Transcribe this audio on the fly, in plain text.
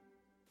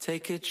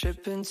Take a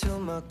trip into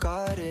my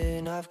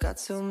garden. I've got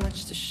so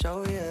much to show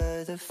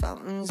you. The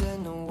fountains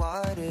and the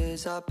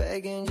waters are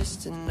begging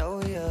just to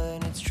know you.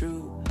 And it's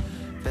true,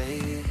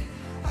 baby,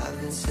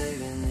 I've been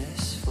saving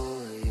this for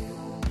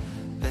you,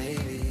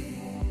 baby.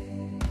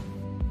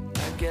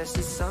 I guess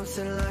it's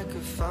something like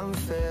a fun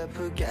fair.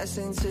 Put gas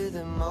into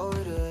the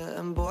motor,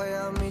 and boy,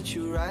 I'll meet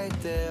you right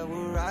there.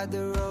 We'll ride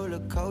the roller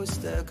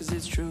coaster, cause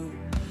it's true,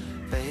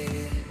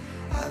 baby,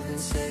 I've been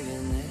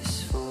saving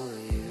this for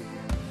you,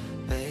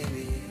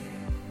 baby.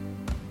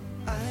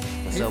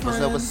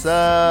 What's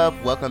up?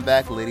 Welcome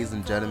back, ladies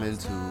and gentlemen,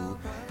 to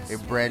a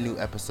brand new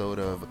episode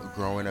of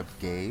Growing Up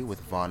Gay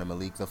with Vaughn and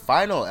Malik, the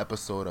final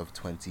episode of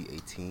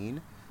 2018.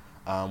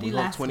 We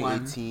hope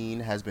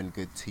 2018 has been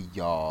good to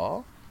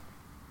y'all.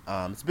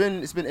 It's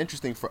been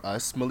interesting for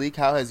us. Malik,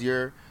 how has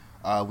your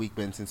week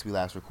been since we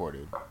last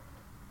recorded?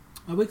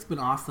 My week's been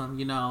awesome,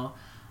 you know.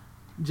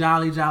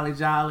 Jolly, jolly,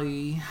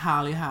 jolly.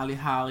 Holly, holly,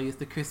 holly. It's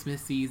the Christmas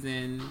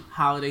season.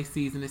 Holiday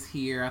season is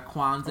here.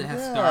 Kwanzaa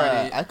has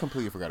started. I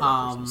completely forgot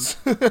about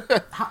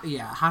Christmas.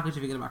 How could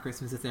you forget about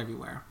Christmas? It's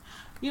everywhere.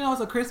 You know,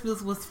 so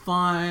Christmas was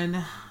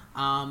fun.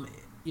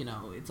 You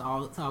know, it's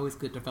always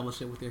good to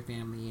fellowship with your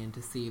family and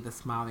to see the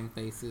smiling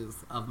faces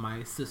of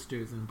my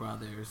sisters and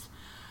brothers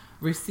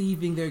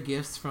receiving their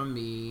gifts from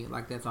me.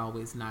 Like, that's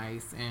always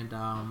nice. And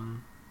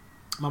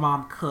my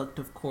mom cooked,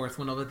 of course,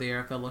 went over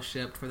there,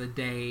 fellowship for the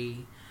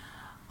day.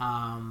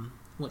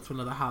 Went to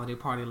another holiday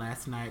party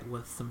last night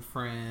with some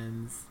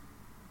friends,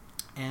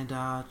 and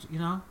you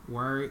know,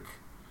 work.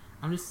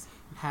 I'm just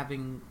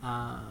having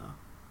a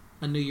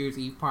New Year's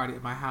Eve party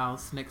at my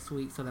house next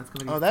week, so that's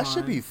gonna be fun. That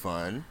should be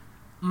fun.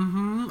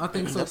 I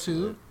think so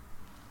too.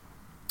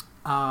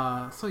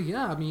 So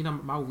yeah, I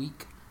mean, my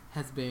week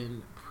has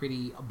been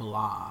pretty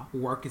blah.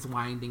 Work is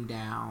winding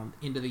down.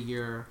 End of the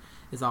year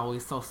is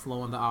always so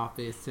slow in the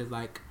office. There's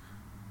like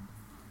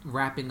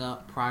wrapping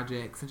up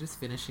projects and just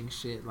finishing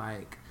shit.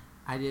 Like,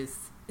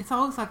 it's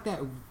always like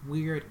that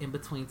weird in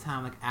between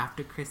time, like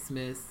after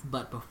Christmas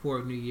but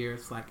before New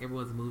Year's. Like,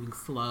 everyone's moving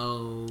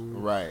slow,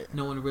 right?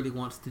 No one really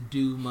wants to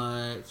do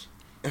much.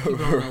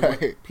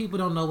 People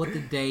don't know what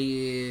the day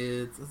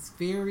is. It's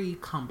very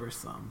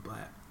cumbersome,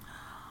 but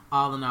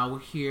all in all, we're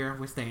here,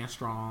 we're staying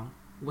strong.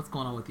 What's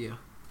going on with you?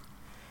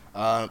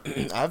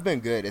 I've been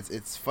good.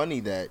 It's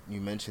funny that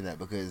you mentioned that,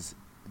 because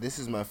this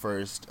is my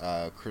first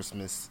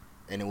Christmas,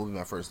 and it will be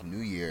my first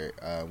New Year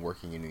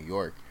working in New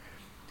York.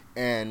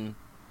 And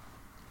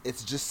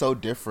it's just so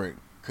different,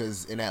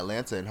 because in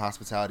Atlanta, in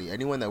hospitality,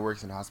 anyone that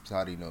works in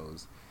hospitality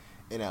knows,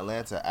 in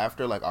Atlanta,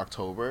 after like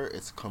October,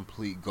 it's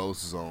complete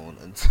ghost zone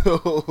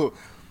until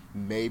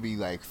maybe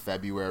like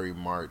February,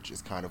 March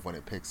is kind of when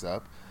it picks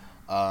up.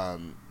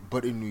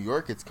 But in New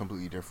York, it's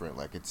completely different.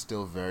 Like, it's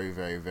still very,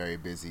 very, very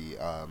busy.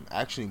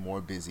 Actually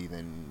more busy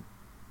than,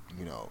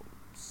 you know,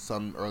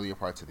 some earlier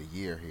parts of the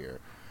year here.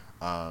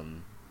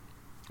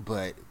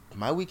 But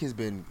my week has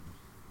been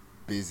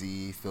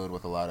busy, filled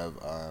with a lot of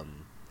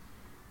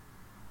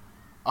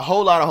a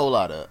whole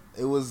lot of.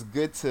 It was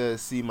good to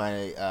see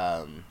my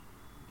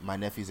my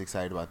nephews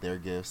excited about their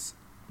gifts.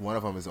 One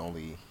of them is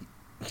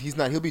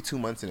he'll be 2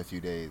 months in a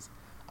few days.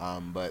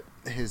 But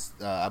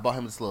I bought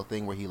him this little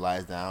thing where he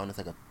lies down. It's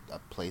like a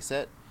play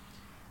set,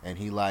 and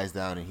he lies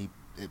down and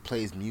it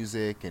plays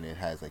music, and it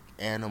has like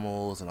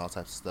animals and all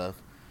types of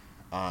stuff.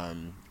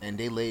 And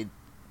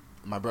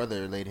my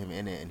brother laid him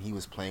in it, and he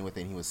was playing with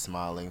it, and he was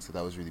smiling, so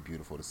that was really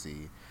beautiful to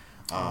see.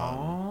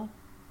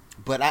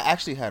 But I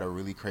actually had a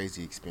really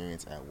crazy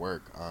experience at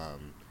work.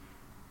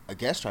 A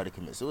guest tried to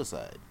commit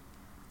suicide.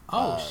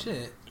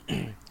 Shit.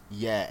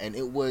 Yeah, and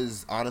it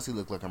was honestly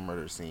looked like a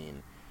murder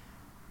scene.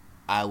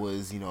 I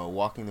was, you know,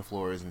 walking the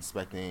floors,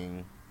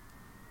 inspecting,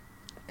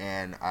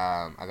 and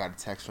I got a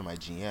text from my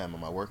GM on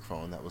my work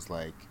phone that was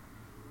like,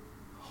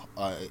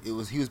 he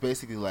was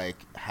basically like,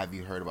 "Have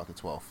you heard about the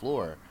 12th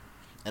floor?"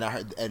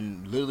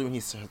 And literally when he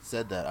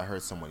said that, I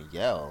heard someone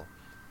yell,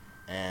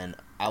 and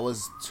I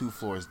was 2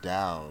 floors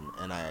down,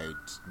 and I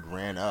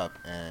ran up,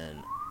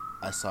 and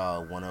I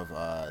saw one of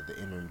the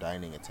in-room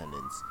dining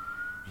attendants.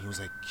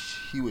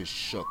 He was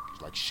shook,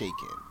 like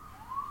shaken,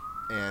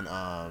 and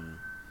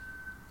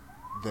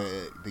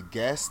the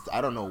guest,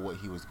 I don't know what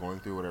he was going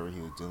through, whatever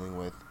he was dealing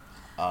with,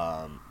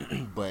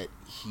 but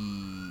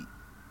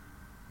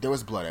there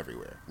was blood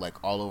everywhere, like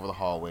all over the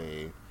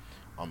hallway,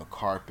 on the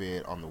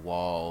carpet, on the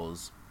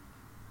walls,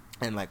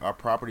 and like our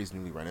property is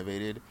newly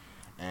renovated,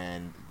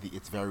 and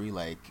it's very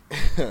like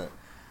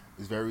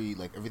it's very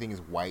like everything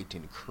is white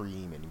and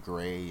cream and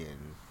gray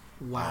and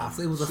wow,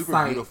 so it was super a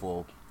sight.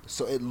 Beautiful.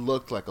 So it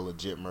looked like a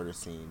legit murder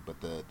scene, but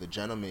the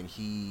gentleman,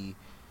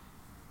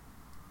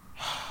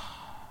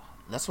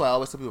 that's why I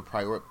always tell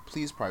people,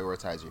 please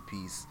prioritize your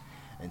peace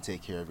and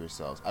take care of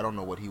yourselves. I don't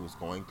know what he was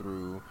going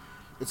through.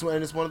 It's one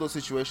of those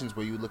situations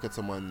where you look at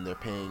someone, they're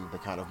paying the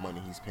kind of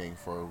money he's paying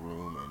for a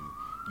room, and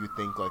you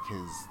think like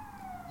his,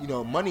 you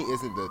know, money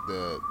isn't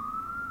the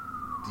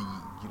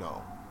you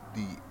know,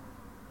 the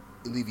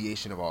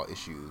alleviation of all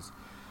issues.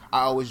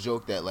 I always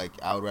joke that like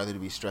I would rather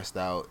be stressed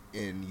out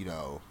in, you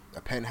know,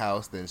 a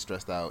penthouse than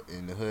stressed out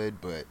in the hood,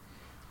 but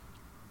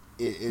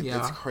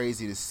it's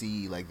crazy to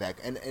see like that,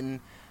 and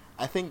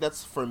I think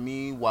that's for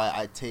me why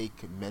I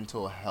take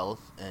mental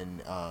health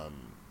and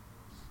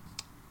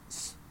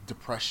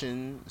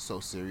depression so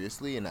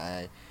seriously. And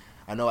I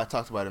know I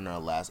talked about it in our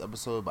last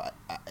episode, but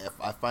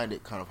I find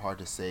it kind of hard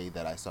to say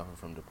that I suffer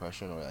from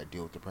depression or I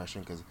deal with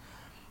depression, because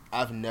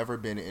I've never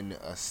been in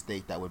a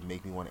state that would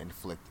make me want to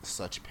inflict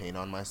such pain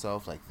on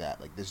myself like that.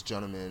 Like this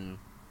gentleman,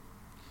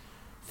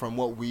 from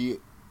what we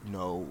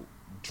know,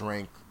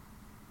 drank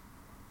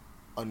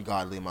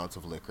ungodly amounts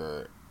of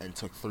liquor and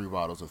took 3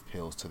 bottles of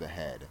pills to the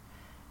head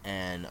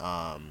and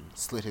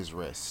slit his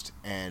wrist.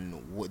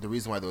 And the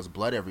reason why there was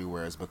blood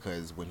everywhere is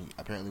because when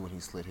he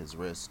slit his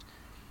wrist,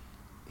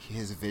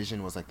 his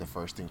vision was like the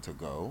first thing to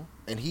go.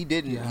 And he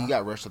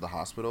got rushed to the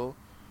hospital,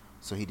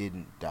 so he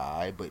didn't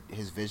die, but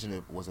his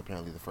vision was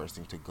apparently the first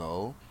thing to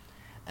go.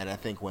 And I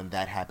think when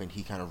that happened,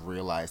 he kind of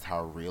realized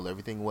how real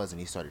everything was, and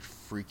he started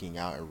freaking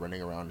out and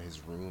running around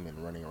his room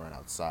and running around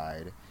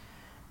outside.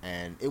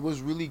 And it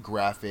was really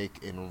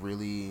graphic and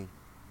really...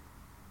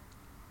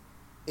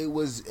 I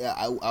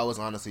was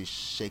honestly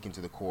shaken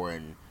to the core,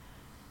 and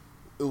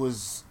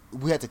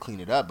we had to clean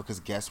it up because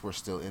guests were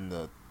still in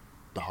the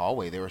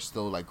hallway. They were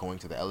still like going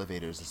to the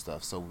elevators and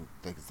stuff, so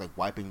like, it's like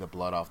wiping the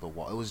blood off the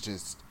wall. It was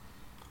just...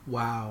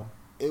 Wow.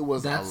 It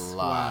was a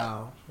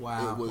lot.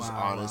 Wow. It was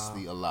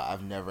honestly a lot.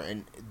 I've never...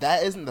 And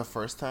that isn't the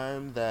first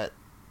time that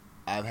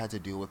I've had to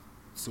deal with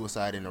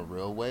suicide in a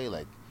real way.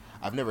 Like,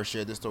 I've never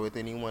shared this story with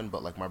anyone,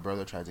 but like my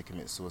brother tried to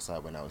commit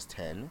suicide when I was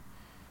 10.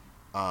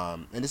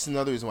 And this is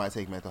another reason why I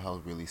take mental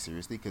health really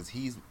seriously, because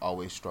he's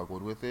always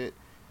struggled with it.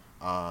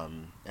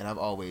 And I've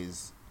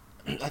always...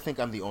 I think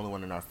I'm the only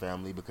one in our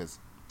family, because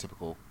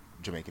typical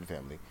Jamaican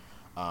family.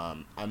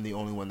 I'm the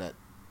only one that,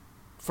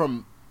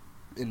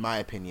 in my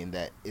opinion,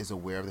 that is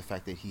aware of the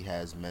fact that he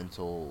has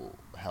mental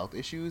health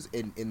issues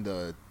in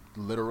the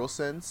literal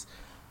sense.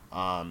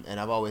 And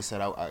I've always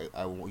said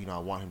I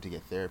want him to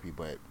get therapy,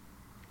 but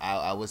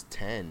I was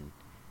 10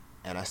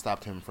 and I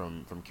stopped him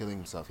from killing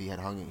himself. He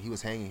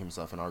was hanging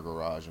himself in our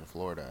garage in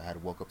Florida. I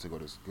had woke up to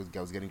I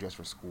was getting dressed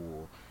for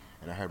school,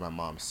 and I heard my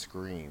mom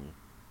scream,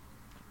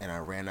 and I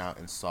ran out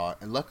and saw it.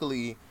 And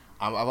luckily,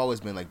 I've always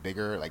been like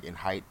bigger, like in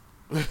height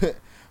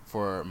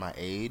for my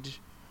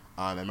age.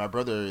 And my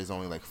brother is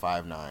only like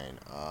 5'9".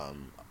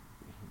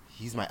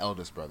 He's my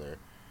eldest brother,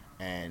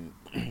 and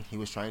he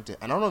was trying to.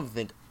 And I don't even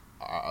think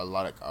a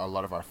lot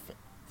of our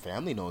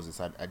family knows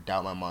this. I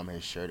doubt my mom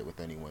has shared it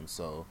with anyone.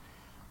 So,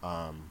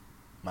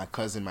 my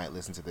cousin might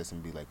listen to this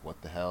and be like,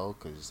 "What the hell?"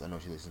 Because I know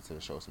she listens to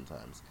the show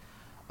sometimes.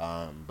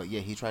 But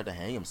yeah, he tried to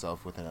hang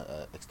himself with an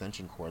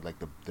extension cord, like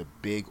the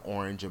big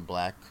orange and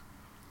black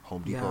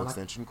Home Depot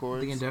extension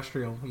cords. The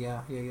industrial,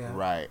 yeah.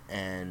 Right,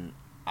 and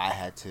I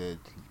had to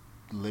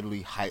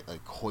literally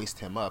hoist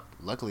him up.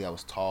 Luckily, I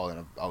was tall and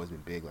I've always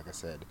been big, like I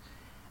said,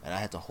 and I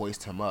had to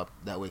hoist him up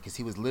that way because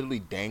he was literally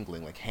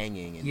dangling, like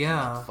hanging and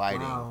like,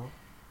 fighting. Wow.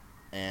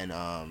 And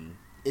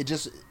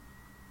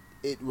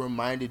it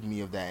reminded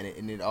me of that,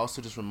 and it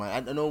also just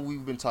reminded. I know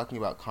we've been talking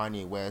about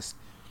Kanye West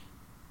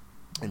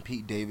and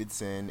Pete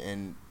Davidson,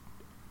 and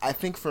I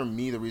think for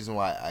me the reason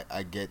why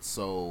I get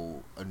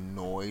so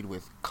annoyed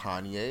with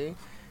Kanye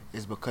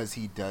is because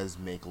he does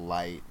make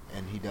light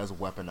and he does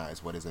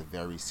weaponize what is a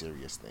very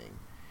serious thing.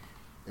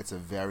 It's a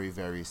very,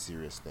 very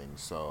serious thing.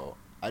 So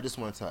I just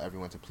want to tell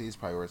everyone to please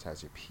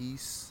prioritize your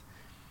peace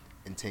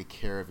and take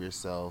care of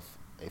yourself.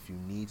 If you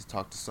need to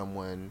talk to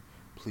someone,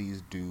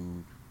 please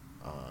do.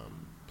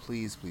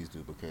 Please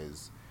do,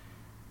 because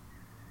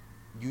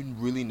you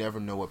really never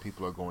know what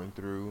people are going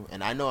through.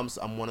 And I know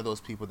I'm one of those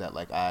people that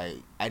like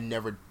I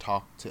never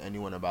talk to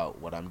anyone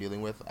about what I'm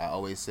dealing with. I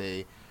always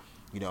say,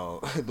 you know,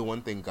 the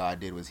one thing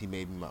God did was he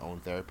made me my own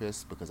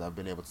therapist, because I've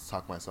been able to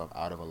talk myself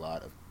out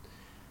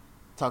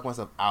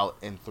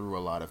and through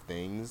a lot of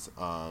things.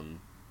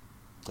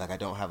 Like I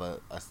don't have a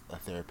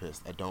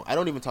therapist. I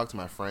don't even talk to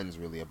my friends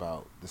really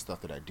about the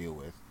stuff that I deal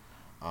with.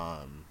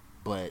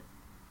 But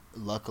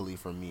luckily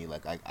for me,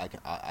 like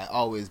I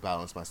always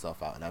balance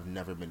myself out, and I've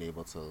never been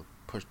able to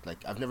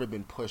I've never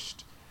been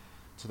pushed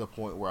to the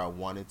point where I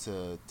wanted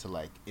to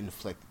like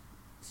inflict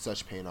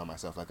such pain on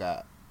myself. Like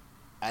I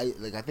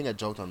think I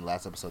joked on the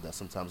last episode that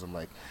sometimes I'm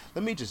like,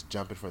 let me just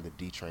jump in for the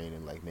D train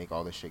and like make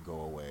all this shit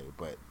go away.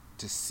 But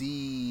to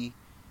see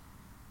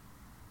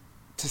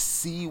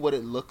what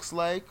it looks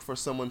like for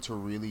someone to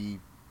really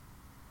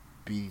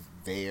be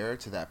there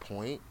to that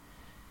point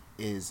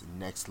is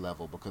next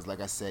level. Because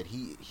like I said,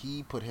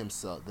 he put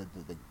himself,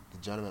 the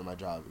gentleman at my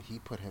job,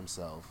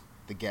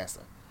 the guest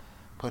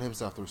put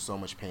himself through so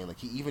much pain. Like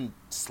he even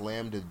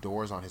slammed the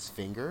doors on his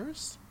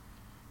fingers,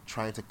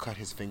 trying to cut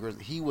his fingers.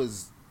 He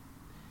was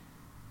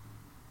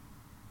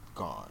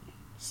gone.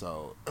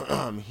 So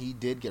he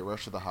did get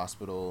rushed to the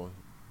hospital.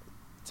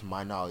 To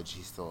my knowledge,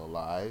 he's still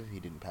alive. He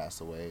didn't pass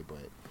away,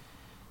 but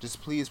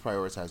just please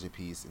prioritize your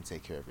peace and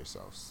take care of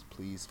yourselves.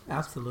 Please.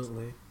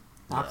 Absolutely.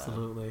 Yeah.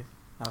 Absolutely.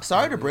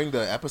 Sorry to bring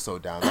the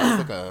episode down.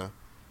 That was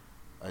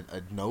like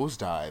a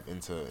nosedive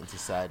into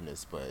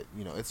sadness, but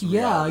it's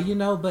yeah,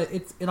 reality. but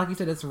it's like you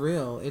said, it's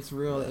real. It's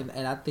real, Yeah.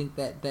 and I think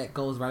that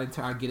goes right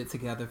into our get it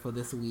together for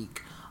this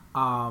week,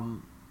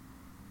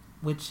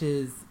 which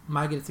is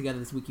my get it together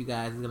this week. You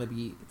guys is going to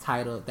be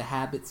titled "The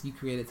Habits You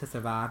Created to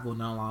Survive Will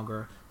No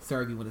Longer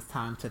Serve You When It's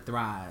Time to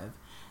Thrive,"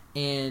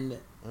 and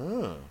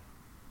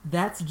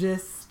that's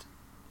just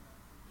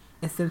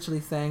essentially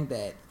saying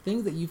that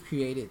things that you've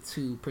created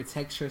to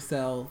protect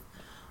yourself,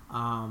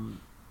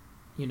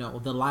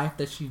 the life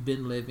that you've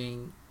been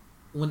living,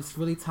 when it's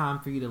really time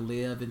for you to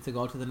live and to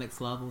go to the next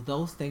level,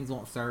 those things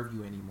won't serve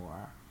you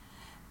anymore.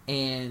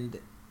 And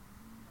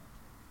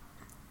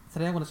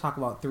today I'm going to talk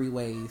about 3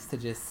 ways to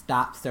just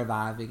stop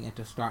surviving and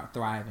to start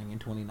thriving in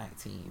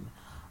 2019.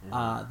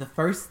 The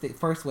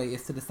first way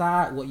is to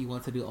decide what you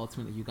want to do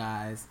ultimately, you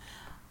guys.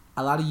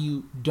 A lot of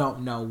you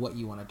don't know what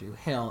you want to do.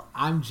 Hell,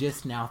 I'm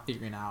just now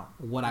figuring out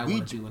what I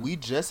want to do. We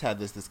just had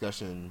this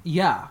discussion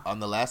on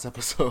the last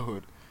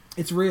episode.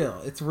 It's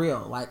real. It's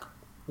real. Like,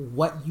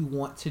 what you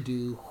want to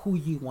do, who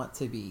you want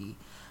to be.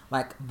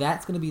 Like,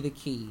 that's going to be the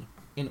key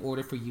in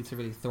order for you to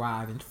really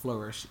thrive and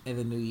flourish in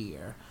the new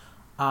year.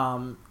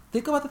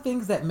 Think about the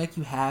things that make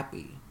you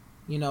happy.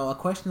 A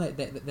question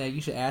that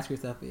you should ask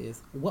yourself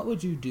is, what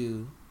would you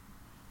do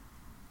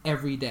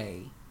every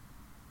day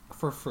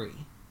for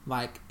free?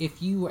 Like,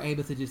 if you were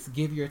able to just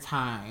give your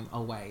time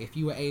away, if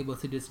you were able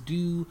to just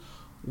do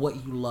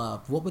what you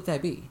love, what would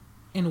that be?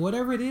 And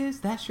whatever it is,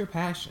 that's your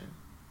passion.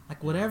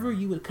 Like, whatever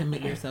you would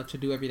commit yourself to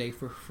do every day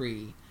for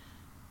free,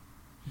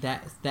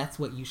 that's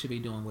what you should be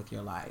doing with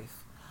your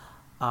life.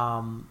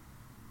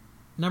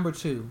 Number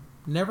 2,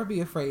 never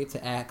be afraid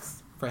to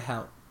ask for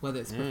help,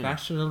 whether it's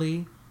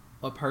professionally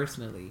or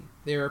personally.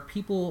 There are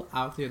people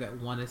out there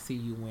that want to see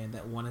you win,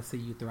 that want to see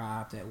you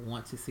thrive, that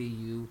want to see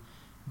you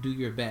do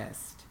your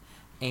best.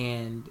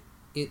 And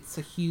it's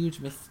a huge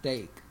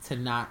mistake to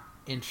not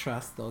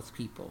entrust those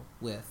people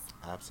with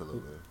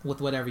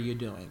whatever you're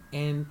doing.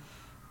 And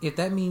if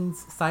that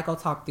means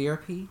psychotalk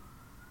therapy,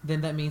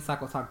 then that means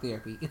psychotalk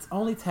therapy. It's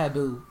only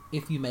taboo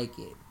if you make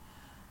it.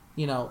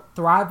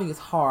 Thriving is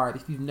hard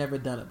if you've never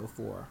done it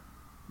before.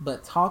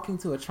 But talking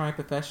to a trained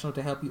professional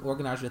to help you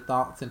organize your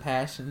thoughts and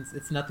passions,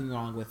 it's nothing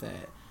wrong with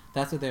that.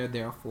 That's what they're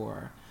there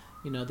for.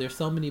 There's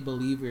so many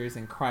believers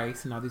in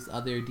Christ and all these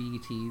other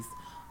deities.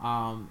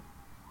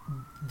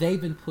 They've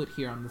been put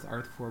here on this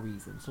earth for a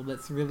reason. So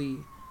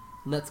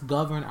let's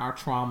govern our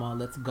trauma.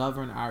 Let's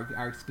govern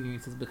our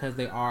experiences because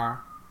they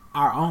are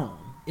our own.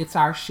 It's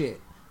our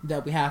shit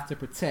that we have to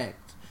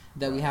protect,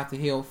 that we have to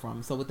heal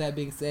from. So with that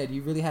being said,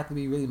 you really have to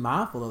be really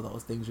mindful of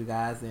those things, you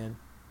guys, and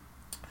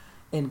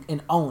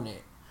own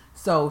it.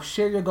 So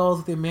share your goals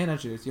with your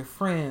managers, your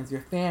friends,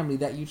 your family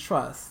that you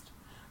trust.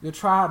 Your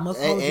tribe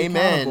must hold you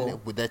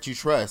accountable. That you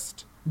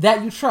trust.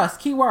 That you trust.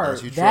 Keyword.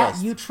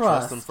 That you trust.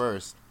 Trust them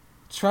first.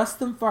 Trust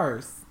them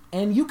first.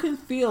 And you can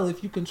feel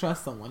if you can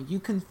trust someone. You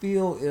can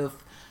feel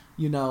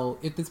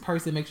if this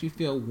person makes you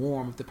feel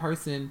warm. If the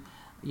person,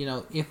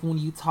 if when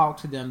you talk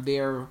to them,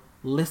 they're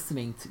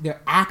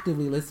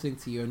actively listening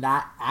to you,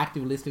 not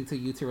actively listening to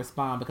you to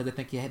respond because they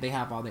think they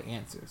have all the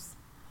answers.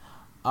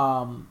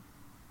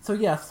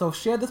 So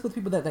share this with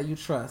people that you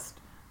trust.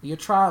 Your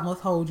tribe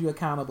must hold you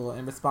accountable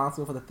and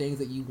responsible for the things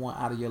that you want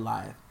out of your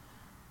life.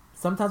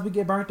 Sometimes we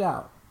get burnt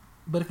out,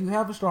 but if you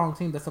have a strong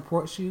team that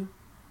supports you,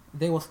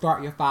 they will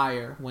start your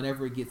fire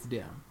whenever it gets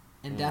dim.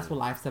 And that's what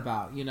life's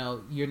about.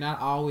 You're not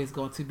always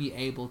going to be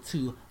able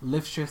to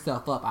lift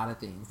yourself up out of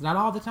things. Not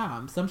all the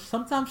time.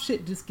 Sometimes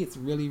shit just gets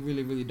really,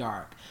 really, really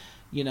dark.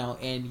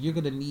 And you're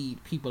going to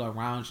need people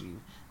around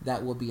you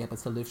that will be able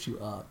to lift you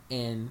up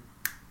and,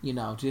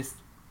 just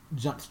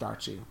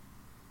jumpstart you.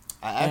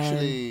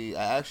 I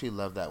actually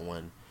love that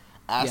one.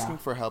 Asking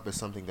for help is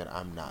something that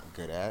I'm not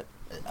good at.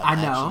 I'm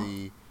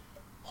actually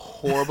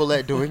horrible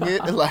at doing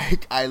it.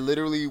 Like, I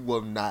literally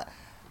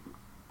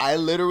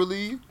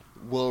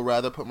will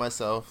rather put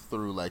myself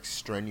through like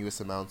strenuous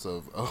amounts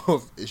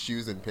of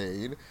issues and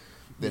pain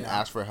than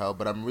ask for help.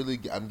 But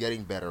I'm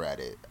getting better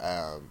at it.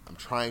 I'm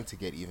trying to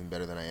get even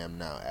better than I am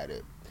now at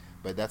it.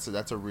 But that's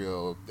a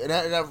real, and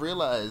I've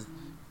realized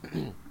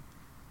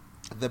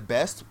the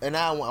best, and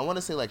I want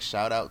to say like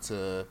shout out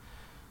to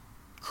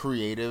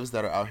creatives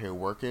that are out here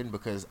working,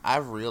 because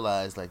I've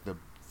realized like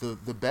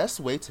the best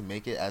way to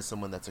make it as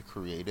someone that's a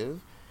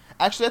creative,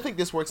 actually I think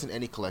this works in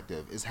any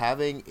collective, is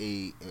having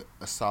a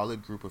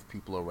solid group of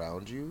people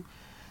around you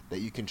that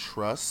you can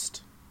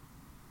trust,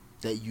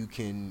 that you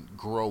can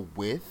grow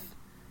with,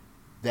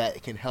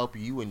 that can help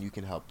you and you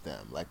can help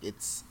them. Like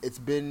it's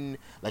been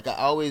like, I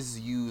always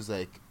use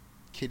like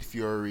Kid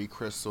Fury,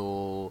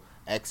 Crystal,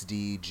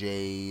 XD,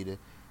 Jade,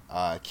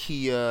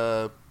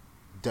 Kia,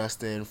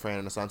 Dustin, Fran,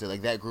 and Asante,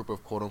 like that group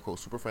of quote-unquote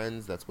super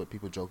friends, that's what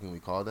people jokingly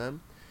call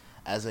them,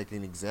 as like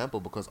an example,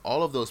 because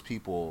all of those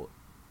people,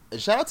 and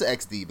shout out to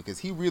XD, because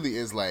he really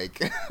is like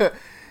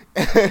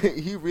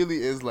he really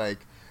is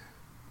like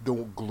the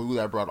glue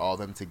that brought all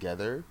them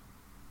together,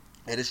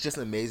 and it's just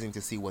amazing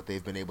to see what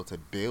they've been able to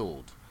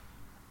build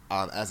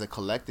as a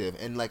collective.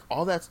 And like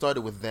all that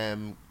started with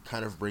them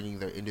kind of bringing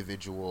their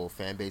individual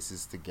fan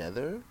bases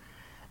together,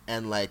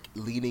 and like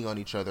leaning on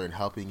each other and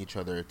helping each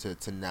other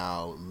to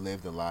now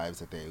live the lives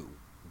that they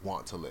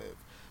want to live.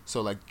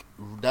 So like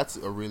that's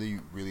a really,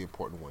 really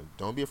important one.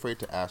 Don't be afraid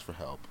to ask for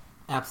help.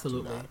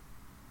 Absolutely.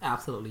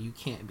 Absolutely. You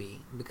can't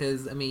be.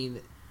 Because, I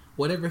mean,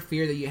 whatever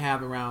fear that you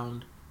have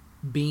around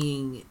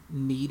being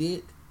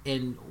needed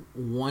and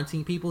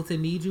wanting people to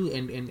need you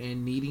and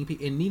needing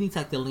to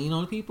like to lean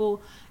on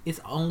people, it's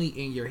only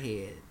in your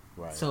head.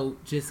 Right. So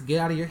just get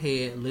out of your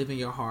head, live in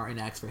your heart, and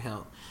ask for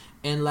help.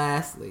 And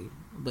lastly,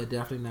 but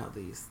definitely not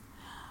least,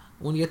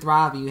 when you're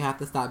thriving, you have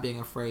to stop being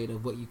afraid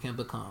of what you can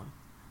become.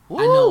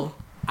 Woo!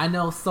 I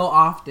know so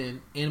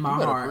often in my You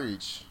better heart.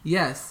 preach.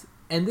 Yes.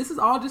 And this is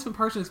all just from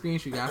personal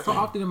experience, you guys. So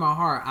often in my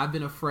heart, I've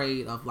been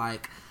afraid of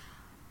like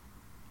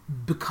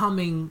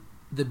becoming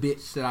the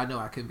bitch that I know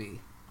I can be.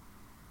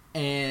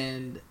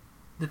 And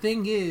the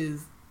thing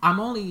is, I'm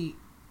only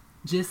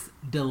just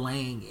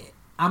delaying it.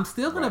 I'm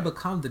still going to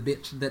become the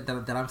bitch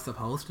that I'm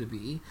supposed to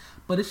be,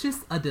 but it's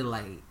just a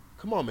delay.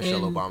 Come on,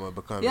 Michelle Obama,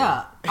 become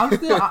Yeah, I'm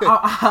still.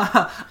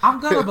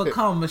 I'm gonna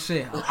become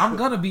Michelle. I'm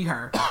gonna be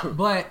her.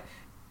 But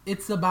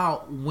it's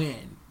about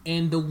when,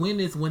 and the when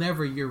is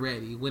whenever you're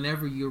ready.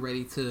 Whenever you're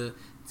ready to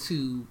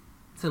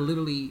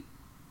literally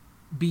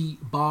be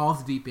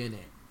balls deep in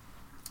it,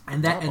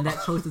 and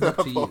that choice is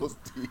up to you.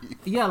 Deep.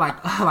 Yeah,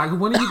 like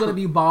when are you gonna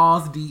be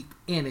balls deep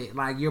in it?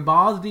 Like you're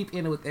balls deep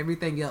in it with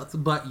everything else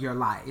but your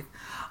life.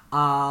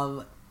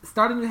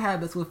 Starting new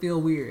habits will feel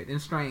weird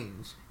and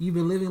strange. You've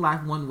been living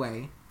life one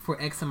way for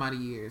X amount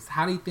of years.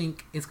 How do you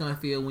think it's going to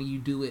feel when you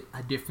do it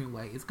a different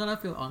way? It's going to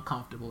feel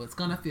uncomfortable. It's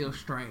going to feel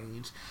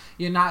strange.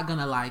 You're not going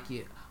to like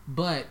it.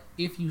 But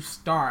if you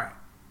start,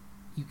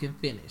 you can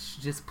finish.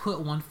 Just put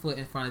one foot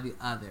in front of the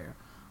other.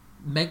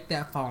 Make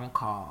that phone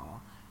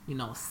call.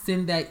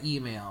 Send that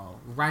email.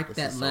 Write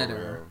that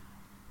letter.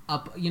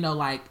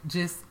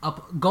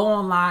 Go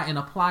online and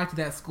apply to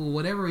that school.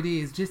 Whatever it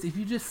is, if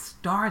you just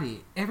start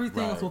it,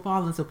 everything else will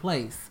fall into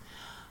place.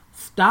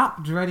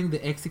 Stop dreading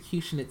the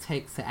execution it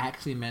takes to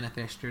actually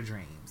manifest your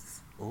dreams.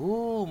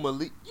 Ooh,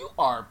 Malik, you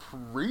are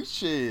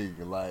preaching.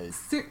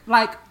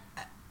 Like,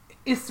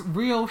 it's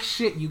real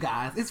shit, you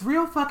guys. It's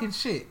real fucking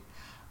shit.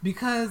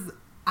 Because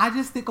I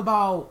just think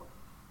about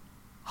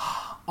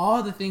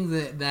all the things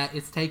that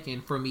it's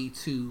taken for me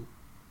to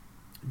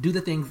do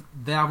the things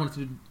that I wanted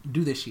to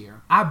do this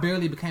year. I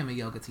barely became a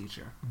yoga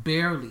teacher.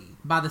 Barely.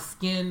 By the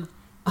skin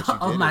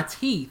of my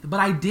teeth. But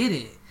I did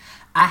it.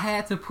 I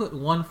had to put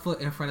one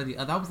foot in front of the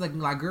other. I was like,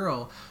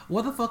 girl,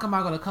 what the fuck am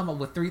I going to come up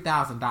with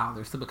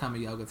 $3,000 to become a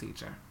yoga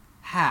teacher?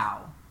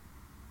 How?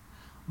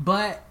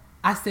 But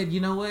I said,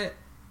 you know what?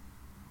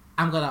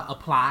 I'm going to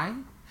apply.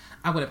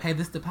 I'm going to pay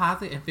this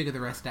deposit and figure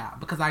the rest out.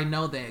 Because I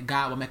know that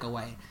God will make a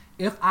way.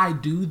 If I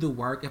do the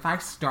work, if I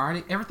start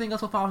it, everything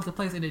else will fall into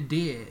place. And it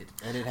did.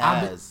 And it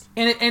has.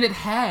 And it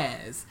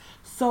has.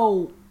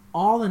 So,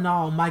 all in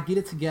all, my get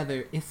it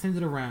together is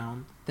centered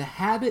around the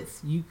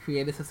habits you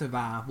created to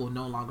survive will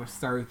no longer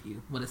serve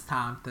you when it's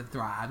time to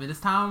thrive. And it's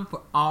time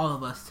for all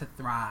of us to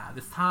thrive.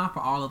 It's time for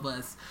all of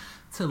us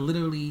to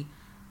literally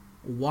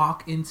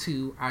walk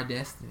into our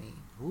destiny.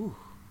 Ooh.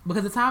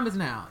 Because the time is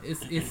now.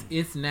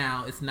 It's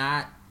now. It's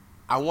not.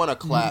 I want to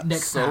clap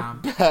next so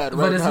time. bad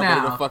right now. I'm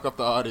going to fuck up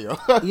the audio.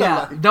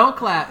 Yeah, don't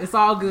clap. It's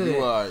all good.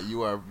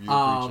 You're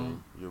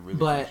preaching. You're really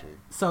preaching.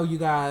 So you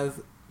guys,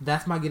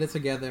 that's my get it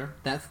together.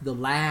 That's the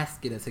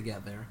last get it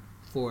together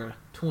for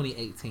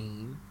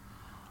 2018.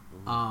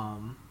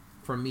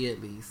 For me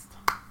at least.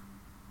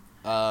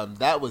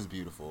 That was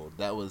beautiful.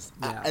 That was,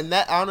 and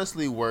that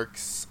honestly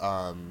works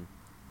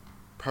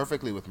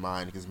perfectly with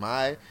mine, because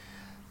my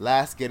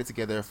last get it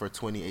together for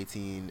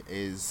 2018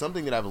 is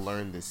something that I've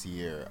learned this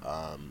year.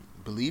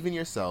 Believe in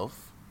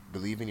yourself,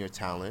 believe in your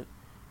talent,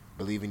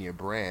 believe in your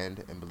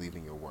brand, and believe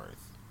in your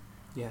worth.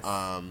 Yes.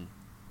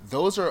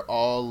 Those are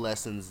all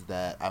lessons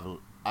that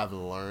I've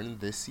learned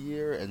this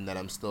year, and that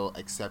I'm still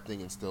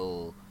accepting and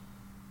still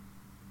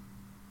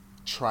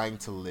trying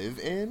to live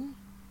in.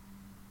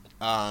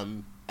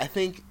 I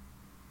think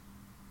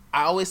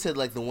I always said,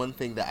 like, the one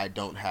thing that I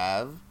don't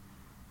have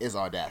is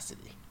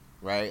audacity,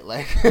 right?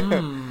 Like,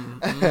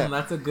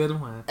 that's a good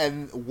one.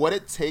 And what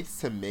it takes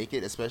to make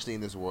it, especially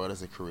in this world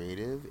as a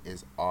creative,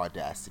 is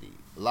audacity.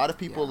 A lot of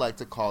people like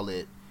to call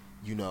it,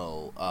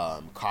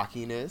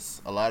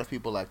 cockiness. A lot of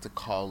people like to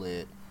call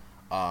it,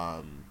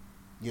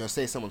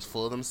 say someone's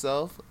full of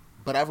themselves.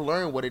 But I've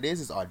learned what it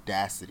is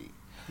audacity.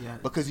 Yeah.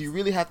 Because you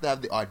really have to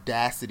have the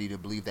audacity to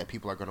believe that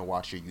people are going to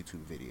watch your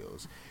YouTube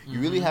videos. You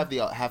really have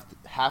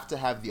to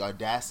have the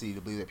audacity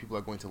to believe that people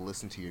are going to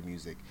listen to your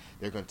music.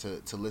 They're going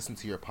to listen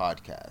to your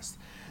podcast.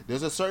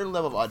 There's a certain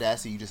level of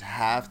audacity you just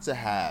have to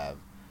have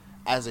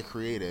as a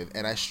creative.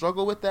 And I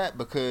struggle with that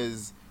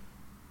because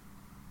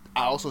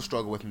I also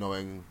struggle with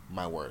knowing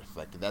my worth.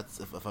 Like, that's,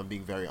 if I'm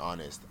being very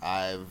honest,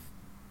 I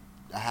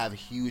have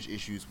huge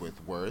issues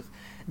with worth.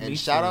 And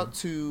shout out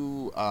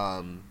to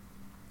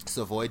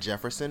Savoy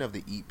Jefferson of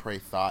the Eat, Pray,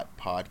 Thought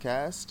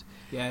podcast.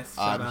 Yes,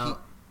 shout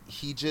out.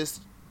 He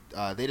just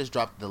they just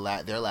dropped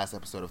their last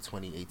episode of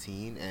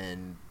 2018,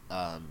 and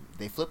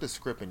they flipped the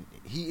script, and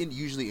he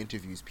usually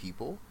interviews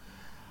people,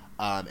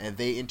 and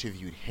they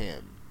interviewed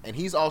him, and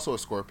he's also a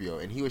Scorpio,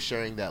 and he was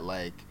sharing that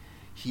like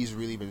he's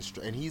really been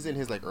and he's in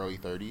his like early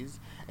 30s,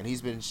 and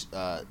he's been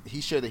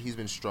he shared that he's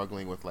been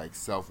struggling with like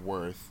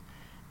self-worth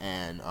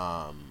and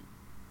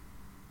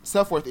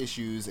self-worth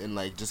issues, and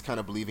like just kind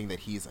of believing that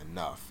he's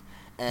enough.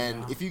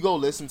 And if you go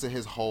listen to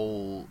his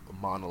whole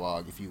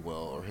monologue, if you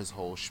will, or his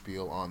whole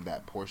spiel on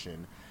that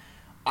portion,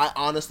 I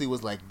honestly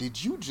was like,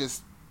 did you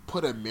just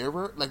put a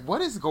mirror? Like, what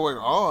is going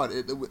on?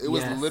 It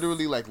was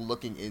literally like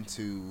looking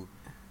into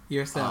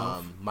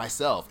yourself,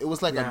 myself. It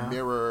was like a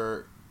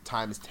mirror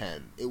times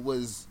 10. It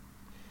was,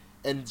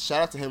 and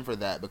shout out to him for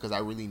that, because I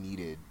really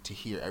needed to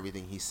hear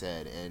everything he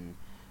said. And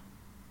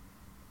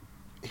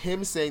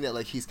him saying that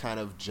like he's kind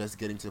of just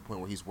getting to the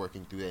point where he's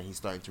working through that and he's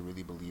starting to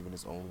really believe in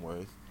his own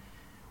worth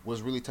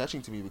was really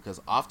touching to me,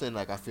 because often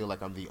like I feel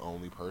like I'm the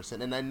only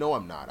person, and I know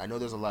I'm not. I know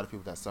there's a lot of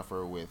people that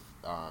suffer with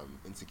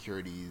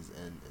insecurities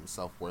and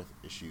self-worth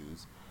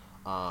issues,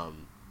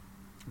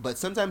 but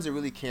sometimes it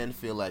really can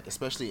feel like,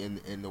 especially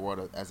in the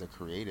world as a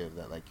creative,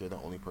 that like you're the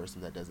only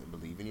person that doesn't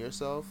believe in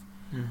yourself,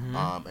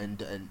 and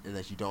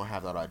that you don't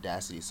have that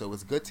audacity. So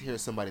it's good to hear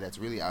somebody that's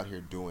really out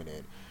here doing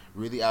it,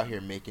 really out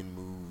here making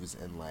moves,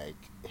 and like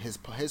his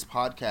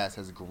podcast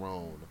has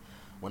grown.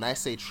 When I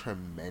say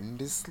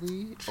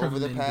tremendously over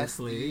the past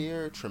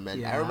year,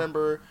 I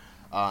remember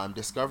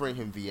discovering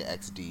him via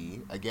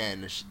XD.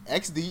 Again,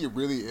 XD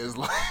really is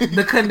like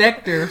the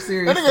connector.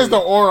 Seriously, that nigga is the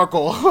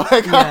Oracle.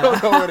 Like I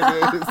don't know what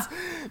it is.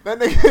 That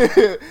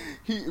nigga,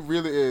 he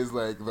really is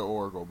like the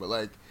Oracle. But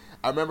like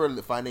I remember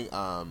finding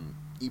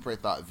Eat Pray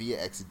Thought via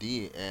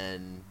XD,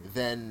 and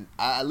then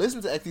I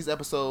listened to XD's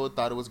episode,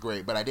 thought it was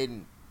great, but I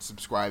didn't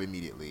subscribe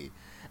immediately.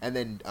 And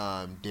then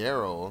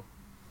Daryl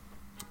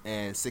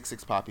and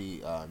 66 Poppy,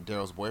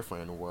 Daryl's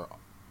boyfriend, were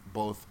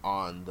both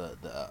on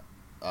the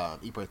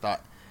Eat Pray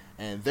Thought,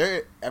 and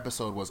their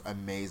episode was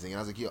amazing. And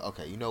I was like, yeah,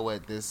 okay, you know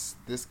what, this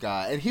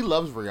guy, and he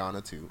loves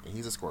Rihanna too, and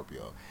he's a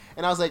Scorpio.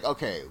 And I was like,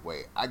 okay,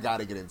 wait, I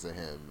gotta get into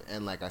him.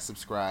 And like I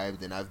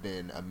subscribed, and I've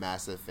been a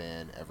massive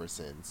fan ever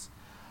since.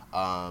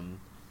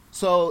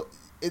 So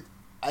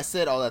I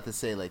said all that to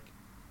say, like,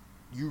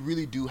 you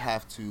really do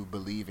have to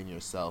believe in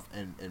yourself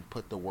and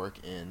put the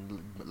work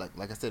in.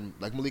 Like I said,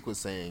 like Malik was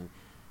saying,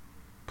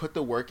 put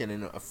the work in.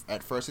 And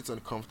at first it's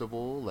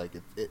uncomfortable, like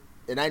it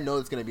and I know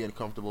it's going to be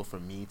uncomfortable for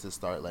me to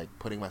start like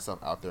putting myself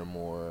out there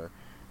more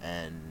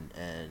and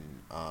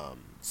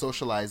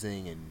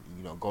socializing and,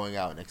 you know, going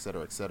out and et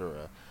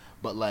cetera,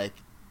 but like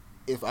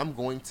if I'm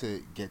going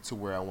to get to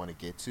where I want to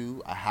get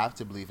to, I have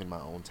to believe in my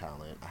own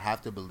talent, I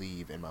have to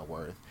believe in my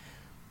worth,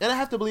 and I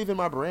have to believe in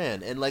my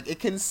brand. And like it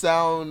can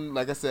sound,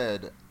 like I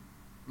said,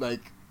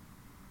 like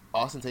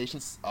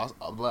ostentatious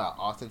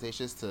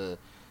to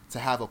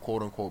have a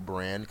quote-unquote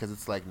brand, because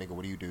it's like, nigga,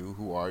 what do you do?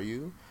 Who are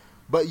you?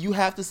 But you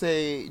have to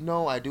say,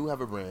 no, I do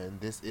have a brand.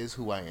 This is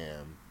who I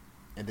am,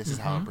 and this is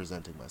how I'm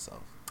presenting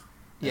myself.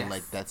 And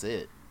like, that's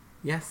it.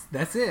 Yes,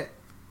 that's it.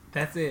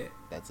 That's it.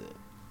 That's it.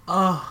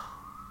 Oh,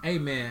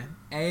 amen.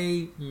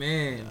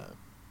 Amen.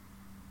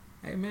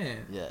 Yeah.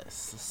 Amen.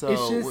 Yes. So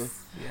it's just,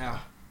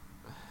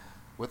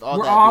 with all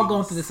we're that all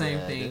going through the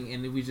said, same thing,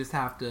 and we just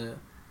have to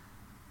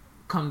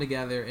come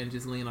together and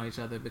just lean on each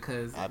other,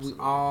 because we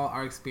all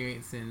are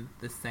experiencing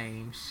the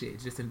same shit,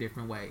 just in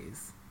different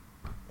ways.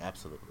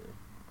 Absolutely.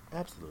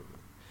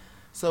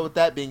 So with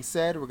that being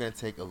said, we're going to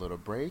take a little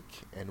break,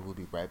 and we'll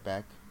be right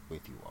back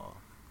with you all.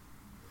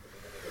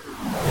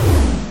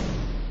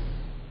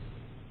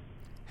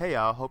 Hey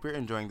y'all, hope you're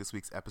enjoying this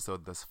week's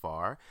episode thus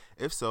far.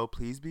 If so,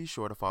 please be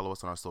sure to follow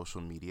us on our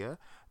social media.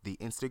 The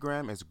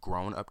Instagram is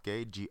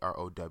GrowNUpGay,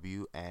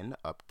 GROWN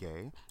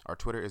UpGay. Our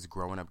Twitter is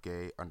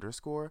GrowNUpGay_,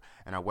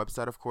 and our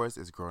website, of course,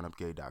 is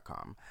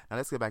grownupgay.com. Now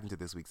let's get back into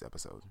this week's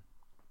episode.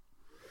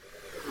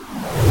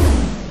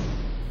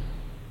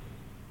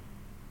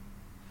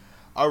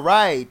 All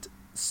right,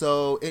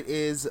 so it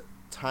is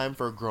time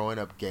for Growing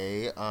Up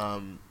Gay.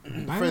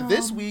 For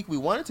this week, we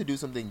wanted to do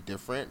something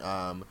different.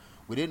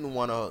 We didn't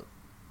want to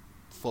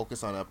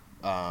focus on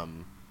a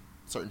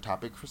certain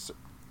topic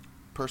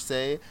per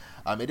se.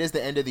 It is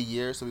the end of the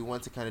year, so we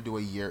want to kind of do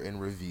a year in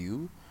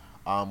review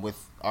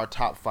with our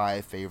top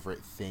 5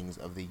 favorite things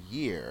of the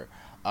year.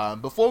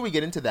 Before we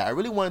get into that, I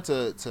really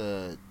wanted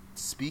to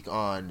speak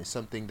on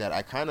something that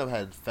I kind of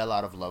had fell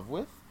out of love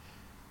with,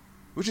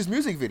 which is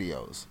music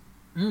videos.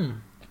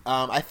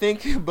 I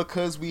think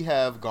because we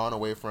have gone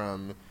away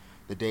from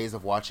the days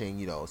of watching,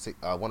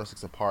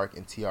 106 & Park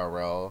and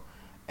TRL,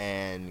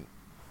 and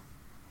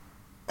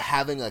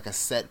having like a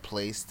set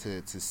place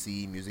to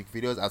see music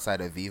videos outside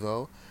of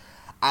Vivo.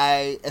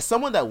 As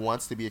someone that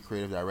wants to be a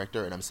creative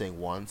director, and I'm saying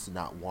wants,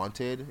 not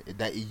wanted,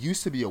 that it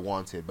used to be a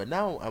wanted, but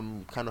now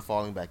I'm kind of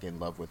falling back in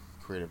love with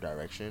creative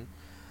direction.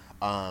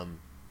 I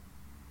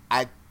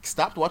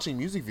stopped watching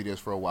music videos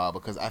for a while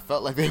because I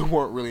felt like they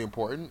weren't really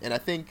important, and I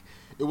think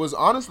it was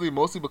honestly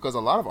mostly because a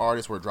lot of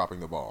artists were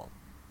dropping the ball.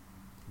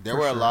 There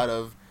were a lot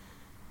of,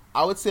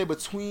 I would say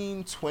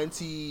between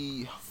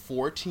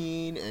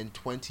 2014 and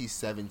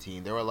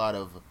 2017, there were a lot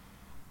of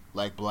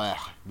like blah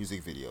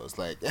music videos.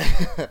 Like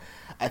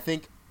I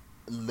think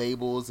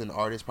labels and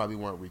artists probably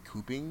weren't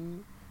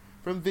recouping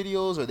from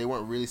videos, or they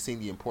weren't really seeing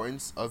the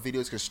importance of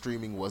videos because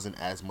streaming wasn't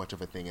as much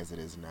of a thing as it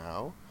is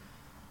now.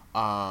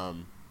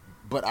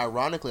 But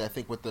ironically, I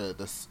think with the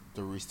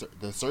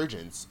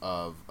resurgence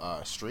of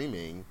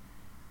streaming,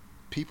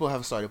 people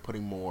have started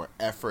putting more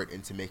effort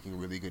into making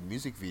really good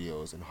music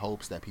videos in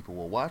hopes that people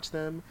will watch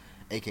them,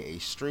 aka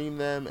stream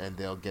them, and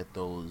they'll get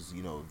those,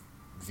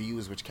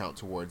 views which count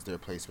towards their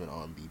placement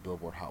on the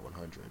Billboard Hot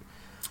 100.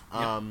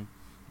 Yep.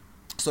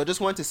 So I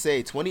just wanted to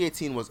say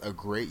 2018 was a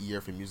great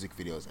year for music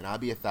videos, and I'll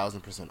be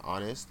 1,000%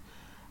 honest.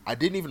 I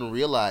didn't even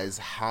realize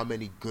how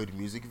many good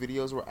music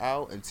videos were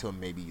out until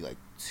maybe like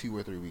 2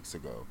 or 3 weeks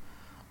ago.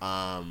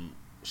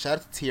 Shout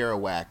out to Tierra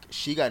Whack.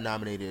 She got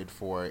nominated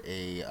for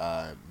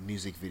a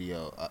music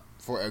video,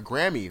 for a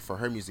Grammy for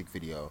her music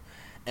video,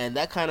 and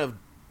that kind of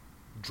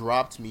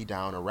dropped me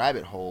down a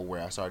rabbit hole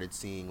where I started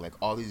seeing like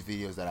all these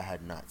videos that I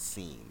had not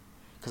seen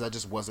because I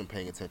just wasn't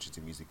paying attention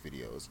to music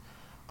videos.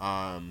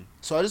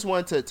 So I just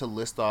wanted to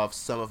list off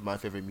some of my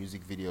favorite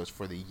music videos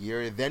for the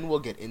year. Then we'll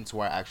get into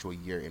our actual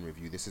year in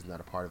review. This is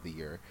not a part of the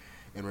year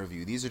in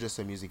review. These are just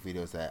some music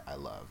videos that I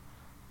love.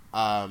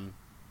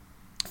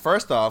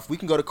 First off, we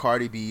can go to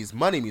Cardi B's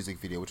Money music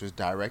video, which was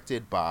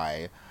directed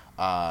by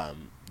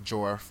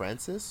Jora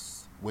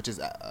Francis, which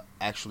is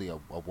actually a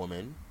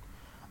woman.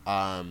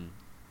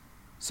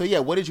 So yeah,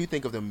 what did you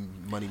think of the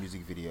Money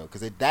music video?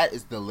 Because that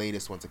is the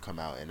latest one to come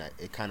out, and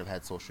it kind of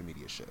had social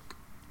media shook.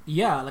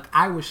 Yeah, like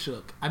I was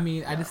shook. I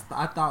mean, yeah.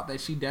 I thought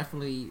that she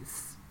definitely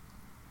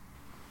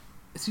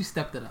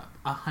stepped it up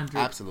 100%.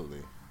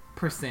 Absolutely.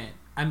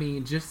 I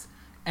mean, just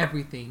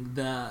everything.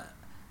 The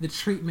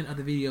treatment of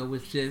the video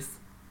was just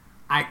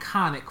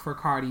iconic for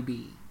Cardi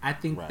B. I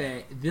think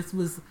that this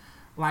was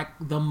like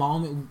the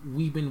moment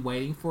we've been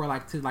waiting for,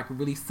 like to like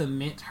really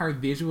cement her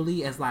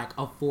visually as like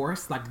a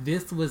force. Like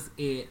this was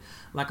it.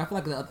 Like I feel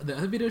like the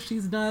other videos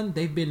she's done,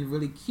 they've been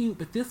really cute,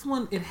 but this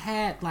one, it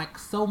had like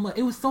so much.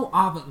 It was so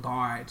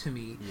avant-garde to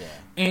me. Yeah.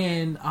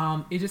 And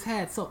it just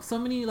had so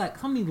many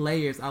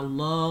layers. I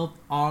love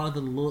all of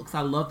the looks.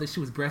 I love that she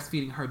was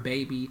breastfeeding her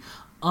baby,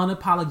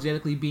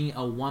 unapologetically being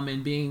a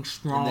woman, being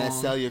strong. And that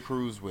Celia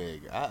Cruz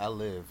wig, I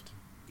lived.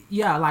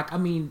 Yeah, like I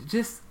mean,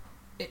 just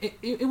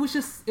it was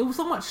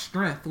so much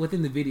strength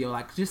within the video,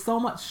 like just so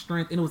much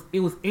strength, and it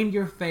was in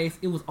your face.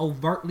 It was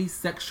overtly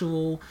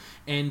sexual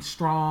and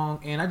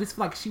strong, and I just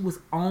feel like she was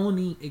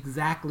owning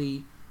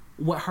exactly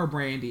what her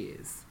brand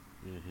is.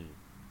 Mm-hmm.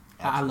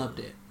 I loved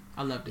it.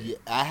 Yeah,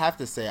 I have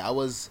to say, I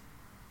was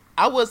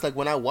like,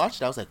 when I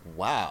watched it, I was like,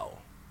 wow,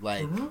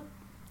 like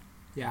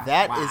yeah,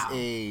 that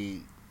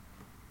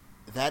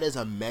is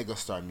a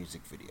megastar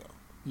music video.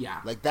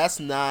 Yeah, like that's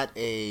not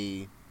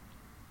a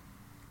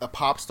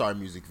pop star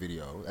music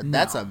video.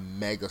 That's a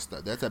mega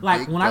star. That's a like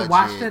big when budget. I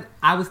watched it,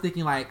 I was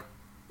thinking like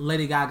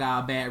Lady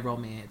Gaga, Bad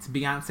Romance,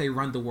 Beyonce,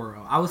 Run the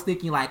World. I was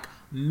thinking like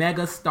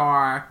mega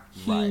star,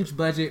 huge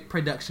budget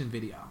production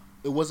video.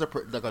 It was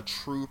like a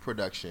true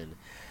production,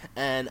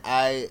 and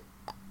I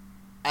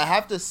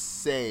have to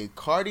say,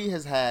 Cardi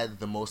has had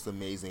the most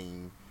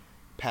amazing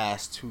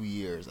past 2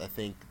 years, I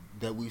think,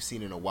 that we've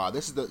seen in a while.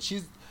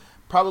 She's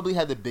probably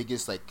had the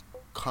biggest like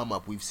come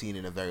up we've seen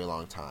in a very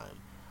long time.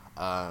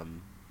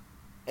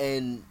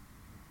 And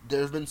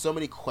there's been so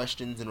many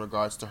questions in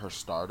regards to her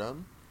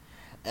stardom,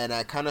 and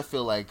I kind of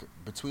feel like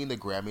between the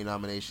Grammy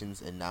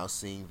nominations and now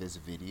seeing this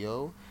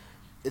video,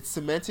 it's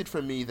cemented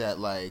for me that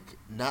like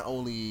not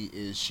only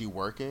is she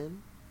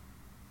working,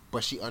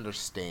 but she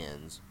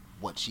understands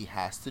what she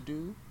has to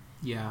do,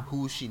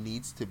 who she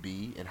needs to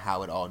be, and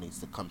how it all needs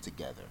to come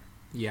together.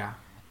 Yeah,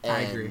 and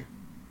I agree.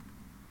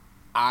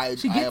 I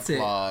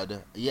applaud.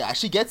 It. Yeah,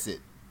 she gets it.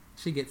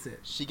 She gets it.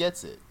 She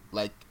gets it.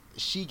 Like,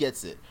 she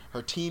gets it.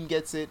 Her team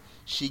gets it.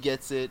 She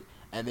gets it.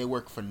 And they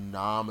work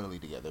phenomenally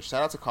together.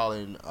 Shout out to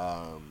Colin.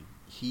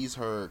 He's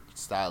her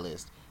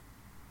stylist.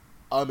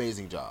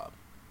 Amazing job.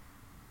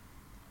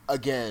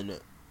 Again,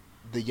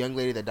 the young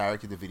lady that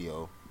directed the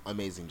video,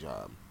 amazing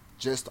job.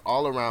 Just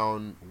all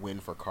around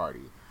win for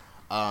Cardi.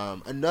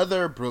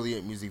 Another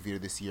brilliant music video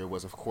this year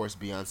was, of course,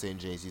 Beyonce and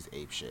Jay-Z's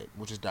Ape Shit,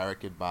 which is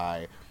directed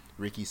by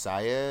Ricky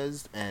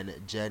Saez and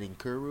Jen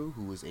Nkuru,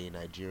 who is a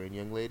Nigerian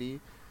young lady.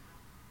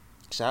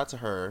 Shout out to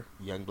her,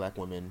 young black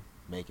woman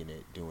making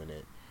it, doing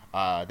it.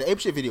 The Ape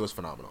Shit video was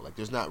phenomenal. Like,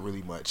 there's not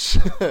really much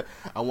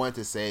I wanted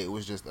to say. It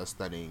was just a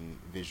stunning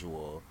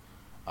visual.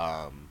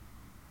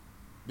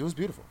 It was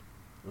beautiful.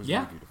 It was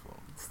really beautiful.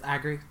 I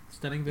agree.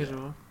 Stunning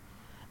visual.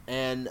 Yeah.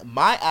 And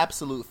my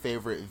absolute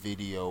favorite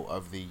video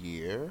of the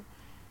year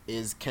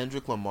is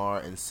Kendrick Lamar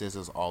and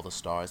SZA's All the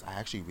Stars. I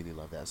actually really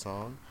love that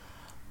song.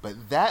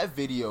 But that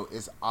video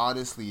is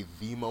honestly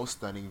the most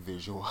stunning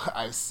visual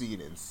I've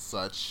seen in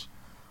such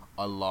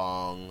a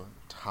long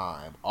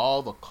time.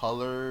 All the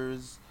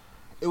colors,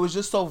 it was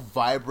just so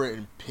vibrant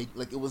and pink.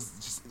 Like, it was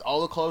just,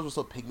 all the colors were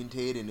so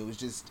pigmented, and it was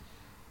just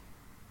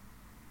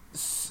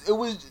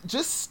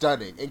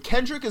stunning. And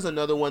Kendrick is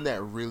another one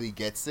that really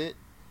gets it.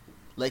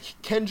 Like,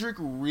 Kendrick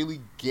really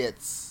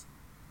gets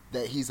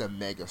that he's a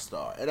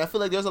megastar. And I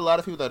feel like there's a lot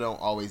of people that don't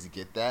always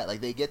get that.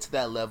 Like, they get to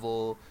that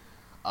level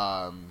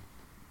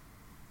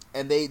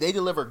and they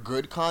deliver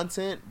good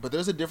content, but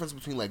there's a difference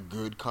between like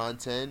good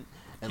content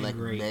and like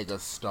great. mega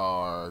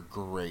star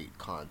great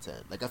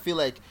content. Like I feel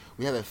like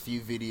we have a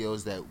few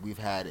videos that we've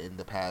had in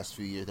the past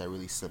few years that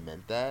really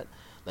cement that.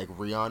 Like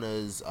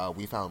Rihanna's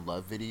 "We Found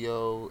Love"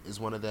 video is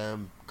one of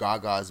them.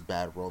 Gaga's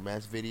 "Bad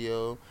Romance"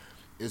 video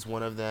is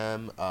one of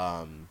them.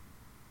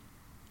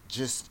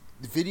 Just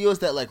videos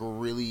that like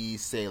really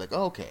say like,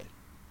 oh, okay,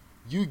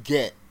 you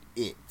get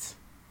it.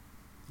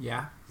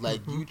 Yeah.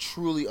 Like you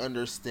truly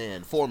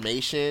understand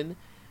Formation.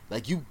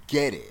 Like you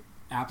get it.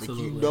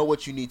 Absolutely. Like you know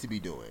what you need to be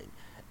doing.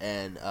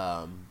 And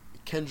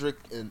Kendrick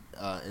and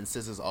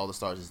SZA's "All the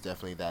Stars" is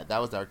definitely that. That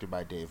was directed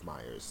by Dave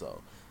Meyers.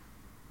 So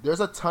there's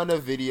a ton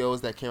of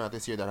videos that came out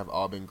this year that have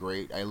all been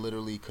great. I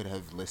literally could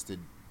have listed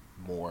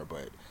more,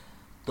 but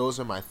those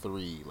are my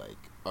 3 like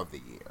of the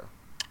year.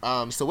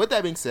 So with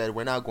that being said,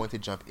 we're now going to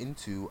jump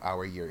into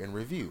our year in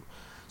review.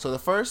 So the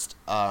first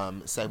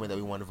segment that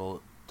we wanted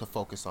to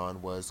focus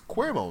on was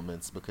queer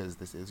moments, because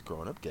this is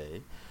Growing Up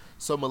Gay.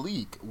 So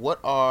Malik, what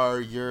are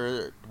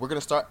your... We're going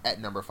to start at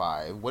number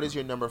 5. What is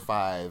your number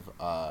 5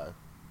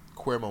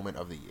 queer moment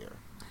of the year?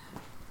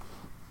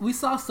 We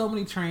saw so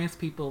many trans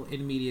people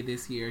in media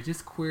this year,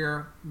 just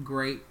queer,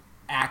 great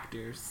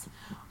actors.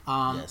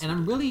 Yes, and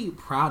I'm really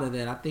proud of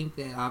that. I think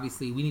that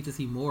obviously we need to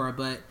see more,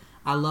 but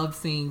I love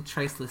seeing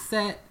Trace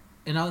Lysette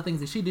and other things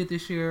that she did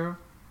this year.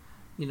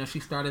 You know, she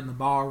started in the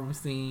ballroom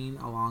scene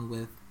along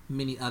with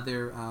many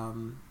other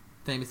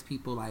famous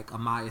people like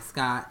Amaya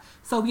Scott.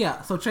 So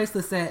yeah, so Trace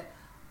Lysette,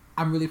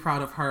 I'm really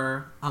proud of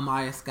her.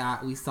 Amaya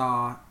Scott, we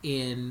saw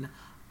in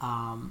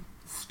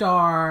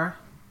Star.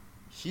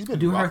 She's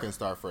been rocking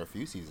Star for a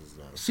few seasons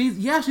now. She's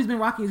been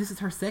rocking. This is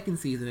her second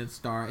season in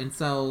Star, and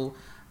so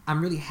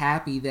I'm really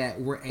happy that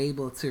we're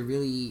able to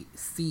really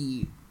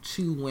see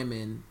 2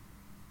 women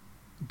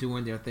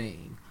doing their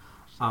thing.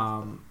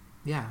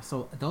 Yeah,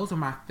 so those are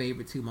my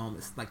favorite 2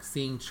 moments, like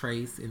seeing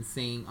Trace and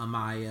seeing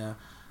Amaya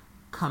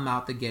come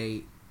out the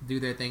gate, do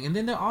their thing. And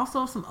then there are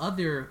also some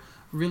other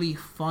really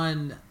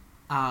fun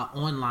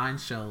online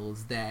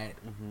shows that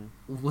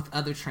with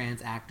other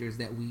trans actors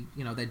that we,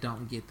 you know, that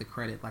don't get the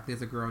credit. Like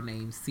there's a girl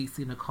named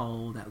Cece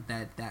Nicole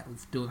that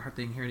was doing her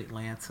thing here in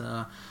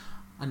Atlanta.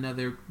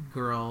 Another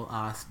girl,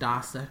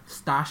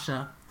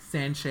 Stasha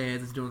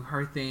Sanchez, is doing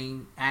her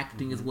thing,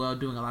 acting as well,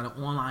 doing a lot of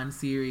online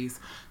series.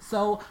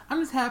 So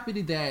I'm just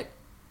happy that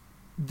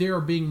there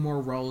are being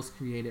more roles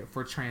created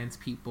for trans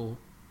people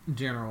in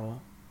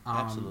general.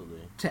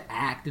 Absolutely. To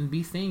act and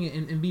be seen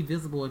and be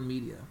visible in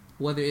media.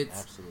 Whether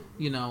it's,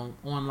 you know,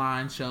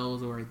 online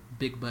shows or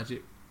big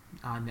budget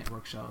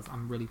network shows.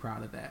 I'm really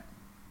proud of that.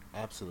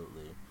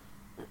 Absolutely.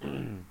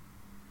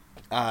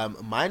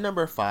 My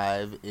number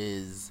 5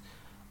 is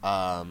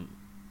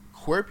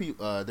queer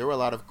people. There were a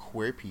lot of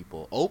queer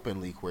people,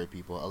 openly queer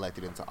people,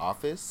 elected into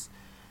office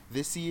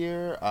this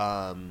year.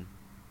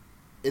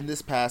 In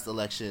this past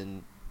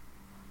election,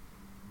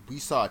 we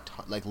saw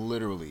like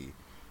literally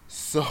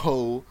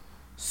so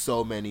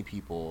many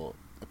people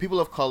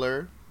of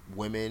color,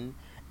 women,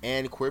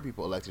 and queer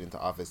people elected into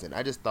office, and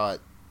I just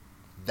thought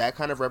that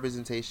kind of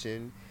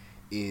representation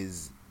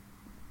is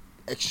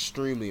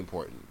extremely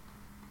important.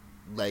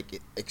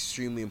 Like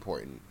extremely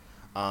important.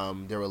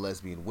 There were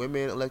lesbian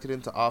women elected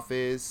into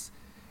office,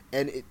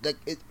 and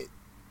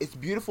it's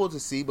beautiful to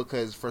see,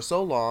 because for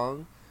so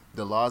long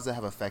the laws that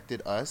have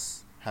affected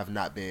us have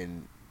not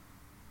been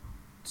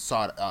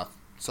sought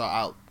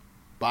out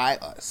by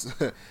us.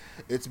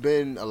 It's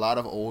been a lot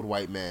of old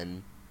white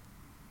men,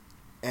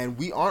 and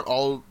we aren't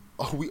all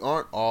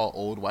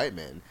old white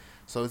men.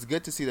 So it's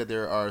good to see that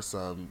there are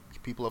some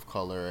people of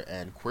color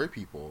and queer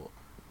people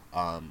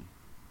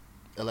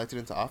elected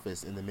into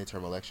office in the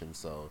midterm elections.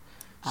 So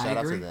shout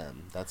out to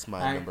them. That's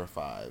my number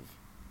 5.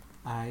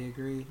 I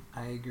agree.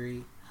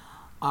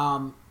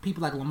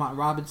 People like Lamont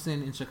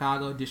Robinson in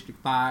Chicago,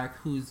 District 5,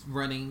 who's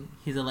running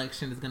his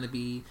election, is going to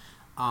be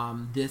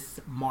this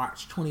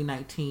March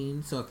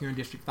 2019. So if you're in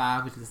District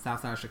 5, which is the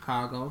south side of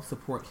Chicago,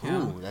 support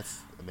him. Ooh,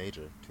 that's a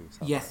major too.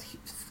 Yes,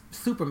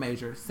 super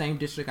major. Same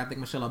district I think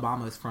Michelle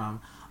Obama is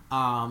from.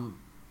 And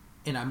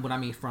when I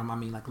mean from, I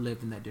mean like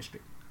lived in that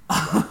district.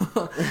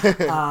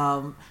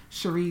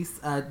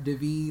 Sharice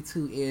Davids,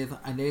 who is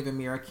a Native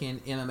American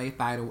MMA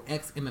fighter,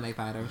 ex-MMA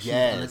fighter. She's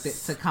elected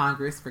to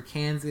Congress for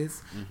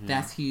Kansas. Mm-hmm.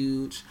 That's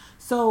huge.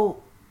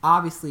 So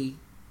obviously,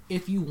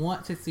 if you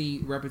want to see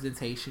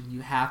representation,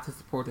 you have to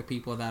support the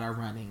people that are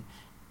running.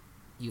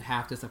 You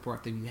have to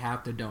support them. You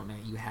have to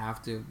donate. You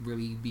have to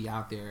really be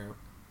out there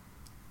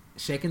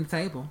shaking the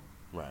table.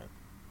 Right.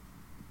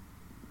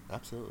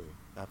 Absolutely.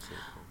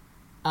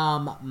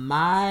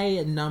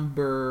 My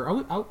number... Are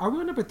we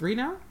on number 3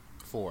 now?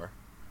 4.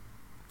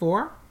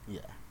 4? Yeah.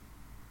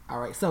 All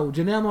right. So,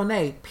 Janelle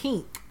Monáe,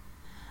 Pink.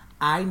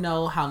 I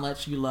know how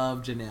much you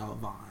love Janelle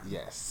Vaughn.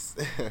 Yes.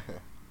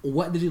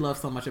 What did you love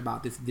so much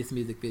about this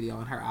music video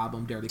and her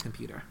album, Dirty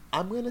Computer?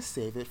 I'm going to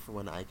save it for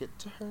when I get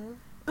to her.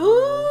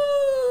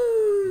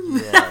 Ooh!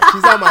 Yeah,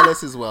 she's on my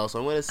list as well, so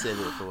I'm going to save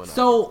it for when I get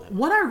to her.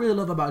 What I really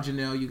love about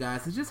Janelle, you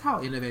guys, is just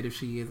how innovative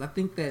she is. I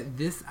think that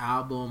this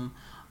album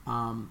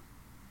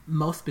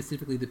most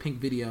specifically the Pink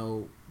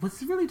video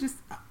was really just,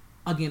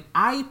 again,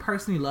 I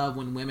personally love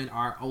when women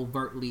are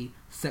overtly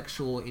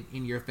sexual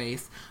in your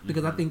face,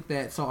 because I think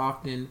that so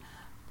often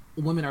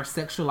women are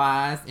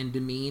sexualized and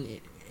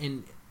demeaned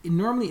and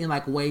normally in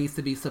like ways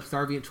to be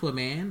subservient to a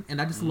man,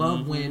 and I just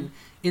love when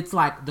it's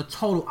like the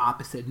total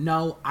opposite.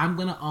 No, I'm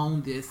gonna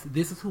own this.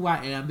 This is who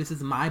I am. This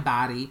is my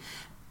body.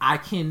 I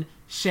can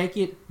shake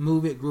it,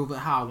 move it, groove it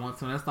how I want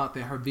to. And I just thought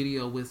that her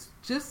video was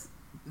just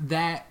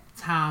that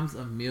times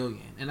a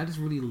million, and I just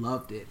really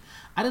loved it.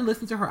 I didn't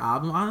listen to her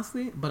album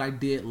honestly, but I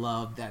did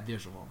love that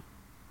visual.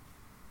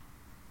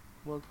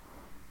 Well,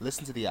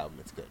 listen to the album;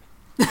 it's good.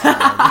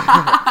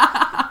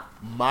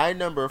 My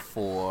number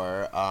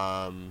 4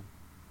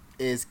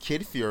 is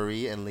Kid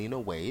Fury and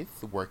Lena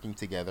Waithe working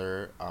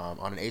together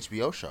on an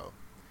HBO show.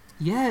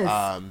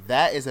 Yes.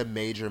 That is a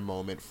major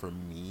moment for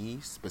me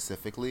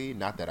specifically.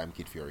 Not that I'm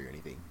Kid Fury or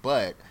anything,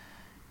 but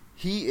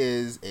he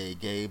is a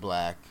gay,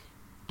 black,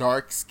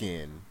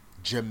 dark-skinned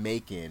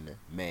Jamaican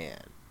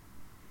man.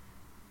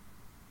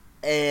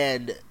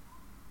 And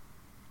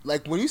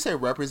like when you say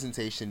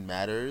representation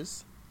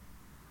matters,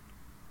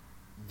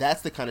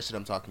 that's the kind of shit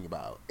I'm talking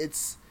about.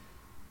 It's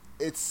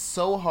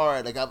so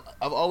hard. Like I've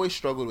always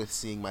struggled with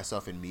seeing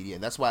myself in media,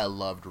 and that's why I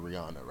loved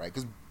Rihanna, right?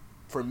 Because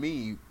for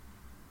me,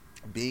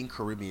 being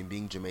Caribbean,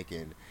 being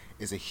Jamaican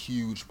is a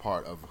huge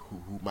part of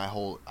who my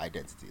whole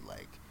identity.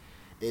 Like,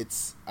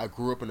 I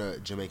grew up in a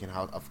Jamaican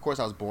house. Of course,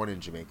 I was born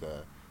in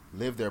Jamaica,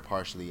 lived there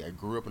partially. I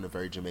grew up in a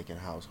very Jamaican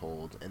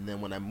household, and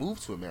then when I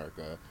moved to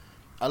America,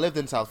 I lived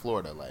in South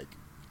Florida, like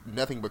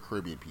nothing but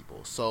Caribbean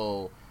people.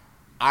 So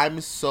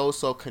I'm so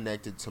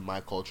connected to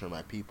my culture and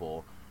my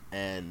people.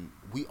 And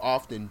we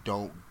often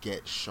don't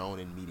get shown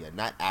in media,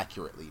 not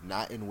accurately,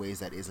 not in ways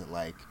that isn't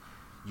like,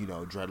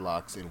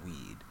 dreadlocks and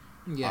weed.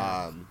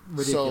 Yeah,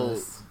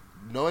 ridiculous. So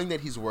knowing that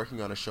he's working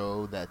on a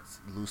show that's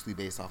loosely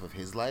based off of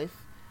his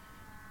life,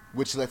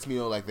 which lets me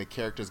know like the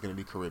character is going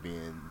to be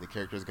Caribbean, the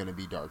character is going to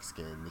be dark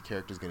skinned, the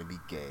character is going to be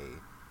gay.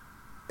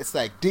 It's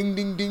like ding,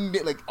 ding, ding,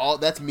 ding, like all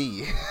that's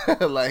me.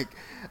 Like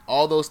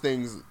all those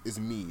things is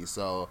me.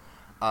 So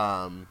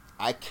I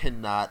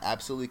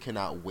absolutely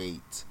cannot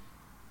wait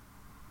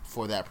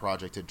for that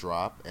project to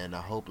drop, and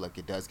I hope like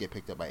it does get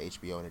picked up by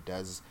HBO and it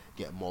does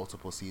get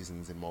multiple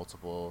seasons and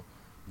multiple,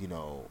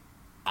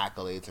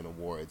 accolades and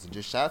awards. And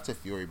just shout out to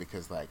Fury,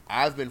 because like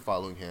I've been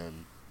following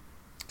him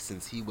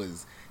since he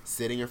was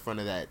sitting in front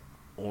of that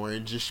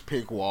orangish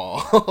pink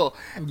wall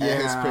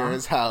at his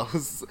parents'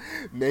 house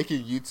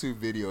making YouTube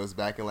videos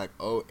back in like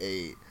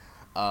 2008,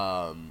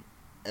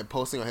 and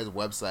posting on his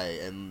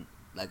website, and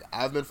like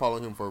I've been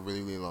following him for a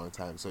really, really long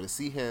time. So to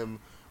see him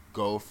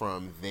go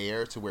from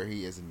there to where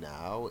he is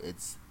now,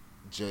 it's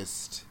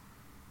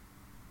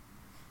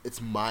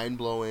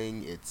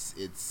mind-blowing.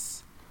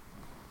 It's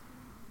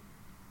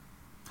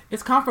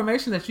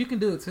confirmation that you can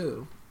do it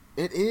too.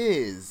 It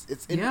is.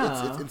 It's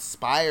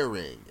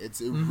inspiring.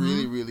 It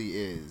really, really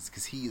is,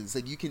 because it's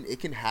like it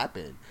can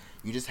happen.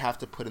 You just have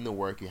to put in the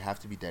work. You have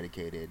to be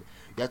dedicated.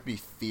 You have to be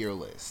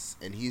fearless,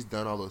 and he's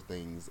done all those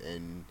things,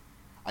 and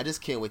I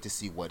just can't wait to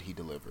see what he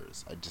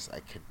delivers. I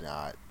could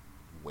not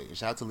wait.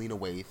 Shout out to Lena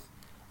Waithe,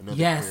 another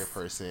queer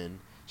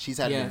person. She's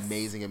had an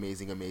amazing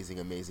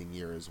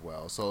year as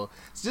well. So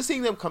it's just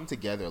seeing them come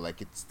together.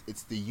 Like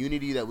it's the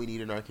unity that we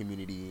need in our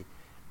community,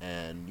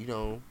 and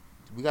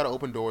we got to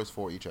open doors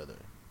for each other.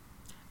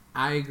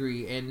 I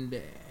agree, and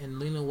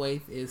Lena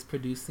Waithe is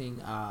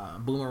producing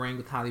Boomerang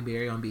with Halle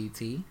Berry on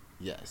BET.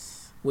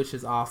 Yes, which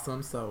is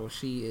awesome. So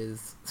she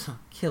is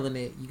killing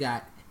it. You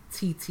got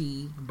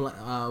TT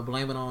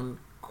blaming on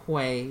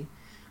Quay,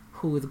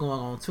 who is going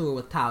on tour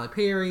with Tyler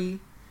Perry.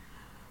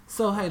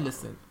 So hey,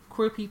 listen,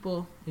 queer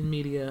people in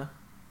media,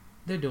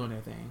 they're doing their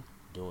thing.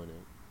 Doing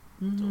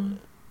it.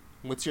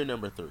 What's your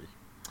number 3?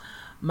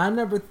 My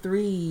number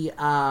 3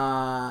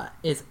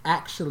 is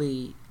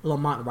actually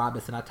Lamont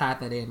Robinson. I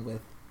tied that in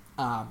with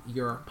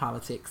your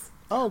politics.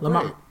 Oh,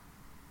 great.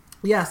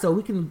 Yeah, so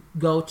we can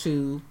go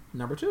to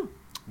number 2.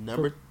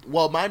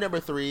 My number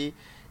 3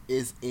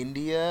 is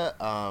India.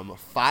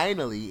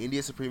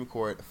 India Supreme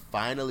Court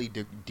finally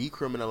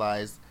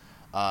decriminalized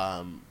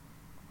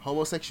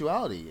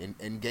homosexuality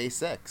and gay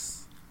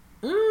sex.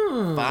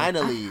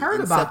 Finally, I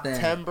heard about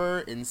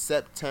that. In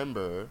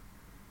September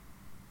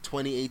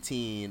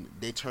 2018,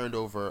 they turned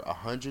over a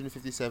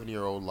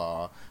 157-year-old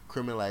law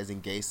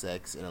criminalizing gay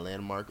sex in a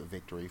landmark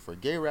victory for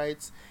gay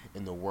rights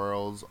in the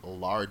world's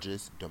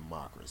largest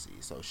democracy.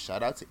 So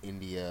shout out to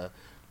India.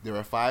 There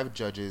were 5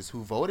 judges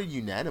who voted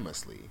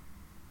unanimously,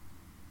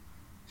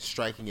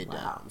 striking it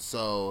down.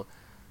 So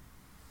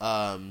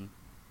I'm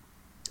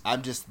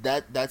just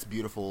that's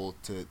beautiful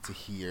to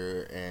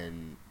hear,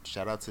 and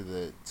shout out to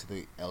the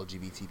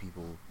LGBT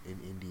people in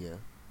India.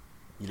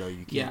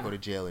 You can't go to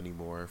jail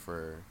anymore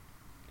for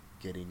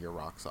getting your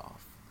rocks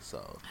off.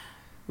 So,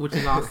 which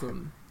is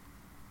awesome.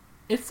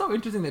 It's so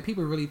interesting that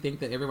people really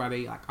think that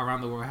everybody like around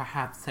the world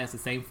has the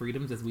same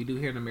freedoms as we do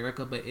here in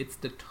America, but it's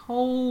the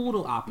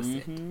total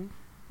opposite.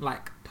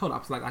 Like total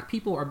opposite. Like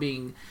people are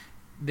being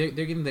they're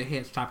getting their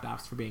heads chopped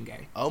off for being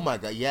gay. Oh my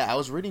god, yeah, I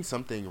was reading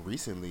something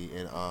recently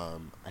in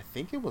I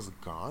think it was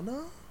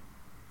Ghana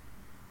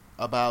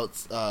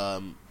about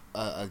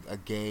a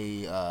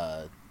gay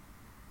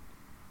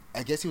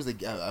I guess he was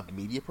a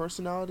media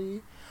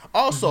personality.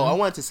 Also, I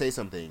wanted to say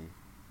something.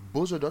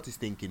 Bojo dot is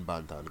thinking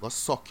bantan. Go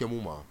suck your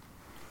mama.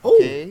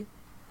 Okay.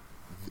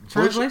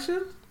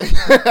 Translation?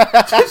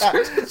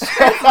 Translation,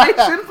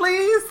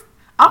 please.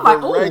 I'm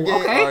like, oh,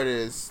 reggae okay.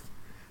 Artist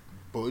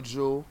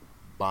Bojo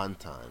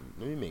Bantan.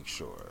 Let me make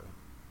sure.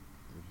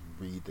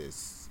 Read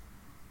this.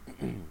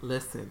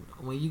 Listen,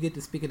 when you get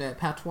to speaking that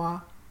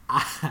patois,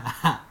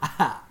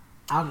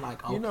 I'm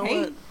like, okay. You know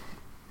what?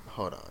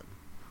 Hold on.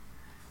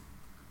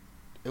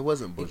 It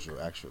wasn't Bojo,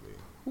 actually.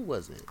 Who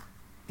was it?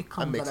 It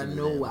comes out of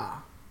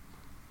nowhere.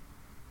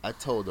 I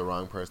told the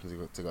wrong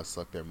person to go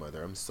suck their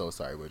mother. I'm so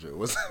sorry, Bojo. It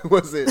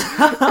wasn't.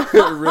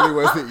 It really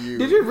wasn't you.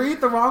 Did you read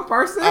the wrong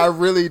person? I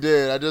really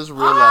did. I just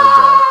realized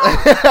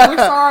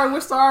that. We're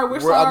sorry.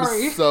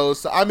 I'm so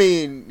sorry. I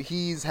mean,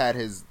 he's had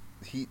his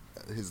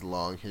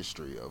long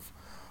history of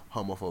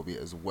homophobia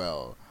as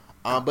well.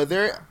 But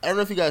there, I don't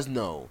know if you guys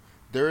know,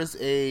 there is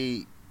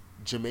a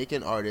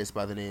Jamaican artist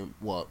by the name.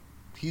 Well,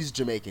 he's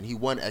Jamaican. He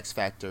won X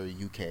Factor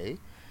UK.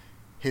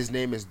 His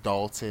name is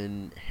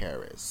Dalton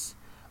Harris.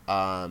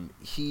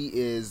 He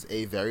is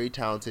a very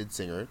talented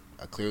singer.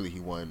 Clearly, he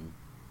won,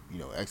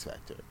 X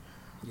Factor.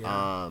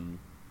 Yeah.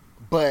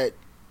 But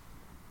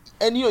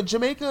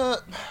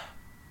Jamaica.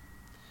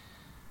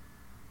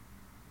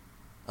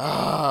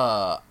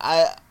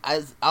 I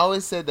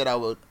always said that I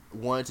would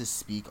want to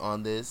speak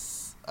on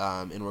this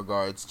in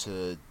regards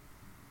to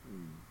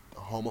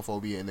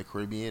homophobia in the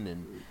Caribbean,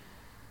 and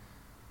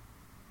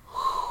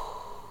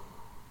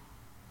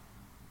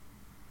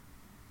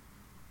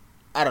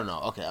I don't know.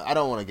 Okay, I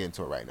don't want to get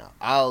into it right now.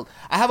 I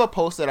have a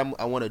post that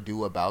I want to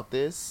do about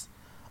this,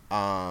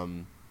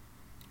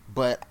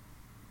 but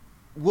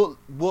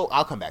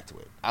I'll come back to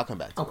it. I'll come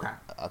back to it.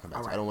 I'll come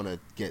back to it. I don't want to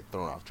get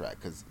thrown off track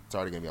because it's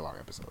already gonna be a long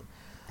episode.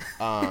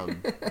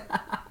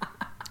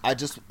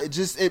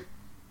 It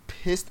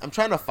pissed. I'm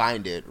trying to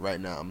find it right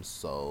now. I'm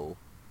so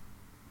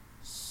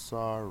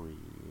sorry.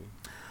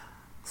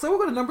 So we'll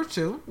go to number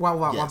 2 while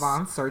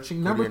Vaughn's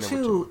searching. Number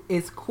two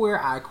is Queer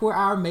Eye. Queer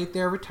Eye made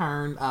their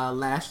return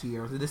last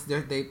year. So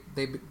they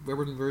were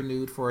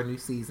renewed for a new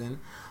season.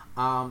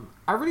 I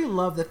really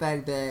love the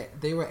fact that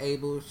they were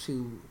able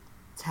to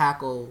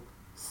tackle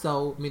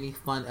so many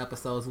fun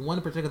episodes. One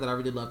in particular that I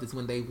really loved is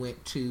when they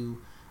went to,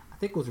 I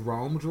think it was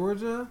Rome,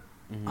 Georgia.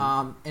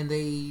 Mm-hmm. And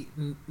they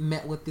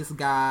met with this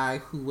guy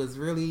who was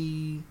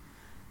really,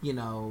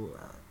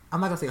 I'm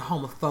not going to say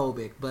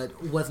homophobic,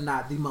 but was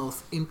not the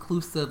most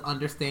inclusive,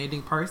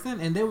 understanding person.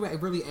 And they were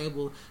really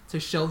able to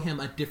show him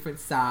a different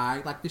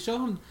side. Like, to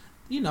show him,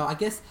 I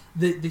guess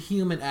the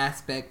human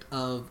aspect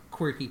of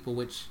queer people,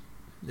 which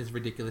is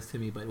ridiculous to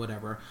me, but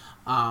whatever.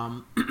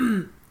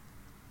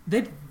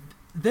 They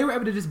were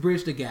able to just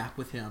bridge the gap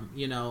with him,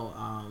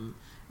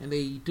 and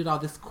they did all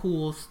this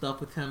cool stuff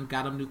with him,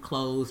 got him new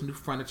clothes, new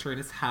furniture in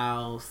his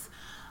house.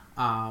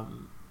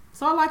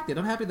 So I liked it.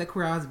 I'm happy that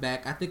Queer Eye's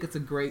back. I think it's a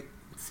great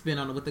spin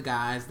on it with the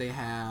guys. They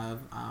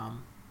have,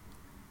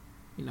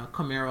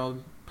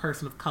 Camaro,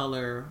 person of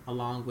color,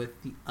 along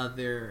with the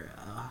other,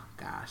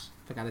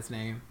 forgot his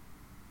name,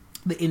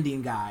 the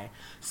Indian guy.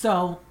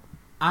 So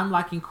I'm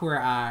liking Queer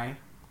Eye.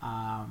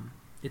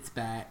 It's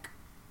back,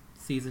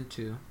 season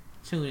 2.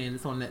 Tune in.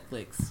 It's on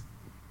Netflix.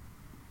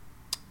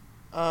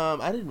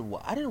 I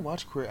didn't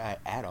watch Queer Eye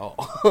at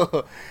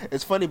all.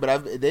 It's funny,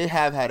 but they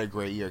have had a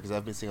great year because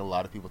I've been seeing a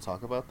lot of people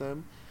talk about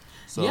them.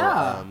 So,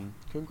 yeah.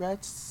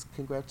 Congrats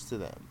to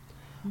them.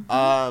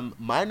 Mm-hmm.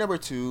 My number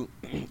 2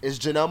 is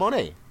Janelle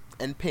Monáe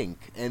and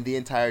Pink and the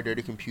entire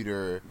Dirty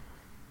Computer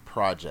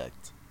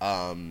project.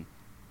 Janelle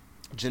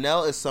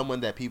is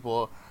someone that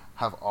people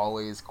have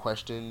always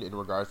questioned in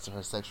regards to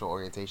her sexual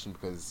orientation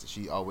because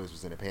she always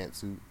was in a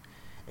pantsuit,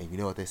 and you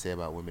know what they say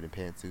about women in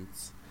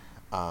pantsuits.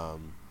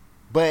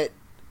 But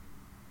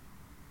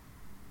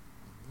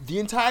the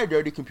entire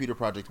Dirty Computer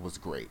project was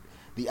great.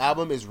 The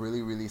album is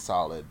really, really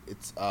solid.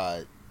 It's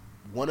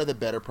one of the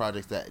better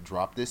projects that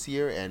dropped this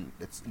year, and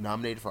it's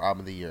nominated for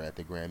Album of the Year at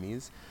the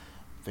Grammys.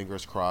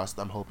 Fingers crossed.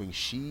 I'm hoping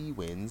she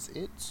wins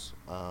it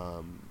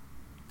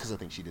because I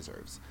think she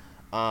deserves.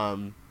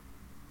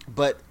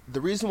 But the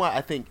reason why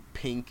I think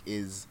Pink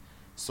is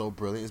so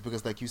brilliant is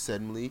because, like you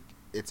said, Malik,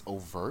 it's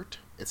overt.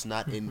 It's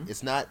not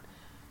It's not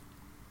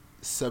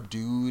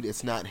subdued.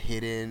 It's not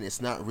hidden.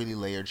 It's not really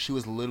layered. She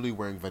was literally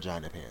wearing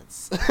vagina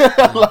pants.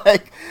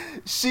 Like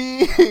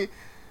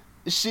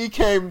she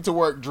came to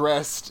work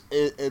dressed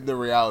in the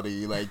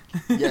reality. Like,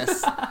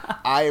 yes,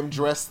 I am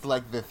dressed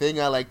like the thing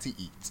I like to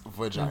eat,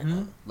 vagina.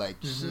 Mm-hmm. Like,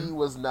 she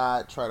was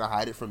not trying to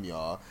hide it from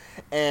y'all.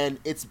 And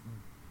it's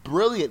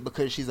brilliant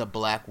because she's a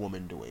black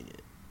woman doing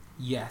it.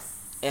 Yes.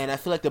 And I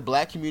feel like the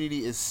black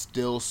community is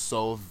still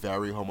so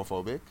very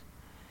homophobic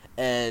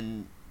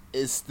and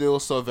is still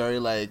so very,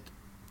 like,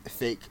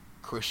 fake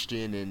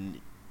Christian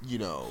and,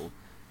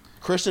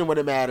 Christian when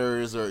it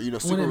matters, or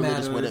super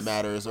religious when it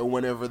matters, or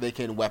whenever they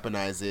can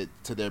weaponize it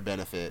to their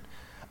benefit.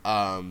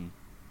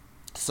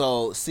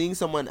 So seeing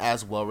someone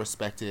as well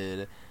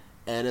respected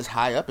and as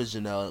high up as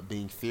Janelle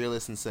being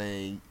fearless and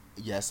saying,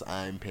 yes,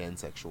 I'm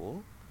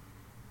pansexual.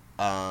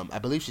 I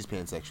believe she's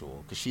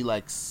pansexual because she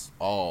likes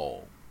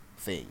all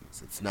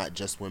things. It's not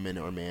just women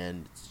or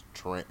men.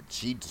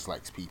 She just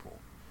likes people,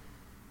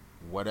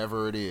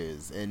 whatever it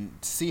is.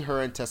 And to see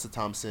her and Tessa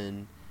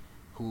Thompson,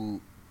 who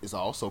is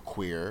also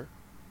queer,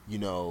 you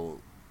know,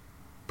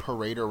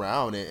 parade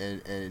around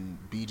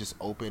and be just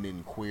open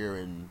and queer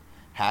and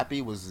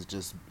happy was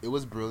just, it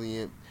was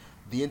brilliant.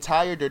 The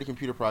entire Dirty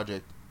Computer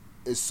Project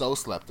is so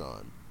slept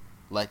on.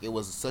 Like, it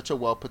was such a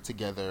well put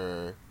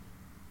together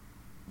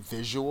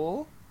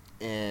visual,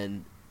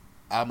 and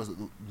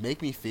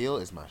Make Me Feel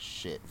is my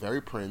shit.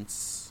 Very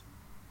Prince,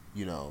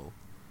 you know,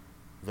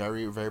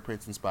 very, very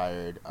Prince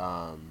inspired.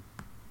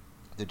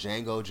 The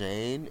Django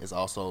Jane is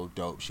also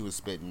dope. She was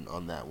spitting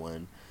on that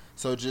one.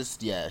 So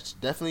just, yeah,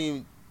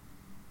 definitely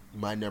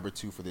my number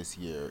 2 for this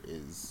year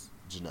is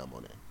Janelle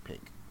Monáe,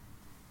 Pink.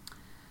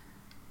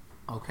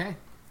 Okay.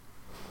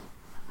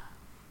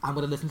 I'm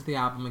going to listen to the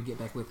album and get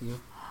back with you.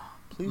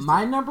 Please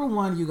My number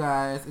 1, you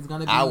guys, is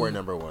going to be... Our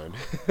number 1.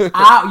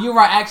 You're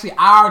right, actually,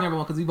 our number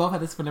 1, because we both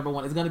had this for number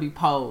 1. It's going to be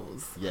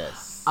Pose.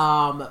 Yes.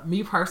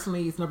 Me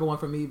personally, it's number 1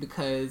 for me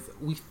because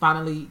we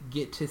finally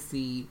get to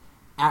see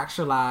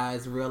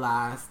actualized,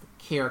 realized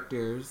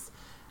characters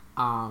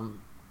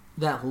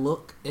that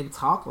look and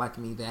talk like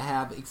me, that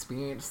have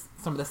experienced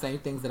some of the same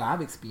things that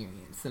I've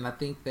experienced. And I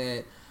think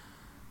that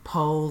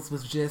Pose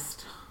was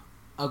just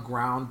a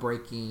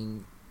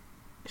groundbreaking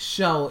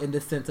show in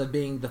the sense of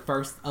being the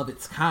first of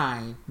its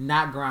kind,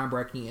 not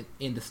groundbreaking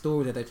in the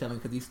stories that they're telling,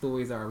 because these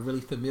stories are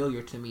really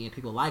familiar to me and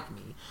people like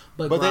me.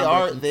 But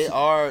they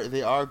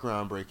are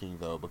groundbreaking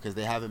though, because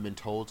they haven't been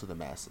told to the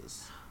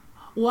masses.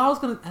 Well, I was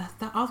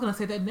gonna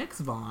say that next,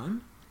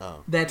 Vaughn.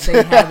 Oh. That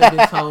they haven't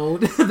been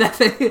told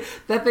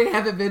that they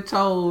haven't been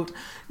told,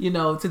 you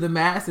know, to the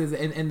masses,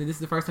 and this is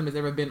the first time it's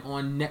ever been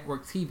on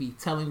network TV,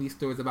 telling these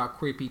stories about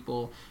queer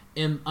people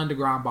in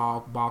underground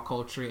ball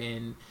culture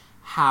and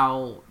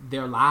how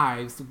their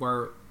lives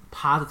were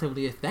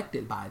positively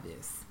affected by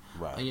this.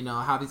 Right. You know,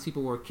 how these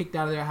people were kicked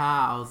out of their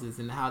houses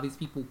and how these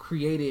people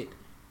created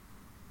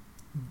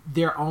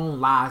their own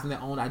lives and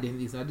their own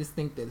identities. And I just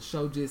think that the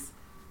show just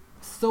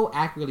so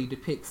accurately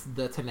depicts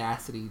the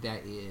tenacity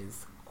that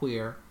is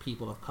queer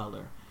people of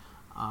color.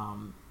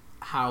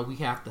 How we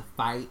have to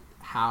fight,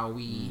 how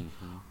we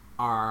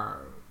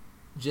are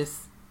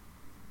just,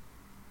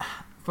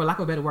 for lack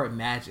of a better word,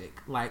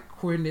 magic. Like,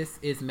 queerness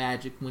is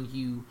magic when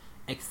you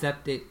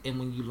accept it and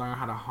when you learn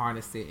how to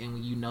harness it and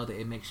when you know that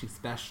it makes you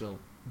special,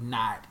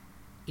 not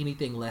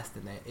anything less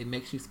than that. It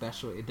makes you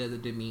special. It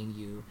doesn't demean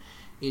you.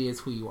 It is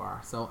who you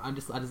are. So I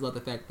just love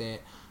the fact that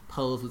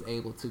Pose was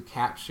able to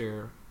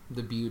capture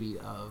the beauty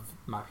of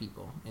my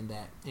people in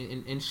that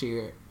and share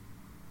it.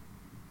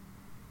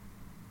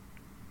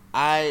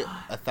 I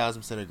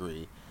 1,000%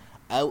 agree.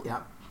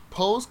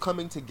 Pose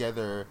coming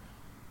together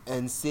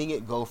and seeing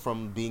it go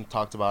from being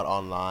talked about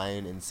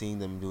online and seeing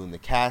them doing the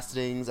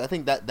castings, I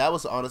think that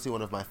was honestly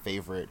one of my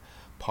favorite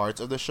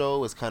parts of the show,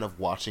 was kind of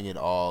watching it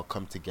all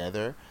come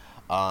together.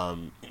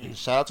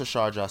 Shout out to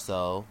Shar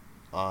Jossell.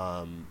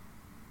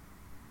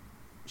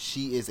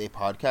 She is a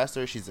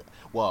podcaster. She's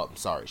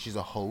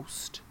a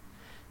host.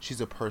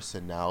 She's a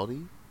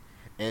personality.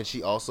 And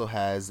she also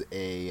has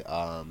a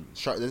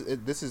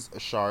this is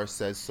Shar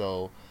Says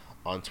So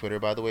on Twitter,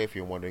 by the way, if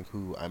you're wondering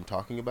who I'm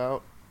talking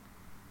about.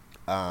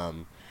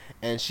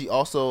 And she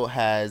also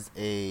has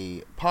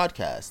a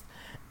podcast,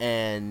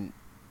 and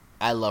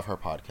I love her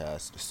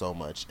podcast so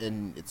much.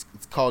 And it's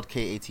called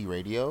KAT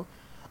Radio.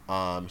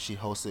 She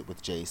hosts it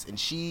with Jace, and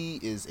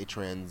she is a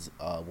trans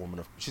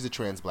woman. She's a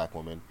trans black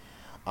woman,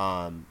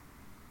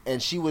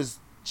 and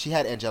she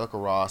had Angelica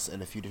Ross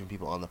and a few different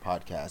people on the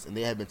podcast, and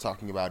they had been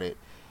talking about it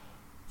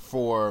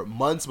for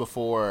months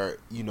before,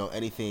 you know,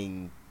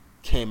 anything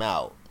came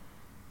out.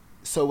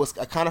 So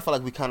I kind of felt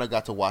like we kind of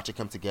got to watch it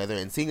come together,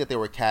 and seeing that they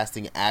were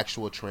casting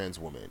actual trans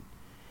women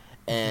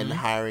and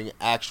hiring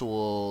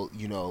actual,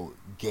 you know,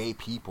 gay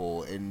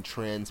people and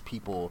trans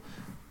people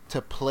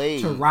to play,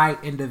 to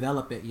write and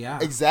develop it. Yeah,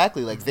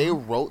 exactly. Like they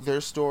wrote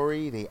their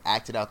story, they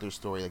acted out their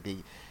story,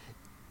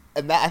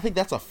 I think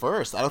that's a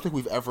first. I don't think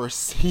we've ever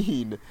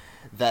seen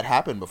that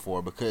happen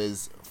before,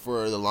 because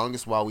for the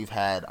longest while we've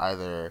had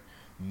either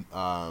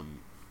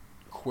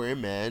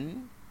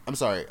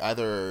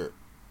either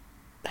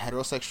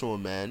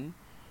heterosexual men,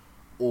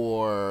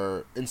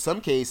 or in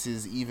some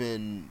cases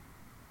even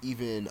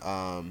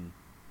I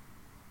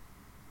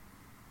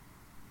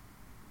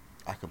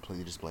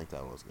completely just blanked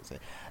out what I was going to say.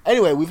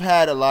 Anyway, we've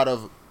had a lot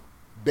of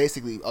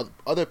basically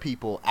other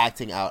people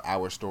acting out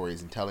our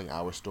stories and telling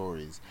our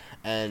stories,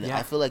 and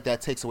I feel like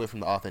that takes away from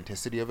the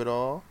authenticity of it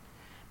all,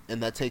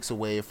 and that takes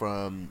away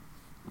from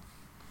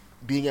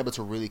being able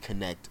to really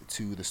connect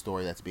to the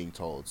story that's being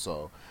told.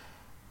 So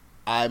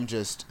I'm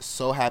just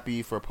so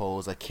happy for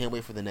Pose. I can't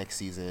wait for the next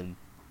season.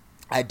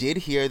 I did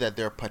hear that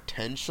they're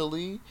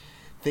potentially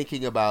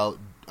thinking about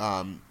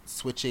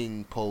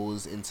switching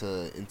Pose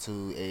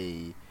into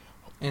a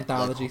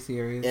Anthology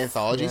series.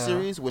 Anthology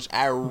series, which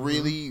I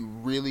really,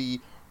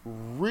 really,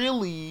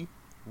 really,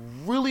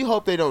 really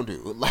hope they don't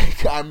do.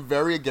 Like, I'm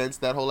very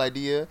against that whole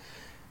idea.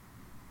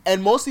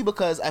 And mostly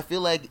because I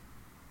feel like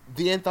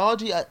the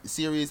anthology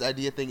series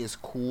idea thing is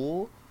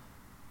cool,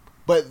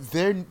 but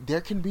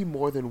there can be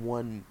more than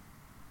one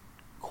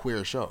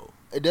queer show.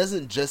 It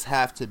doesn't just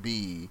have to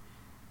be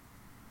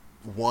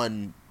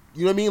one.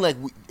 You know what I mean? Like,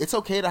 it's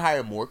okay to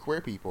hire more queer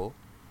people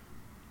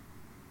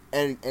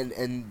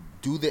and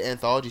do the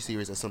anthology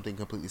series as something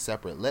completely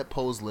separate. Let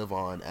Pose live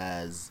on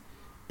as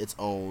its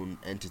own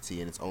entity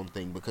and its own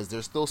thing, because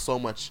there's still so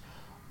much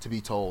to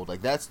be told.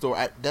 Like, that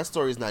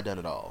story is not done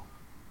at all.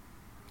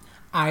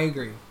 I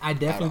agree. I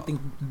definitely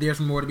think there's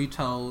more to be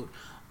told.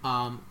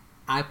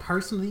 I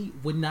personally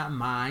would not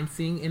mind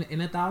seeing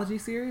an anthology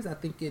series. I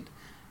think it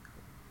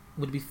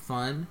would be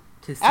fun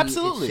to see.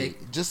 Absolutely, it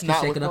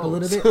shake it up a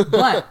little bit.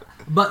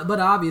 But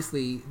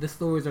obviously the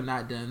stories are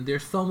not done.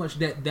 There's so much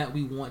that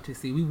we want to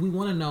see. We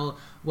want to know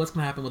what's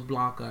going to happen with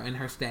Blanca and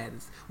her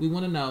status. We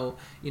want to know,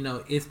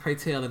 is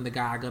Preytel and the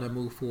guy going to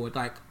move forward?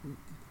 Like,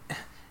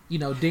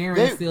 Darren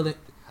is still.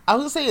 I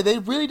was gonna say, they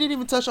really didn't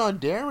even touch on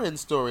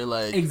Darren's story.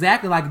 Like,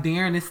 exactly, like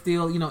Darren is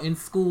still, in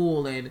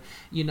school, and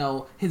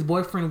his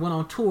boyfriend went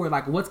on tour.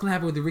 Like, what's gonna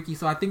happen with Ricky?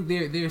 So I think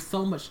there's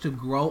so much to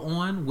grow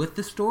on with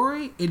the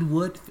story. It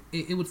would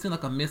seem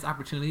like a missed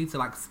opportunity to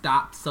like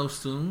stop so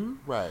soon.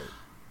 Right.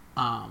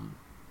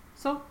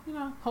 So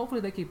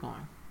hopefully they keep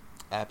going.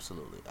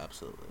 Absolutely.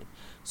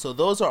 So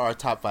those are our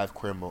top 5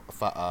 queer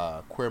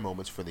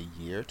moments for the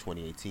year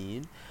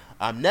 2018.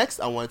 Next,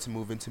 I wanted to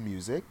move into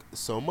music.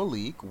 So,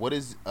 Malik, what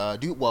is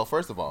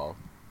first of all,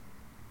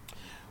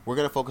 we're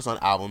gonna focus on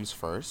albums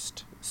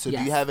first. So,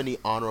 yes. Do you have any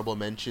honorable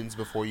mentions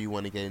before you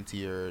want to get into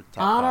your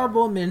top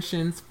honorable 5?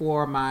 Mentions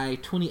for my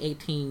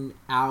 2018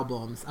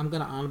 albums? I'm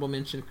gonna honorable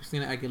mention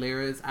Christina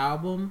Aguilera's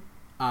album.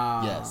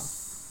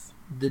 Yes,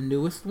 the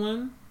newest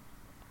one.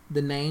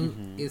 The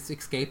name is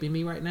escaping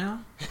me right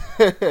now.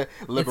 Liberation.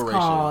 It's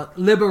called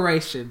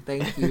Liberation.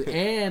 Thank you.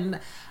 And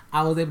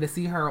I was able to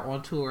see her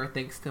on tour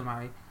thanks to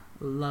my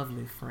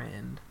lovely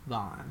friend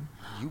Vaughn.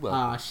 You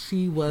welcome.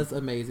 She was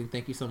amazing.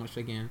 Thank you so much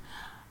again.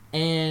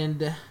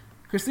 And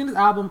Christina's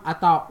album I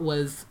thought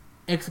was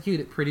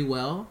executed pretty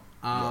well.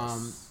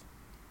 Yes.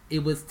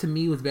 It was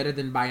better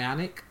than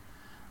Bionic.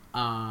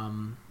 I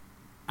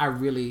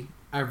really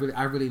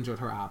enjoyed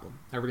her album.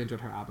 I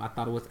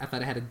thought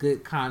it had a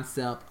good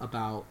concept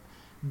about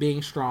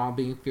being strong,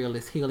 being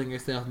fearless, healing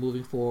yourself,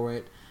 moving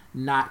forward,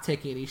 not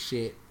taking any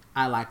shit.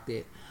 I liked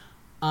it.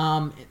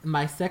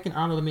 My second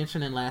honorable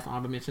mention and last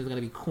honorable mention is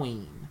going to be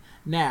Queen.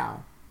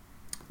 Now,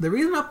 the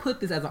reason I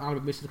put this as an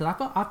honorable mention is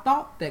because I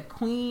thought that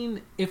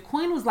Queen, if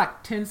Queen was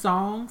like 10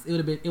 songs, it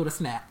would have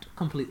snapped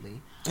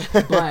completely.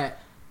 But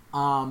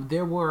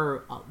there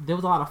was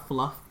a lot of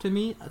fluff to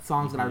me,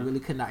 songs that I really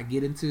could not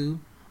get into.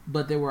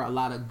 But there were a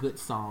lot of good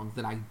songs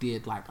that I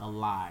did like a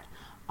lot.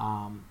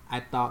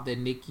 I thought that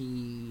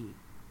Nicki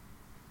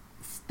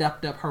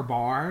stepped up her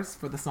bars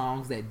for the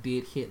songs that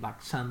did hit,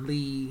 like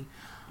Chun-Li,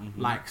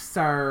 like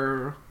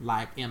Sir,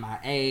 like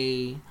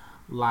MIA,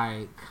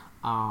 like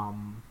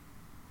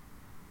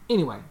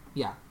anyway,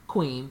 yeah,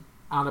 Queen,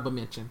 honorable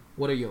mention.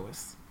 What are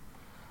yours?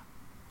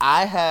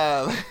 I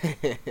have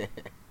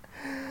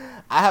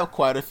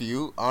quite a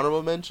few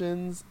honorable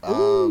mentions.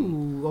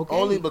 Ooh, okay.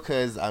 Only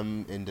because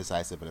I'm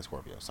indecisive and a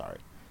Scorpio. Sorry.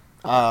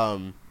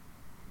 Okay.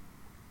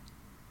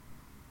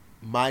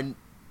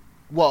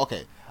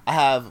 I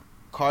have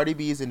Cardi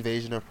B's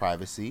Invasion of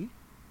Privacy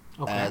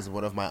as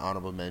one of my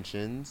honorable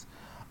mentions.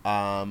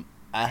 I'm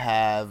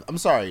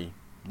sorry,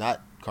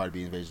 not Cardi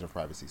B's Invasion of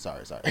Privacy.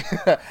 Sorry.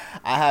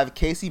 I have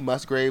Casey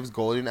Musgrave's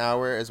Golden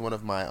Hour as one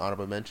of my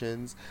honorable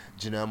mentions.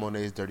 Janelle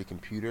Monáe's Dirty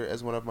Computer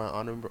as one of my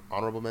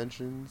honorable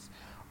mentions.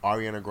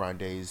 Ariana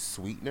Grande's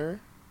Sweetener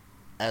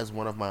as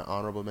one of my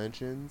honorable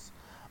mentions.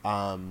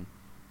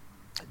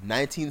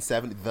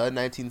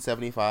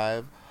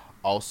 1975.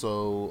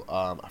 Also,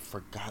 I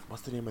forgot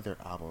what's the name of their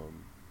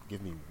album.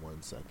 Give me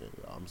 1 second.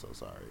 I'm so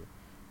sorry.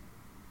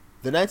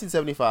 The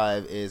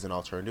 1975 is an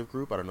alternative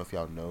group. I don't know if you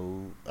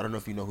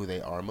know who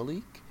they are,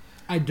 Malik.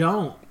 I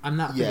don't. I'm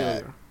not familiar.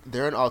 Yeah,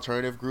 they're an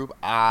alternative group.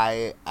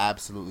 I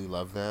absolutely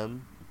love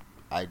them.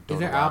 I don't.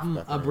 Is their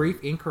album A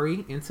Brief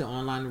Inquiry into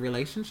Online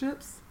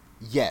Relationships?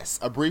 Yes,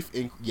 a brief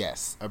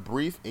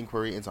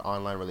inquiry into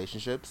online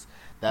relationships.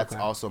 That's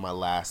also my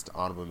last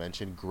honorable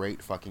mention.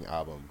 Great fucking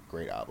album.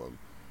 Great album.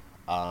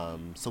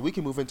 So we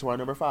can move into our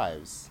number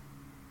 5s.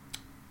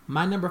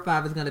 My number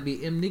 5 is going to be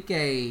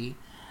Mnike.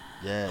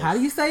 Yes. How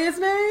do you say his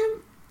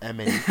name?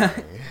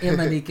 Mnike.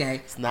 Mnike.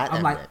 It's not I'm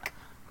Emmick. like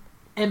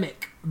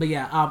Emmick. But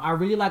yeah, I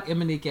really like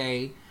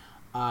Mnike.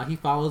 He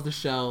follows the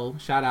show.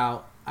 Shout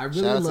out. I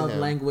really love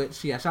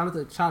language. Yeah, shout out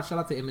to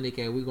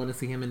Mnike. We're going to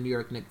see him in New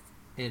York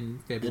in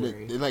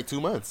February. In like 2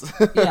 months.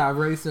 Yeah,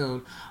 very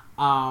soon.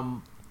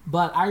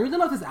 But I really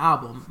love this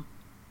album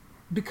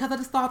because I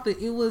just thought that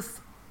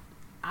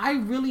I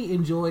really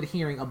enjoyed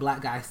hearing a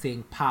black guy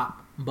sing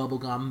pop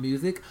bubblegum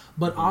music,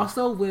 but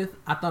also with,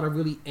 I thought, a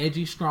really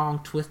edgy,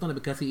 strong twist on it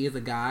because he is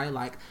a guy.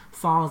 Like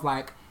songs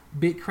like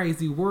Big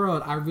Crazy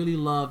World, I really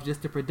loved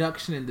just the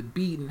production and the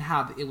beat and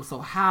how it was so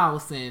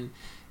house, and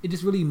it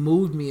just really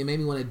moved me and made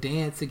me want to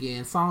dance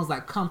again. Songs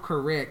like Come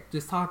Correct,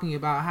 just talking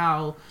about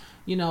how,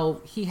 you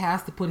know, he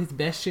has to put his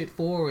best shit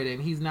forward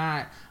and he's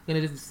not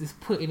going to just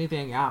put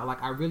anything out.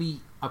 Like, I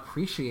really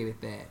appreciated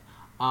that.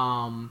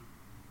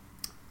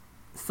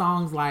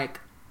 Songs like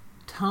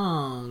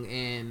Tongue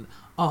and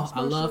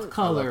I love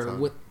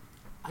Color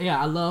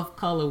I love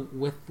Color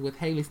with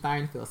Haley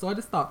Steinfeld. So I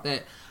just thought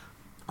that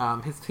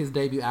his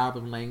debut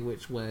album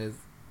Language was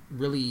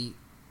really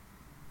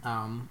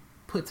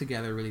put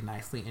together really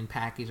nicely and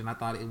packaged, and I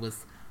thought it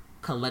was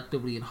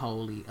collectively and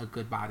wholly a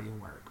good body of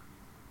work.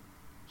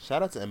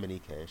 Shout out to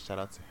MNEK. Shout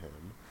out to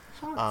him.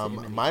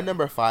 My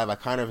number 5, I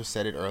kind of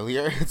said it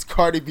earlier. It's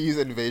Cardi B's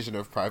Invasion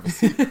of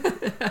Privacy.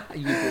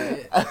 You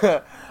did.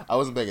 I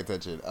wasn't paying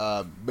attention.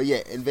 But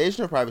yeah,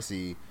 Invasion of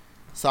Privacy,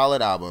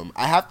 solid album.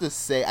 I have to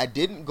say, I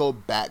didn't go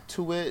back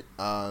to it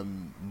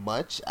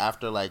much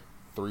after like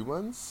 3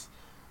 months,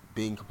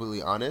 being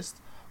completely honest.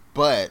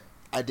 But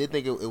I did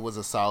think it was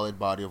a solid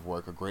body of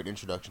work, a great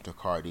introduction to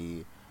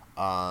Cardi.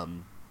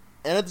 And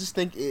I just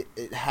think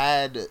it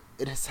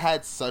has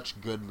had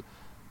such good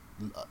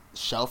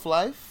shelf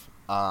life.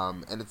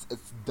 And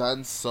it's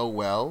done so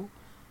well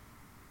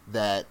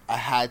that I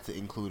had to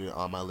include it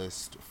on my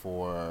list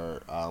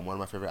for one of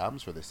my favorite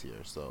albums for this year.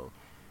 So,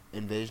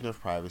 Invasion of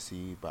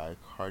Privacy by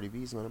Cardi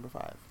B is my number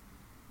 5.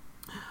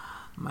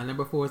 My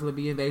number 4 is going to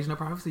be Invasion of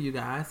Privacy, you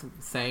guys.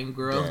 Same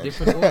girls,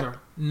 different order.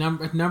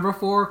 Number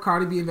 4,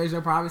 Cardi B, Invasion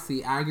of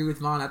Privacy. I agree with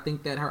Vaughn. I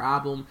think that her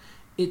album,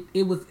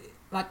 it was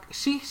like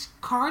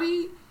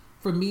Cardi,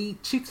 for me,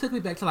 she took me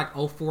back to like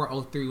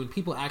 04, 03 when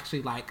people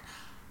actually like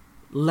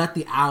let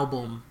the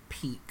album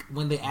peak,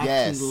 when they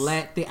actually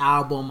let the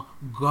album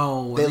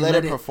go. They let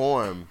it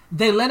perform.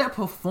 They let it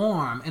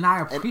perform, and I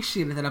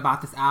appreciated that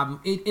about this album.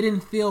 It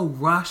didn't feel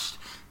rushed.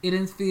 It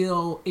didn't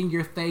feel in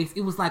your face.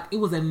 It was like, it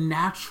was a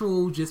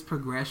natural just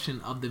progression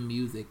of the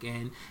music,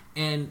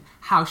 and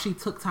how she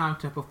took time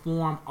to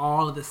perform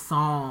all of the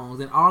songs,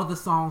 and all of the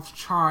songs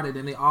charted,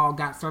 and they all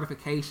got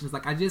certifications.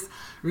 Like, I just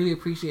really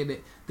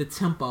appreciated the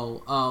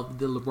tempo of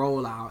the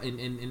rollout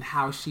and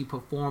how she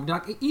performed.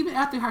 Like, even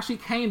after how she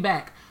came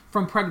back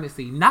from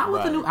pregnancy, not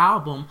with a new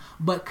album,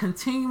 but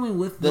continuing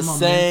with the momentum.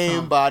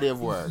 Same body of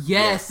work.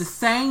 Yes, the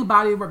same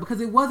body of work, because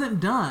it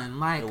wasn't done.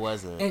 Like, it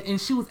wasn't. And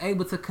she was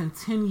able to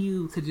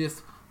continue to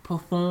just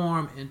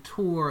perform and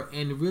tour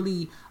and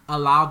really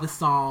allow the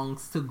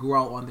songs to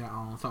grow on their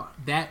own. So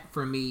that,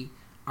 for me,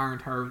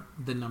 earned her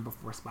the number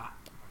 4 spot.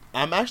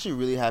 I'm actually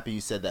really happy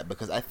you said that,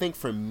 because I think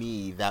for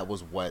me, that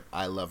was what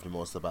I loved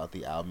most about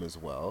the album as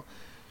well.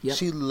 Yep.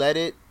 She let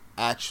it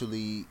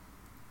actually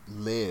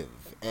live,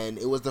 and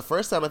it was the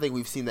first time I think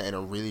we've seen that in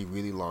a really,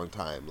 really long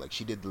time. Like,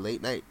 she did the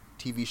late night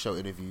TV show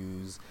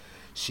interviews,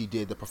 she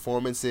did the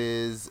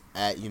performances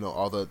at, you know,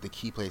 all the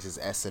key places,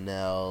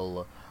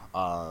 SNL,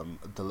 all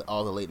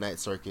the late night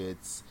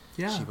circuits.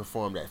 Yeah. She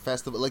performed at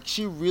festival. Like,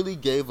 she really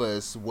gave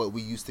us what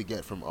we used to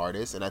get from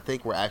artists, and I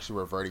think we're actually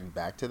reverting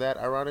back to that,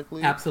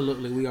 ironically.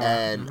 Absolutely, we are.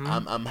 And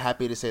I'm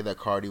happy to say that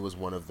Cardi was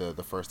one of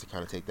the first to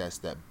kind of take that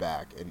step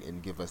back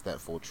and give us that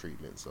full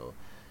treatment. So,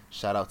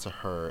 shout out to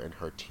her and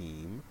her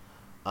team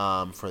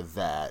for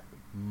that.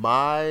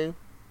 My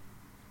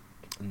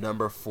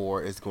number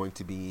 4 is going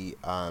to be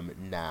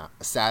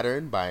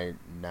Saturn by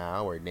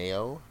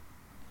Nao.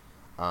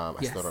 I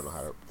still don't know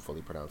how to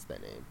fully pronounce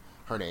that name.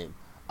 Her name.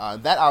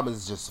 That album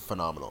is just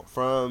phenomenal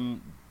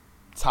from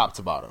top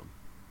to bottom.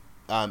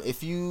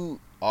 If you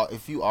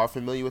are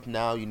familiar with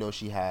Now, you know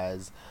she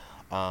has.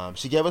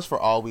 She gave us For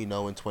All We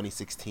Know in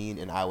 2016,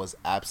 and I was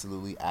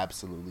absolutely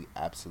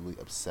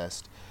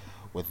obsessed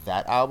with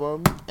that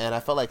album. And I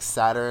felt like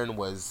Saturn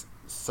was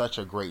such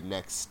a great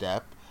next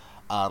step.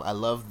 I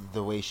love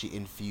the way she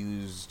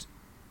infused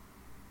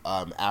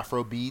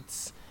Afro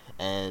beats,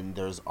 and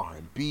there's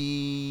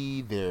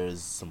R&B,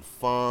 there's some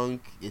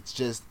funk. It's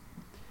just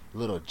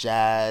little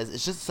jazz.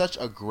 It's just such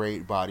a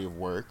great body of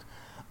work.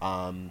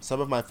 Some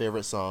of my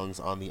favorite songs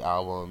on the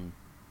album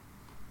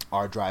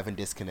are Drive and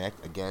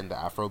Disconnect, again, the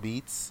Afro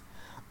beats.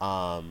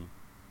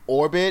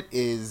 Orbit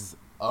is,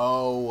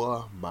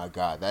 oh my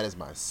god, that is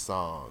my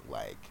song.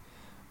 Like,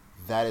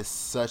 that is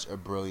such a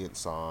brilliant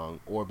song.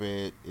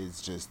 Orbit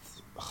is just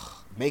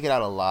Make It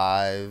Out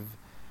Alive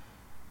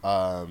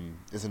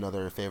is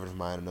another favorite of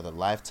mine. Another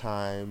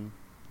Lifetime.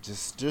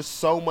 Just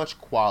so much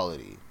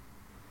quality.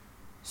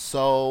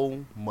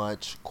 So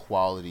much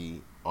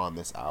quality on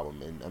this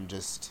album, and I'm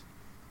just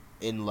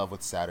in love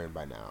with Saturn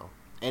by Now.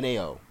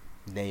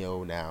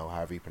 Nao,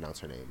 however you pronounce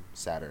her name.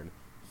 Saturn,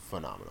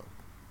 phenomenal.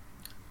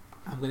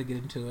 I'm gonna get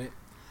into it.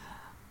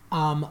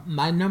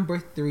 My number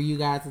 3, you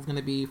guys, is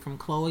gonna be from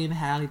Chloe and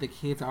Halle. The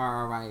Kids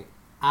Are Alright.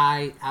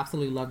 I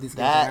absolutely love these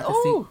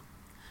girls.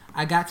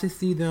 I got to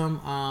see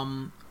them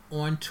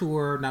on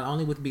tour, not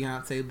only with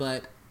Beyonce,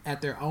 but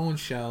at their own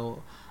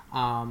show.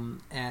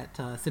 At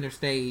Center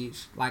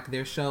Stage. Like,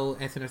 their show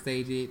at Center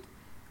Stage,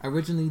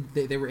 originally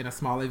they were in a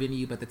smaller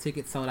venue, but the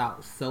tickets sold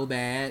out so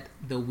bad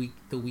the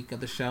week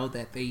of the show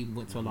that they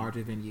went to a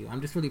larger venue.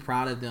 I'm just really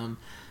proud of them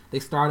They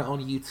started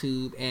on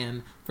YouTube,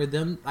 and for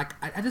them, like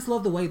I just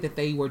love the way that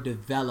they were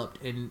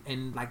developed,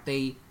 and like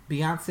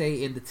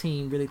Beyonce and the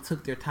team really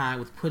took their time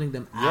with putting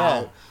them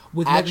out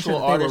with actual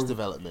artist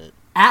development.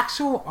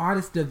 Actual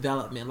artist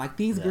development. Like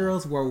these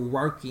girls were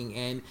working,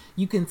 and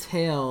you can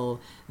tell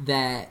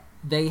that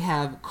they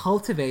have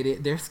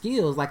cultivated their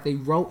skills. Like they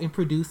wrote and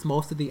produced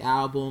most of the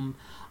album.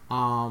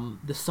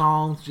 The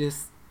songs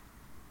just,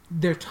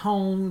 their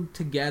tone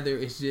together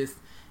is just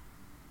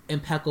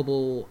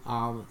impeccable.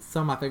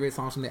 Some of my favorite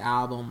songs from the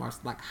album are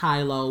like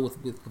High Low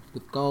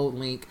with Gold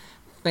Link,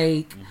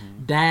 Fake,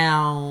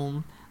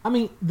 Down. I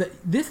mean,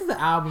 this is the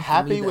album.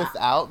 Happy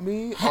Without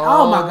Me.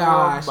 Oh my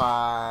gosh!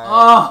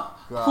 God.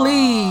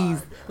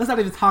 Please, let's not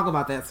even talk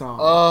about that song.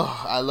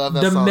 Oh, I love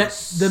that song so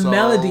much.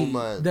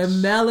 The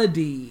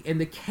melody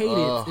and the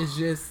cadence is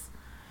just.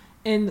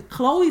 And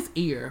Chloe's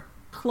ear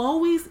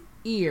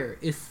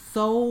is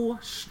so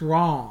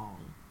strong.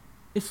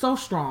 It's so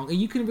strong, and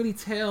you can really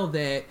tell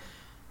that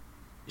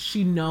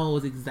she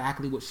knows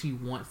exactly what she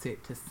wants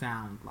it to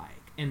sound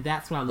like, and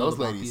that's what I love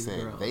about these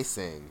girls. They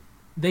sing.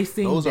 They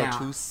sing. Those down. are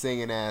two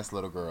singing ass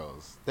little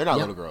girls. They're not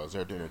little girls.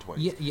 They're in their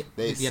 20s. Yeah.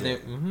 They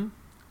sing.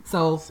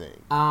 So,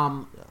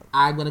 I'm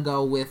gonna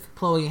go with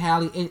Chloe and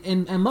Halle,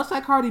 and much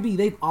like Cardi B,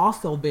 they've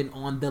also been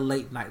on the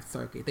late night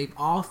circuit. They've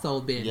also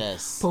been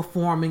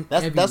performing.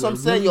 That's what I'm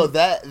saying, yo.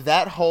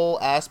 That whole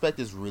aspect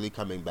is really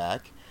coming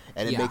back,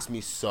 and it makes me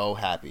so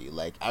happy.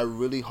 Like I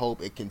really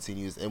hope it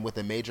continues, and with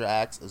the major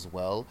acts as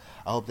well.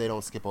 I hope they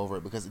don't skip over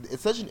it because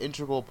it's such an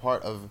integral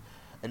part of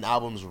an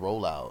album's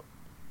rollout.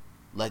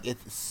 Like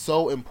it's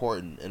so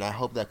important, and I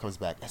hope that comes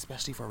back,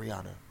 especially for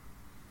Rihanna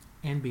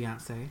and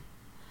Beyonce.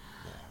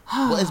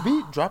 Well, is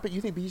B drop it?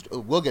 You think B?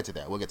 We'll get to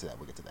that.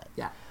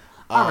 Yeah.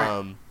 All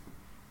right.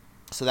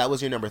 So that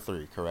was your number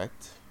 3,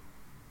 correct?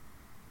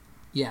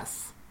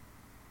 Yes.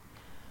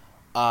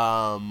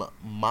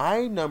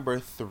 My number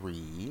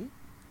 3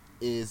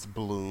 is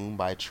 "Bloom"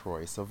 by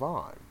Troye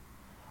Sivan.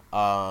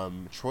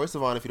 Troye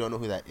Sivan, if you don't know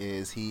who that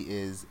is, he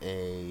is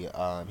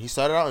he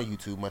started out on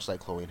YouTube, much like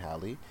Chloe and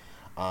Halle.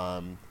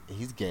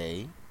 He's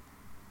gay.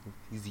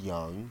 He's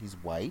young. He's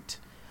white.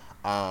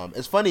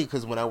 It's funny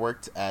because when I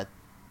worked at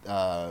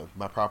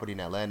my property in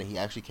Atlanta, he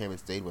actually came and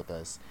stayed with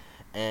us,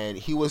 and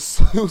he was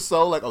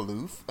so like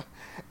aloof,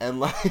 and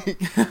like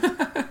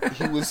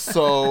he was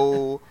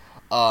so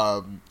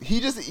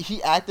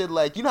he acted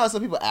like, you know how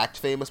some people act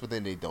famous but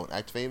then they don't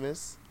act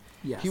famous.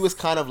 Yes. He was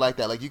kind of like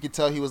that. Like you could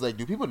tell he was like,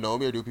 do people know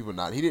me or do people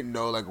not? He didn't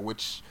know like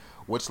which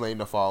lane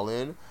to fall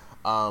in.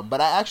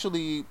 But I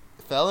actually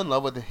fell in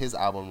love with his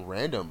album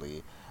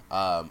randomly.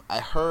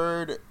 I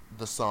heard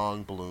the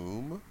song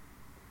 "Bloom,"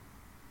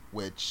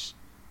 which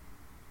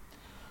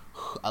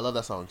I love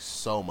that song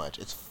so much.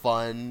 It's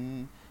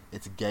fun.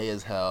 It's gay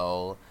as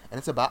hell,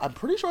 and I'm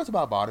pretty sure it's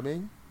about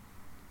bottoming.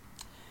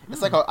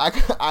 It's like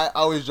I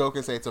always joke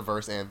and say it's a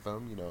verse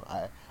anthem. You know,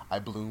 I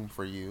bloom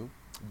for you,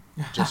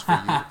 just for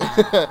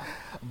you.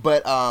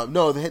 But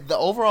no, the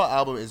overall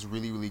album is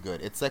really, really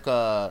good. It's like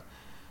a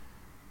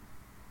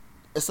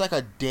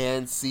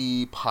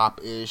dancey,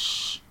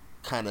 pop-ish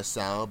kind of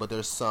sound, but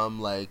there's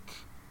some like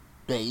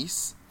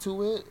bass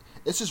to it.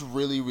 It's just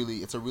really, really,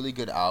 it's a really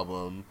good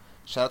album.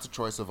 Shout out to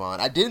Troye Sivan.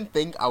 I didn't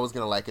think I was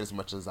going to like it as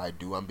much as I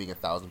do. I'm being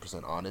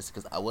 1,000% honest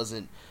because I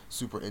wasn't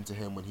super into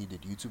him when he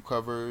did YouTube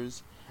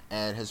covers.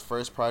 And his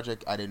first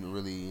project, I didn't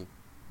really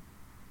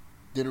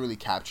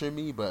capture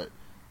me, but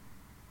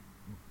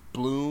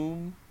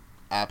 "Bloom"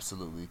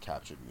 absolutely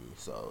captured me.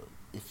 So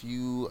if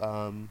you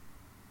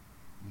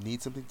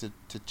need something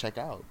to check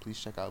out, please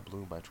check out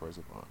 "Bloom" by Troye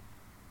Sivan.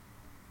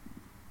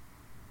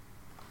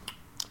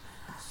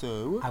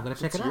 So I'm gonna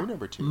check it out. Your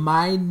number 2?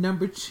 My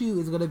number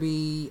 2 is gonna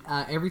be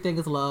 "Everything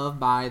Is Love"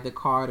 by the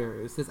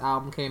Carters. This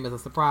album came as a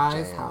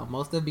surprise. Damn. How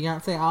most of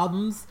Beyonce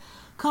albums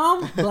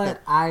come,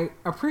 but I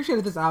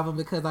appreciated this album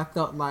because I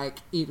felt like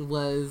it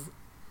was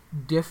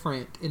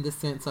different in the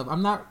sense of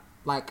I'm not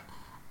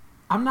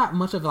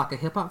much of like a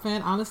hip hop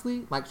fan,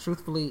 honestly. Like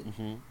truthfully,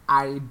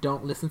 I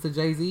don't listen to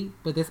Jay-Z,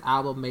 but this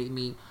album made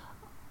me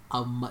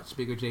a much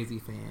bigger Jay-Z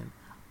fan.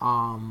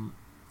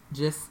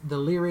 Just the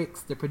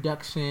lyrics, the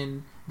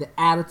production, the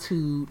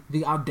attitude,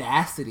 the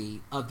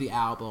audacity of the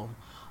album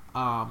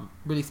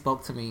really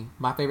spoke to me.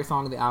 My favorite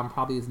song of the album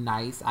probably is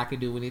 "Nice." I Can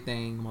Do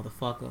Anything,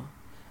 motherfucker.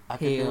 I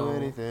can do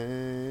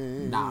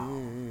anything. No.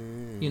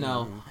 You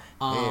know.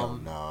 Hell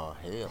no.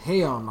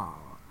 Hell no.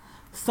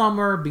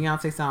 "Summer,"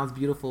 Beyonce sounds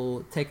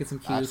beautiful. Taking some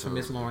cues from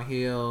Miss Absolutely. Lauryn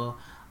Hill.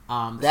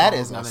 That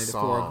is a nominated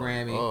song. for a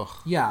Grammy. Ugh.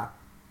 Yeah.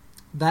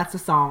 That's a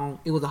song.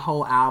 It was a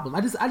whole album.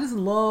 I just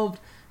loved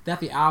that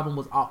the album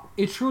was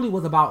it truly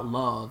was about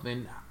love,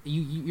 and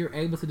you're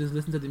able to just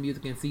listen to the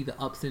music and see the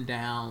ups and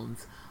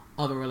downs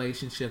of a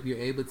relationship. You're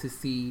able to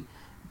see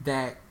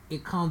that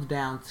it comes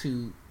down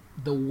to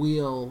the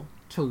will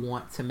to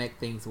want to make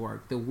things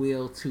work, the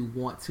will to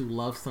want to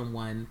love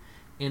someone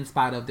in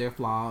spite of their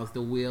flaws,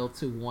 the will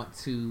to want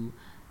to,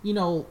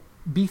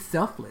 be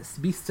selfless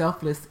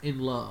in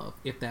love,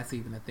 if that's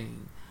even a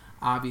thing.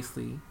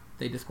 Obviously,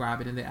 they describe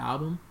it in the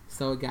album,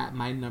 so it got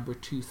my number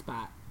 2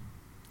 spot.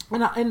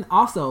 And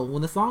also,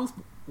 when the songs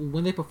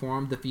when they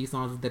performed the few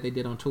songs that they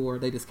did on tour,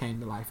 they just came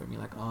to life for me.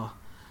 Like, oh,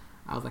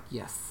 I was like,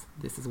 yes,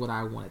 this is what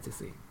I wanted to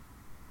see.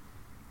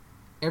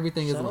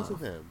 Everything is love. Shout out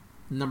to them.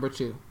 Number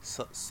 2.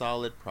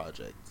 Solid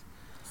project.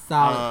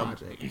 Solid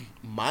project.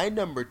 My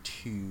number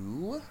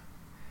 2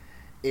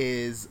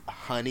 is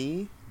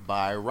Honey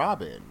by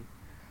Robyn.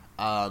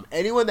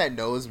 Anyone that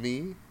knows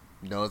me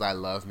knows I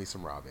love me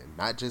some Robyn.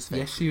 Not just Fenty,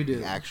 yes, you do.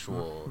 The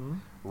actual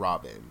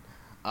Robyn.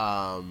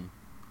 And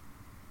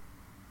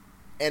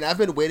I've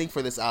been waiting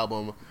for this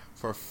album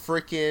for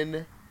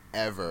freaking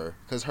ever.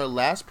 Because her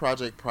last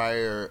project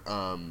prior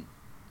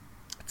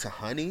to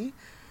Honey,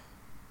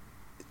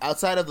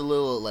 outside of the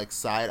little like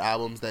side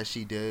albums that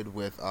she did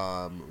with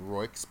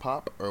Roix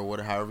Pop,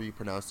 or however you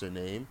pronounce their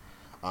name,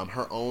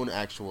 her own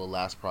actual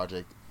last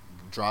project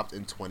dropped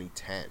in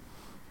 2010.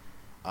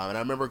 And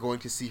I remember going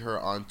to see her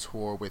on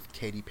tour with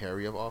Katy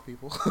Perry, of all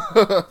people.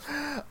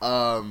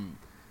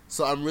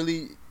 So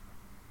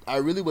I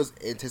really was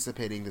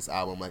anticipating this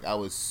album. Like, I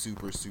was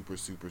super, super,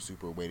 super,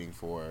 super waiting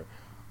for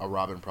a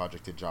Robyn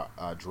project to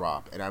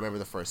drop. And I remember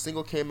the first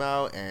single came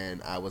out,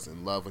 and I was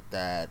in love with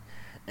that.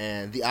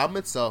 And the album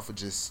itself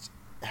just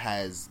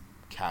has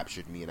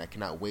captured me, and I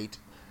cannot wait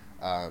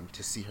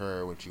to see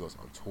her when she goes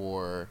on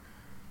tour.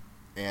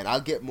 And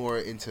I'll get more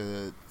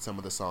into some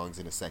of the songs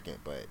in a second,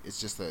 but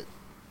it's just a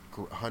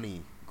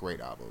Honey,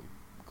 great album.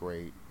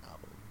 Great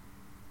album.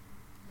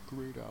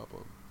 Great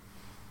album.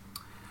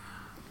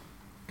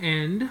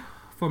 And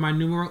for my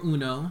numero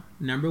uno,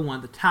 number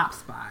 1, the top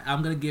spot,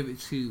 I'm going to give it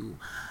to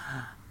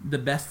the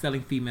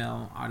best-selling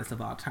female artist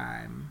of all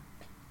time,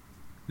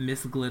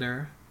 Miss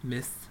Glitter,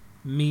 Miss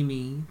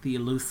Mimi, the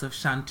elusive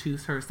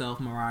chanteuse herself,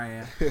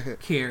 Mariah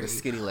Carey. The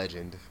skinny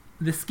legend.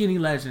 The skinny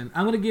legend.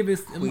 I'm going to give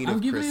this... I'm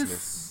giving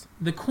this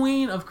the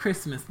Queen of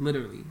Christmas,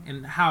 literally,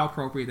 and how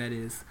appropriate that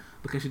is,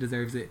 because she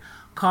deserves it.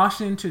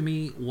 Caution, to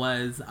me,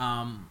 was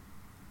a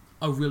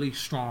really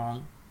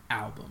strong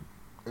album.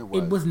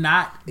 It was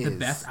not the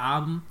best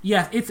album.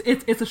 Yes,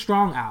 it's a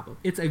strong album.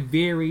 It's a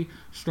very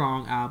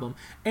strong album.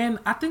 And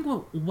I think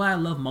what I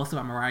love most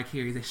about Mariah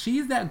Carey is that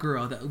she's that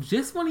girl that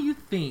just when you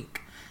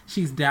think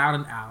she's down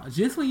and out,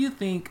 just when you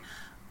think,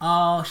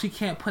 oh, she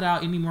can't put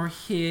out any more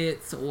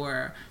hits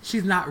or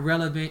she's not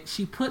relevant,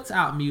 she puts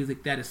out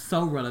music that is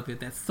so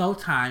relevant, that's so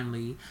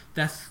timely,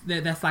 that's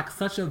like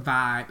such a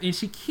vibe, and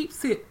she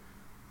keeps it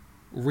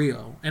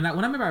real. And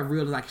when I mean by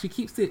real, like she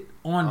keeps it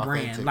on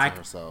authentic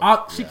brand,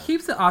 like she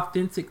keeps it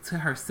authentic to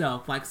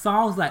herself. Like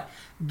songs like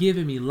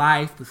 "Giving Me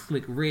Life" with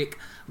Slick Rick,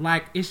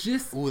 like it's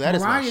just that Mariah.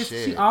 Is my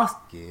shit. She also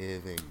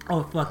Giving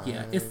fuck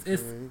yeah,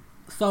 it's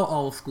so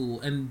old school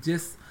and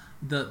just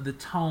the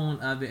tone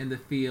of it and the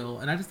feel.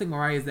 And I just think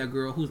Mariah is that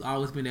girl who's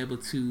always been able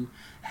to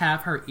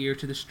have her ear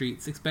to the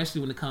streets, especially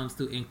when it comes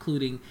to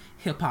including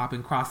hip hop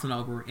and crossing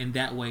over in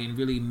that way and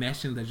really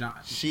meshing the genre.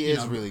 She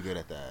is really good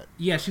at that.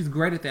 Yeah, she's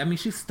great at that. I mean,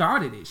 she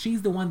started it.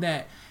 She's the one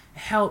that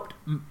helped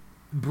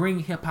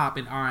bring hip hop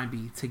and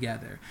R&B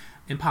together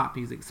and pop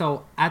music.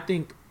 So I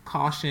think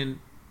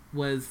Caution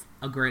was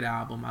a great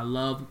album. I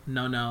love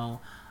No No.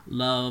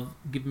 Love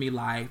Give Me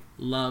Life.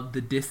 Love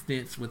The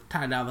Distance with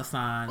Ty Dolla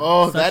 $ign.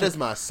 Oh, that is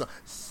my song.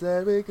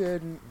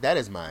 That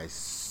is my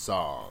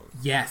song.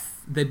 Yes,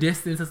 The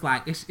Distance is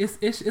like it's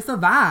a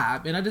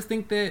vibe, and I just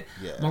think that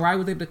Mariah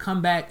was able to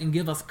come back and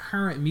give us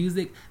current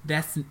music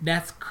that's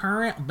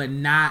current, but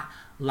not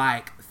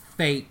like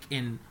fake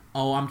and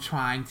I'm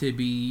trying to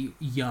be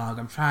young,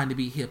 I'm trying to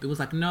be hip. It was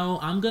like, no,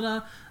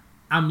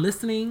 I'm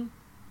listening,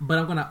 but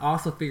I'm gonna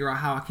also figure out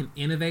how I can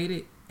innovate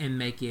it and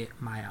make it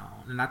my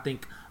own. And I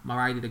think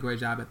Mariah did a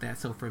great job at that.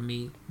 So for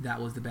me, that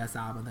was the best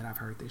album that I've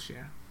heard this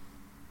year.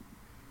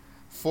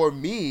 For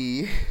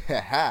me,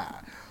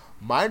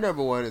 my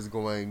number 1 is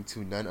going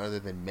to none other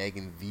than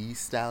Megan Thee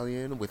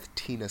Stallion with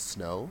Tina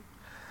Snow.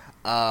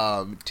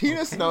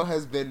 Tina Snow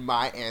has been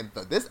my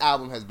anthem. This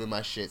album has been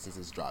my shit since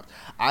it's dropped.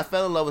 I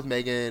fell in love with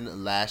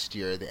Megan last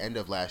year, the end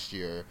of last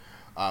year,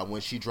 when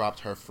she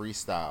dropped her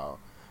freestyle.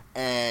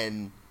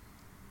 And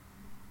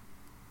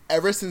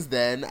ever since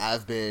then,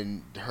 I've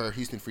been her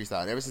Houston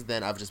freestyle. And ever since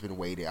then, I've just been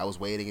waiting. I was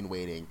waiting and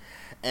waiting.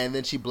 And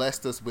then she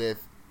blessed us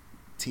with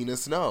Tina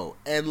Snow.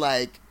 And,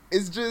 like,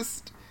 it's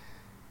just...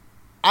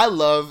 I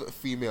love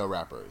female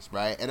rappers,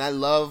 right? And I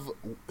love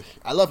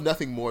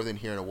nothing more than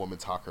hearing a woman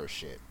talk her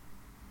shit.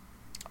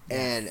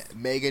 Yes.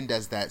 And Megan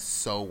does that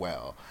so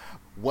well.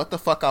 What the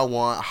Fuck I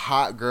Want,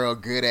 Hot Girl,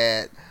 Good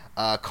At,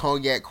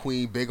 Cognac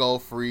Queen, Big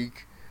Old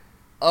Freak.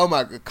 Oh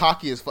my God,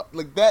 Cocky as fuck.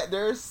 Like that,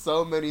 there's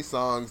so many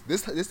songs.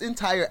 This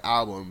entire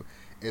album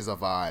is a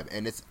vibe.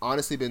 And it's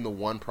honestly been the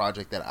one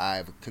project that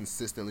I've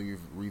consistently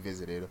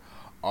revisited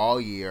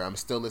all year.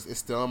 It's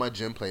still on my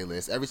gym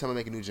playlist. Every time I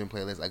make a new gym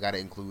playlist, I gotta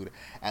include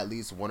at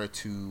least 1 or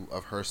 2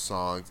 of her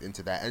songs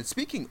into that. And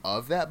speaking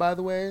of that, by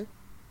the way,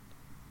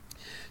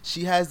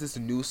 she has this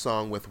new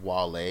song with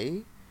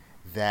Wale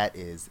that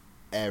is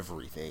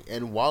everything.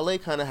 And Wale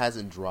kind of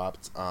hasn't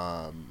dropped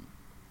a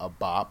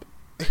bop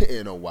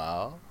in a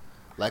while.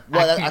 Like,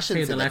 well, I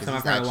shouldn't say the that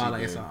last time I heard a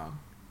Wale song.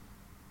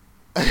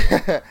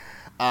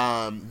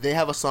 They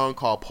have a song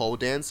called Pole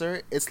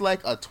Dancer. It's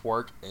like a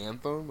twerk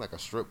anthem, like a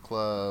strip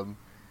club.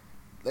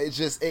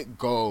 It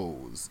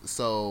goes.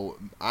 So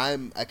I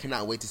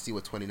cannot wait to see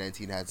what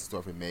 2019 has in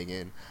store for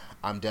Megan.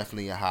 I'm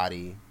definitely a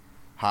hottie.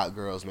 Hot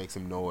girls make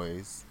some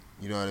noise.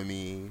 You know what I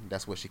mean?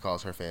 That's what she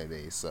calls her fan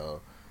base.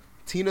 So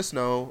Tina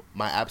Snow,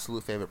 my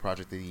absolute favorite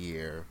project of the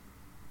year,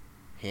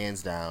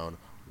 hands down,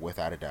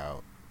 without a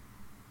doubt.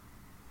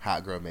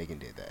 Hot girl Megan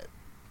did that.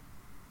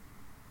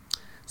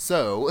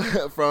 So,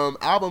 from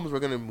albums, we're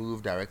going to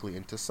move directly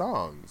into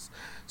songs.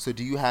 So,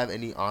 do you have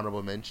any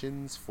honorable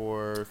mentions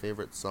for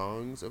favorite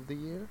songs of the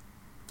year?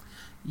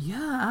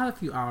 Yeah, I have a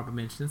few honorable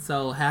mentions.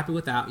 So, Happy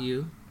Without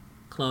You,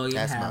 Chloe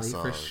and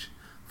Halle,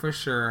 for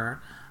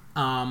sure.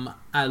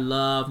 I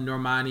love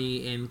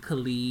Normani and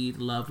Khalid,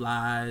 Love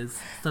Lies.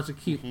 Such a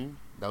cute,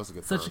 that was a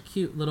good such song. a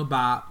cute little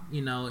bop.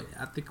 You know,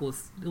 I think it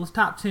was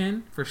top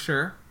 10 for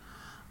sure.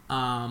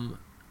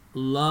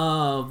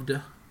 Loved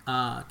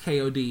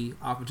KOD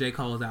off of J.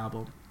 Cole's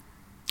album.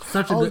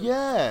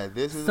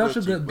 This is such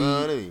a good beat.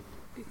 Money.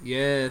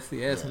 Yes.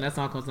 Yeah. When that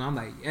song comes on, I'm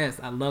like, yes,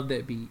 I love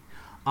that beat.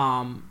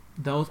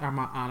 Those are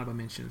my honorable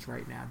mentions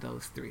right now.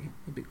 Those three,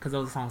 because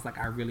those are songs like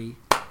I really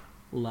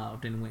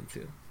loved and went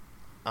to.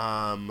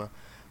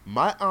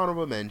 My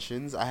honorable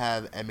mentions, I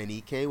have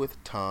MNEK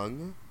with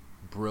Tongue,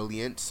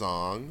 brilliant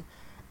song,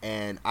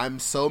 and I'm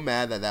so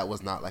mad that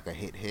was not like a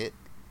hit.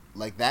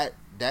 Like that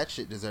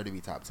shit deserved to be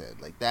top 10.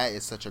 Like that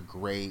is such a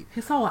great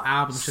his whole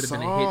album should have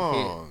been a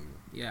hit.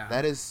 Yeah,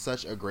 that is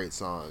such a great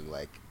song.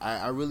 Like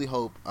I really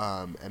hope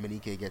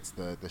MNEK gets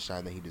the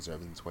shine that he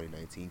deserves in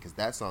 2019, because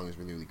that song is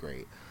really, really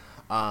great.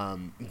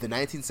 The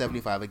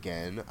 1975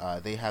 again,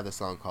 they have the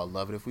song called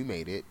Love It If We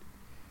Made It.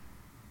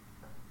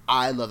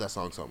 I love that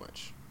song so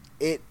much.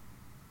 And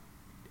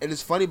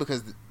it's funny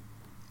because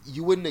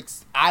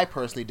I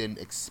personally didn't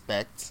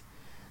expect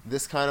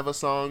this kind of a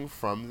song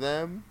from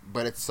them,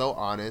 but it's so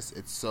honest,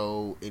 it's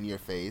so in your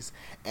face,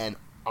 and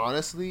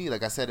honestly,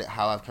 like I said,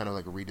 how I've kind of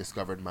like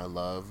rediscovered my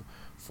love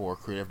for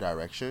creative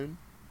direction.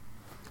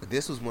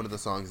 This was one of the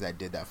songs that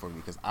did that for me,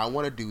 because I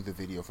want to do the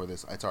video for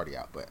this. It's already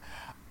out, but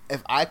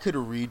if I could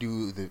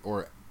do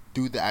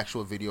the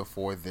actual video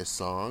for this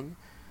song,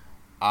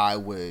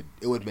 it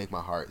would make my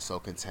heart so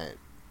content.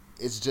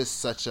 It's just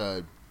such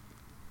a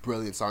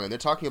brilliant song, and they're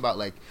talking about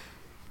like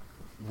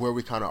where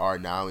we kind of are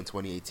now in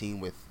 2018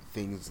 with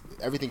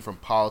everything from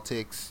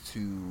politics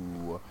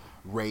to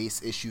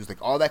race issues, like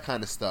all that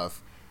kind of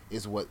stuff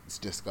is what's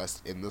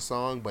discussed in the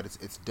song, but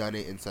it's done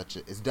in such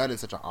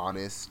an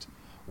honest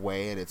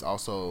way, and it's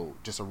also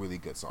just a really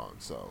good song.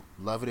 So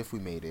Love It If We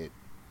Made It,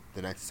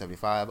 the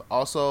 1975.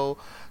 Also,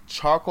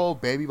 Charcoal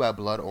Baby by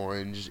Blood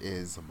Orange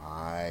is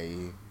my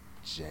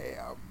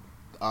jam.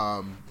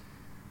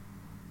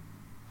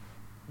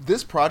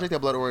 This project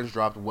that Blood Orange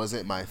dropped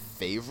wasn't my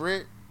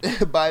favorite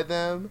by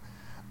them,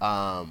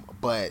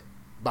 but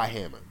by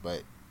Hammer.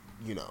 But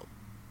you know,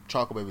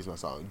 Charcoal Baby's my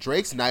song.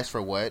 Drake's Nice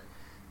for What,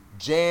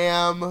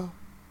 jam.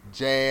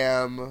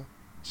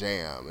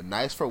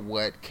 Nice for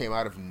What came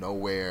out of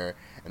nowhere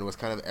and was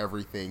kind of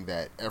everything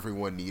that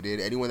everyone needed.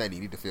 Anyone that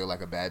needed to feel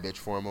like a bad bitch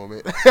for a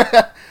moment,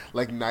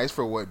 like Nice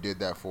for What did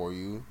that for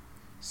you.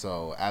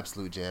 So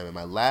absolute jam. And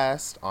my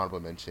last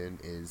honorable mention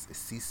is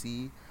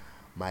Cici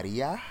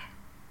Maria,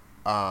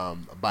 by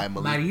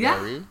Malik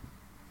Berry.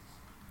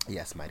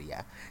 Yes,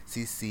 Maria.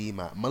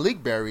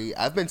 Malik Berry.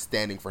 I've been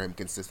standing for him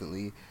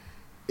consistently.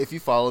 If you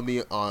follow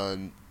me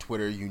on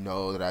Twitter, you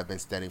know that I've been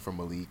standing for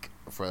Malik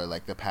for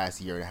like the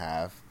past year and a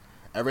half.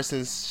 Ever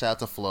since shout out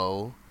to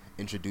Flo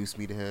introduced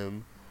me to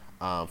him,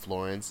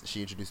 Florence,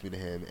 she introduced me to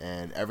him,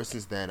 and ever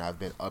since then I've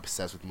been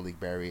obsessed with Malik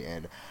Berry,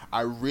 and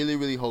I really,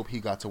 really hope he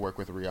got to work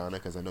with Rihanna,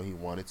 because I know he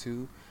wanted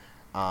to,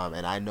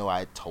 and I know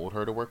I told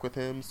her to work with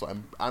him, so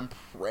I'm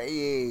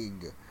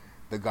praying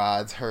the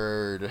gods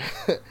heard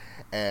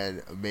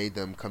and made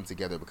them come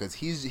together, because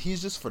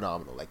he's just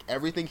phenomenal. Like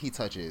everything he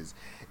touches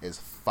is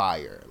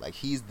fire. Like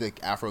he's the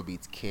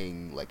Afrobeats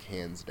king, like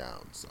hands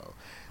down. So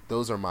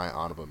those are my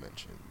honorable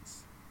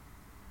mentions.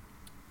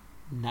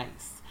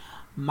 Nice.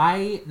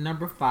 My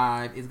number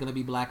 5 is gonna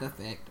be Black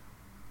Effect.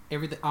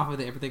 Everything off of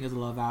the Everything Is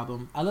Love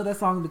album. I love that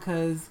song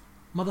because,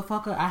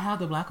 motherfucker, I have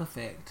the Black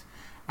Effect.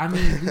 I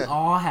mean, we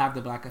all have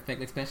the Black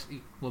Effect,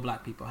 especially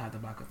Black people have the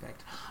Black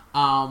Effect.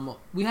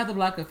 We have the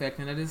Black Effect,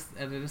 and I just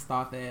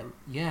thought that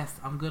yes,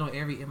 I'm good on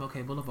every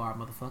MLK Boulevard,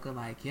 motherfucker.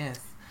 Like yes,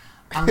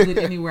 I'm good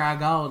anywhere I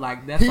go.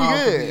 Like that's all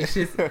for me. It's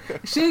just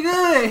he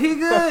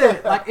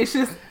good. Like it's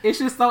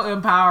just so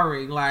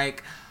empowering.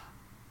 Like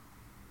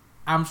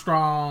I'm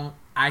strong.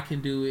 I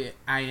can do it.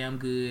 I am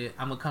good.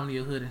 I'm gonna come to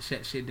your hood and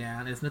shut shit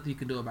down. There's nothing you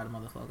can do about it,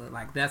 motherfucker.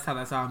 Like that's how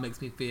that song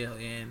makes me feel.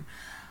 And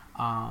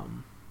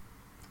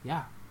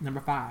yeah,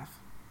 number 5.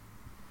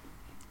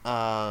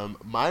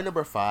 My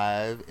number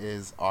 5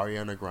 is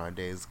Ariana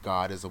Grande's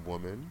 "God Is a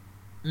Woman."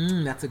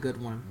 That's a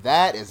good one.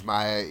 That is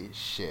my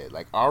shit.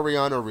 Like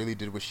Ariana really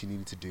did what she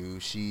needed to do.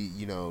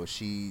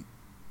 She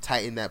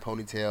tightened that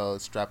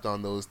ponytail, strapped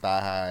on those thigh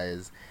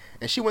highs,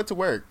 and she went to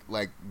work.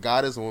 Like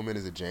God Is a Woman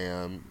is a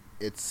jam.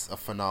 It's a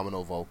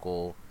phenomenal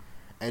vocal,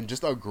 and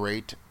just a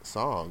great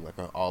song, like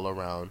an all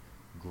around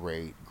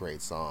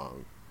great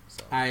song.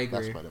 So I agree.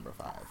 That's my number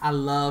 5. I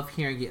love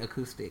hearing it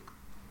acoustic.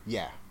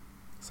 Yeah,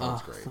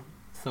 sounds great.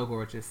 So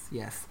gorgeous.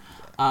 Yes.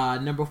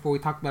 Number 4, we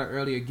talked about it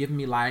earlier. "Give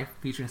Me Life"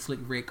 featuring Slick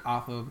Rick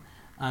off of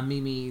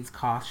Mimi's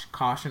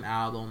Caution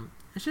album.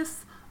 It's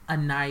just a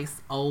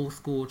nice old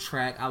school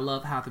track. I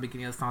love how at the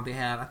beginning of the song they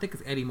have, I think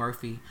it's Eddie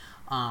Murphy,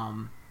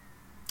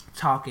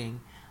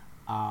 talking,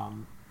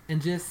 and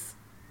just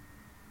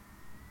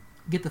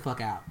get the fuck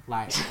out.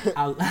 Like,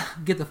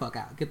 get the fuck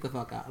out. Get the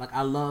fuck out. Like,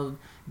 I love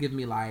 "Give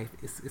Me Life."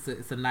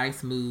 It's a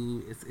nice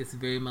mood. It's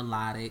very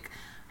melodic.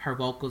 Her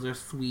vocals are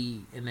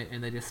sweet, and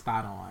they're just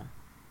spot on.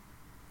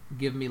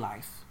 "Give Me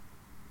Life."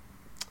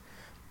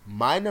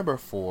 My number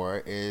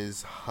 4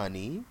 is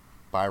 "Honey"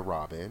 by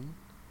Robin.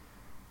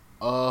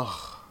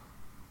 Ugh.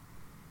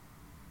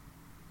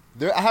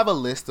 I have a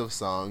list of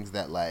songs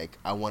that, like,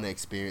 I want to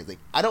experience. Like,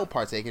 I don't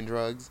partake in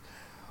drugs,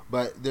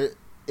 but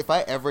if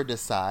I ever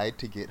decide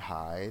to get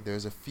high,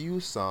 there's a few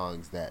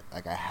songs that,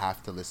 like, I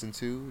have to listen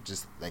to,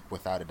 just, like,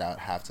 without a doubt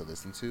have to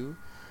listen to.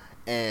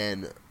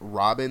 And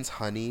Robin's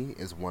 "Honey"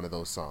 is one of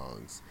those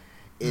songs.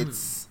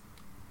 It's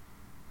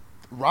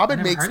Robin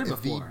I've never makes heard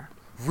it before.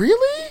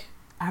 Really?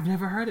 I've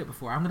never heard it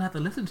before. I'm gonna have to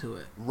listen to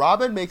it.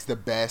 Robin makes the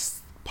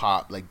best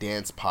pop, like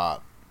dance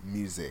pop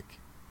music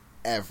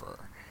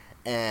ever.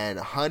 And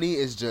 "Honey"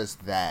 is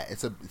just that.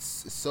 It's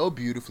so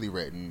beautifully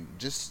written.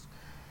 Just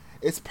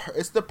it's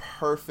the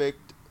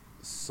perfect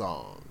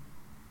song.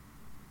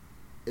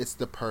 It's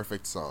the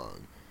perfect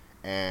song.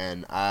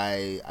 And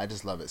I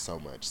just love it so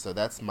much. So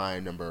that's my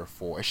number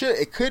 4.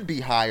 It could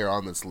be higher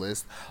on this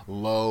list,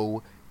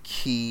 low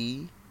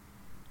key,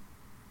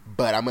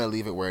 but I'm gonna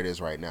leave it where it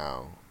is right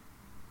now.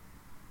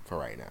 For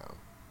right now,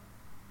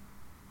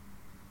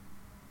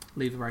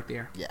 Leave it right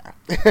there. yeah.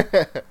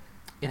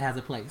 It has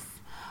a place.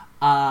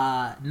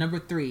 Number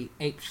 3,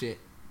 "Ape Shit."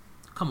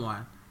 Come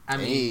on. I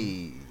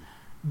mean,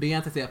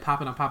 Beyonce said,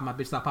 "Poppin', I'm popping, my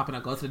bitch stop popping,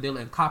 I go to the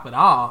dealer and cop it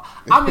all."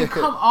 I mean,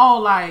 come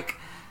on, like,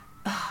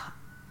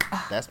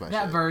 That's my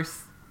that shit.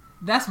 verse,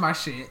 that's my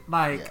shit.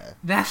 Like, Yeah.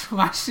 that's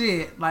my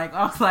shit. Like,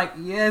 I was like,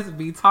 yes,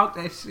 B, talk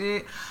that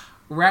shit.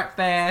 Rap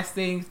fast,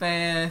 sing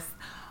fast.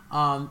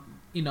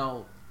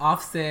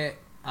 Offset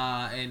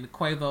and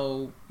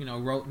Quavo,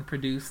 wrote and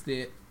produced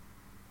it.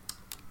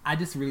 I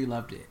just really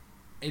loved it.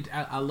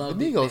 I love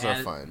The Migos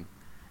are fun.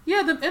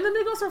 Yeah, and the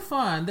Migos are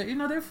fun.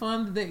 They're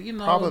fun.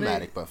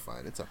 Problematic, but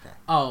fun. It's okay.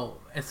 Oh,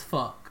 it's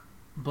fuck,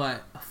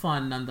 but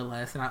fun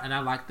nonetheless. And I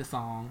like the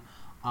song.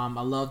 I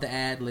love the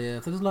ad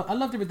libs. I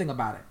loved everything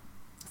about it.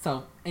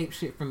 So "Ape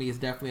Shit" for me is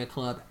definitely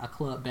a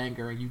club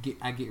banger. And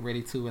I get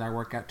ready to it. I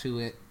work out to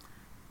it.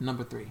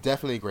 Number 3.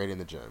 Definitely great in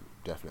the gym.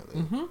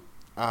 Definitely.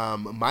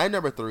 Mm-hmm. My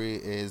number 3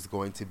 is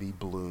going to be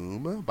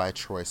 "Bloom" by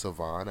Troye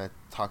Sivan. I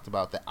talked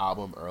about the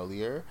album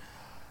earlier.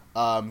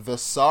 The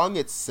song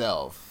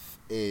itself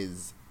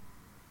is,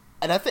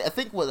 and I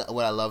think what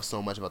I love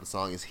so much about the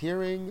song is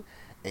hearing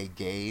a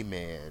gay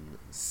man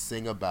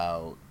sing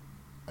about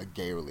a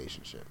gay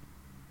relationship.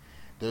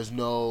 There's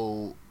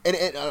no,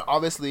 and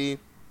obviously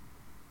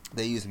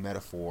they use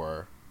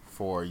metaphor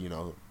for,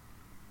 to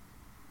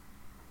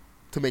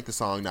make the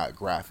song not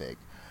graphic.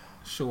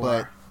 Sure.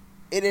 But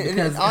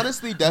it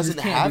honestly doesn't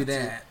have do to.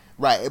 that.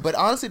 Right, but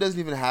honestly, it doesn't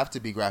even have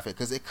to be graphic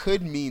because it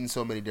could mean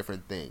so many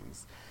different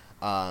things.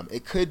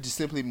 It could just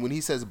simply, when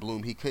he says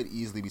 "bloom," he could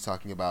easily be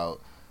talking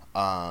about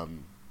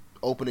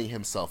opening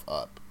himself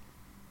up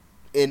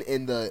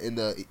in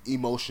the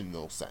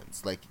emotional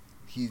sense. Like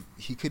he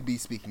could be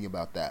speaking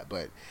about that,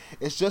 but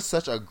it's just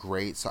such a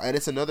great song, and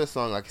it's another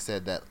song, like I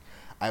said, that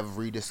I've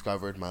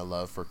rediscovered my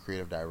love for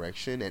creative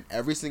direction, and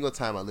every single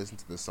time I listen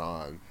to the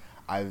song,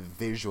 I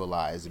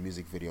visualize the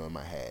music video in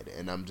my head,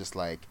 and I'm just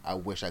like, I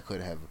wish I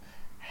could have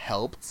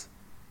helped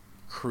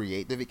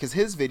create the, because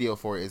his video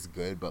for it is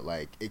good, but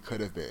like it could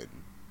have been,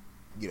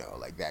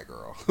 like that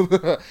girl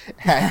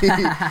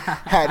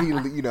had he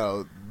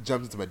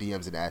jumped into my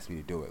DMs and asked me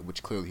to do it,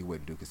 which clearly he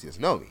wouldn't do because he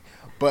doesn't know me.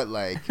 But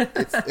like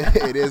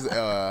it is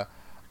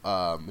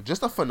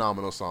just a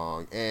phenomenal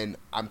song, and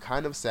I'm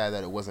kind of sad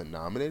that it wasn't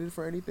nominated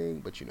for anything,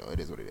 but it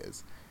is what it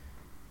is.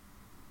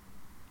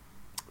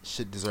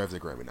 Deserves a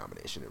Grammy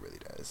nomination, it really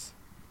does.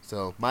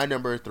 So my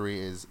number 3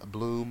 is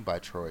 "Bloom" by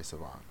Troye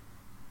Sivan.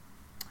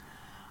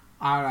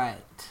 All right.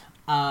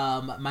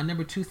 My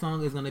number 2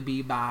 song is going to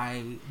be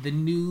by the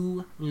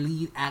new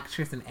lead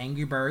actress in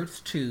Angry Birds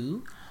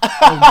 2,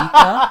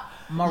 Onika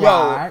Maraj.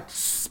 Yo,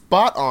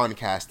 spot on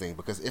casting,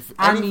 because if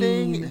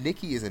anything,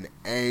 Nikki is an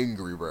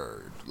angry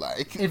bird.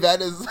 Like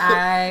that is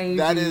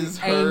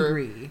her.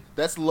 Angry.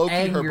 That's low-key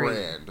her Angry.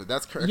 brand.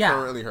 That's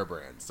currently her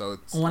brand. So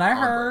it's when I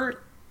heard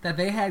that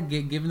they had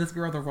given this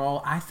girl the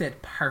role, I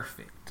said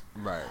perfect.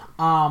 Right.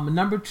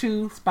 Number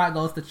 2 spot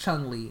goes to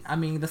Chun-Li. I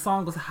mean, the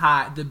song was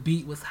hot, the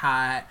beat was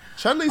hot.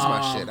 Chun-Li's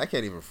my shit. I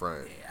can't even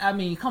front. I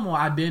mean, come on,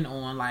 I've been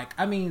on, like,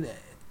 I mean,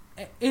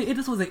 it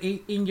just was an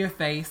in your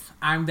face,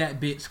 I'm that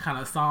bitch kind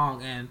of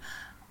song, and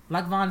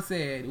like Vaughn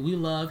said, we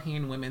love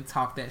hearing women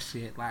talk that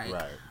shit. Like,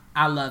 right.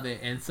 I love it,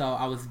 and so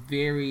I was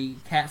very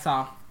hats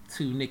off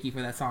to Nicki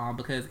for that song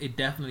because it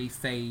definitely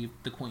saved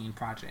the Queen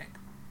project.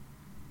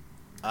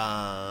 That's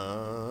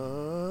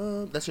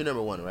your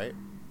number one, right?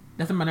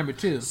 That's my number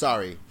 2.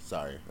 Sorry,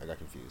 I got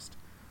confused.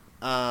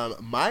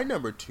 My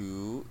number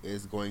 2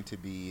 is going to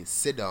be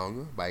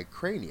Sidong by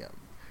Cranium.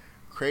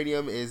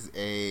 Cranium is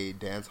a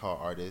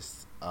dancehall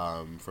artist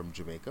from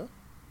Jamaica,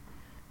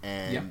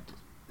 and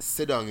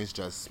Sidong is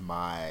just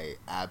my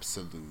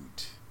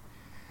absolute.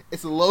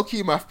 It's low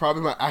key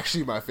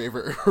probably my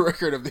favorite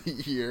record of the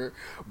year,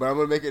 but I'm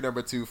gonna make it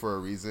number 2 for a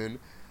reason.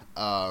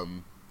 I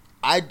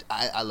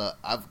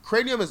love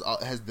Cranium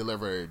has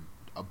delivered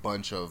a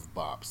bunch of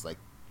bops like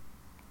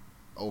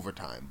over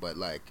time, but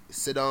like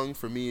Sidong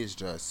for me is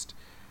just,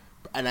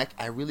 and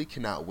I really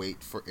cannot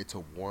wait for it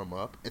to warm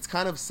up. It's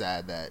kind of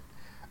sad that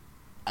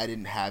I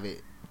didn't have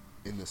it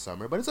in the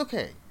summer, but it's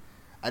okay.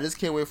 I just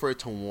can't wait for it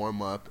to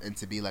warm up and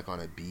to be like on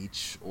a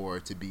beach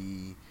or to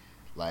be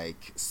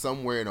like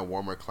somewhere in a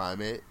warmer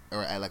climate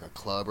or at like a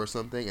club or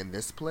something and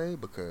this play,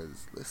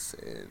 because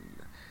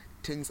listen,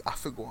 things I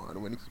forgot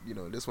when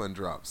this one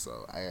drops.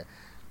 So I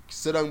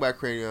Sidong by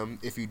Cranium.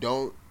 If you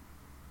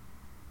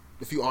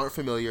aren't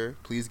familiar,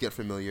 please get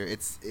familiar.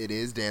 It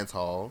is dance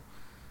hall.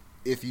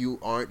 If you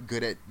aren't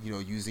good at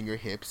using your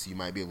hips, you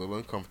might be a little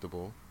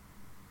uncomfortable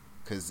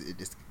because it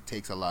just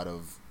takes a lot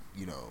of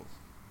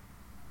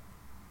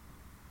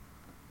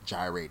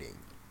gyrating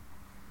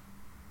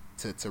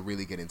to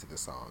really get into the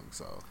song.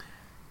 So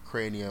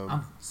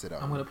Cranium,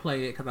 Sidong. I'm gonna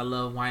play it because I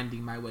love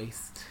winding my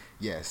waist.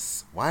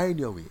 Yes, wind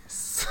your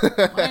waist.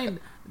 Wind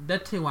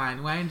your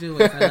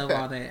waist. I love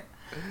all that.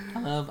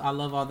 I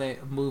love all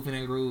that moving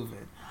and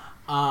grooving.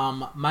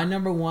 My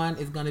number 1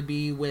 is gonna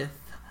be with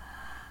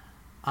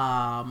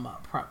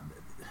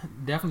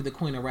definitely the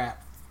queen of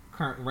rap,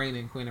 current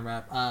reigning queen of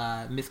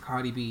rap, Miss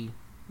Cardi B,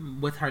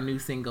 with her new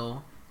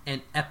single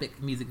and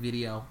epic music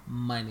video,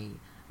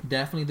 Money.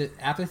 Definitely,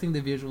 after seeing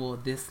the visual,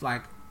 this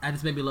I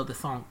just made me love the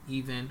song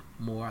even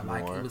more.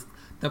 Like it was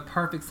the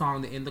perfect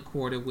song to end the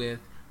quarter with.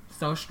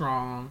 So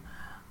strong.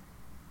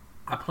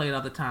 I play it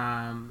all the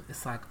time.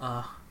 It's like,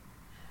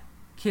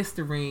 kiss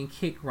the ring,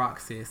 kick rock,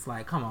 sis.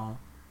 Like, come on.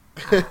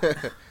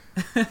 I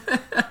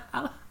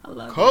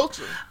love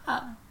Culture.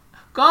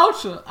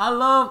 Culture. I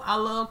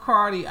love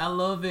Cardi. I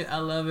love it.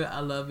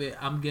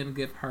 I'm gonna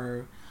give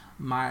her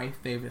my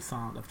favorite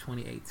song of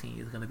 2018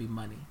 is gonna be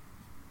Money.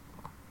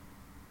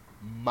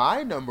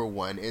 My number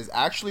 1 is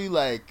actually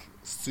like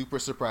super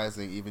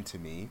surprising even to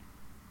me.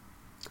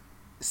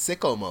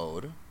 Sicko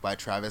Mode by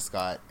Travis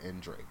Scott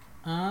and Drake.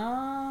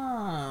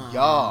 Oh.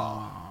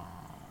 Y'all.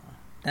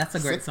 That's a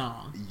great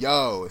song.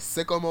 Yo,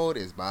 Sicko Mode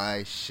is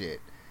my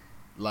shit.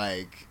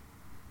 Like,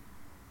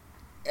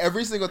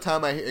 every single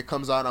time it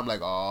comes on, I'm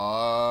like,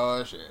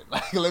 oh shit.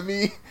 Like, let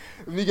me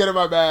get in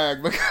my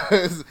bag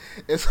because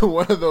it's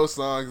one of those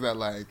songs that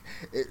like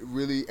it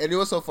really. And it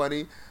was so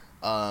funny.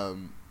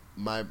 One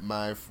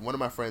of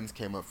my friends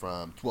came up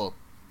from 3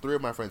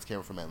 of my friends came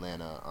up from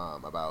Atlanta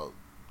about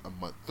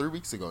 3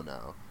 weeks ago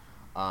now,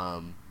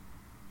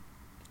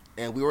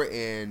 and we were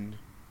in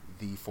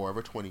the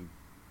Forever 20.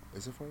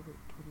 Is it Forever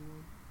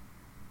 21?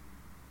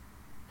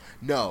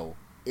 No,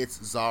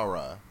 it's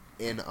Zara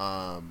in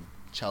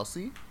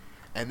Chelsea,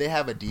 and they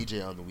have a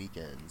DJ on the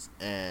weekends,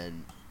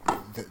 and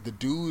the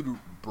dude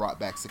brought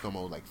back Sicko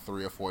Mode like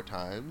 3 or 4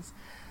 times,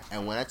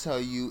 and when I tell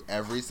you,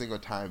 every single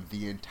time,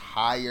 the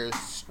entire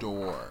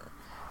store,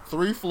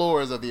 3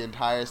 floors of the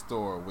entire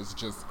store was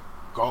just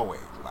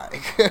going,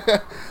 like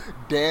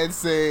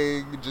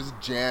dancing, just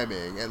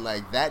jamming. And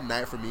like that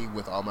night for me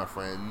with all my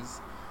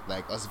friends,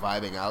 like us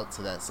vibing out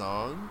to that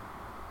song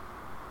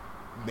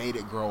made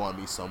it grow on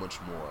me so much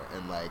more.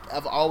 And like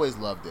I've always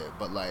loved it,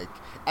 but like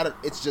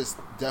it's just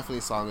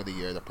definitely song of the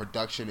year. The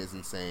production is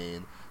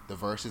insane, the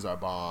verses are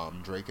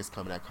bomb, Drake is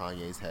coming at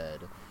Kanye's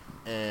head,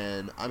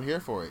 and I'm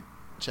here for it.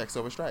 Checks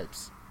over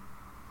stripes.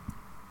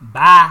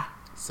 Bye.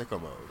 Sicko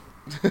Mode.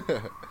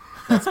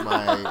 That's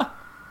my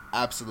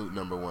absolute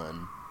number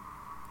 1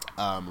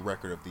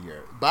 record of the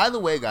year. By the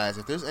way, guys,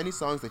 if there's any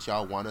songs that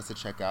y'all want us to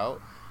check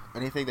out,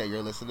 anything that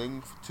you're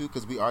listening to,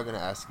 because we are going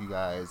to ask you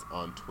guys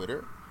on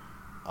Twitter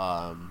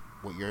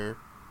what your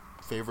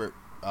favorite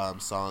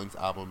songs,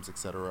 albums,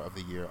 etc. of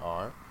the year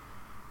are,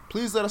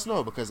 please let us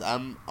know, because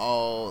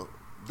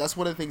that's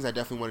one of the things I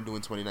definitely want to do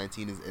in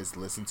 2019 is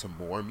listen to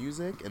more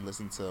music and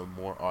listen to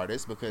more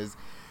artists, because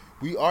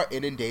we are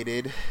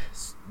inundated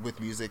with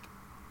music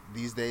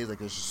these days. Like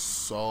there's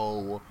just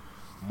so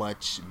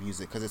much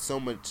music because it's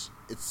so much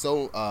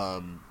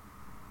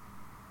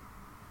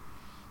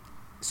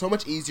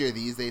easier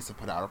these days to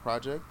put out a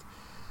project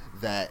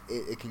that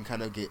it can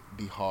kind of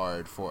be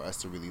hard for us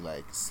to really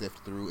like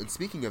sift through. And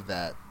speaking of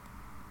that,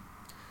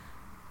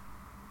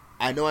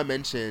 I know I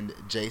mentioned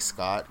Jay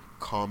Scott,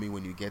 Call Me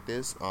When You Get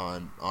This,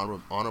 on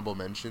honorable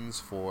mentions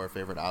for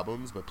favorite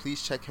albums, but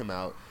please check him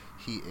out.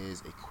 He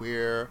is a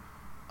queer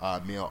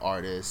male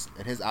artist,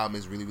 and his album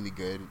is really, really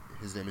good.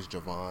 His name is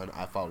Javon.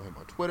 I follow him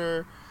on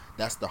Twitter.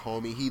 That's the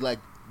homie. He like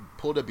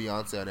pulled a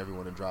Beyonce on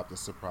everyone and dropped a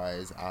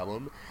surprise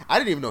album. I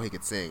didn't even know he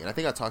could sing, and I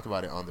think I talked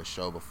about it on the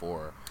show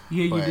before.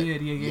 Yeah, you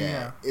did.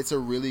 Yeah. It's a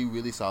really,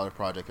 really solid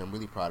project. I'm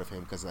really proud of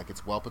him because like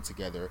it's well put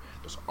together.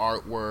 There's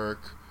artwork.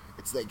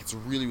 It's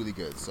really, really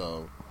good.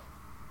 So,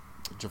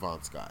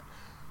 Javon Scott.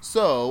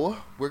 So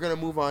we're gonna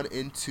move on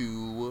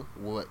into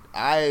what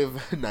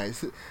I've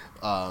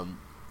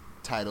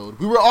titled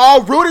 "We Were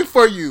All Rooting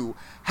for You.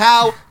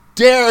 How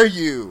dare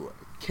you?"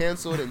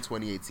 Canceled in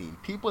 2018.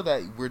 People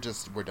that we're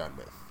done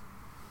with.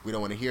 We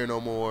don't want to hear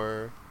no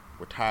more.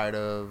 We're tired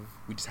of.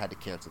 We just had to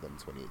cancel them in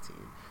 2018.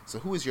 So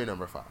who is your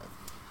number 5?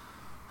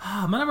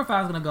 My number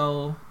 5 is gonna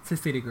go to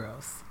City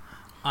Girls.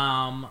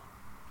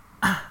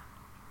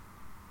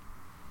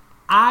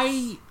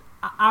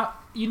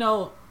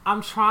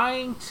 I'm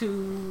trying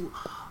to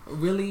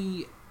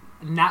really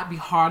not be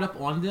hard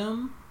up on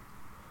them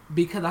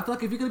because I feel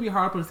like if you're going to be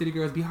hard up on the City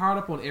Girls, be hard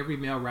up on every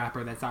male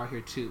rapper that's out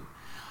here too.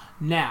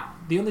 Now,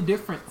 the only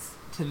difference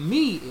to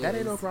me is... That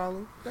ain't no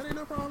problem.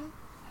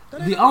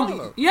 The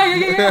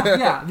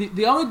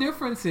only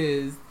difference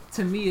is,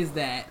 to me, is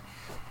that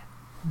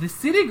the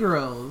City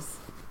Girls,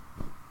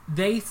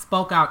 they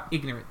spoke out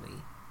ignorantly.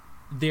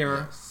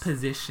 Their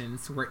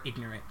positions were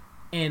ignorant.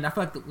 And I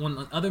feel like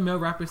when other male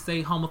rappers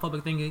say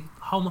homophobic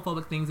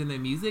things in their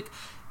music,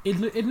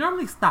 it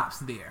normally stops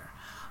there.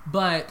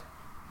 But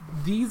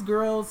these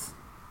girls,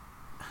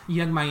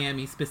 Young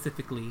Miami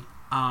specifically,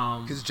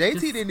 because JT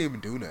didn't even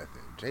do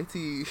nothing.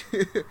 JT,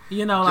 like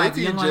JT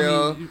Young in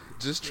jail, Miami,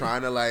 just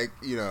trying to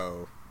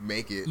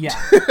make it. Yeah,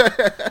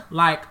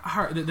 like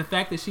the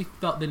fact that she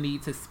felt the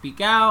need to speak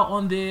out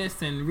on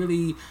this and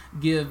really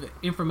give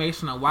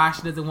information on why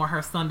she doesn't want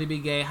her son to be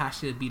gay, how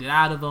she'll beat it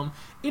out of him.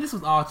 It just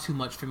was all too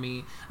much for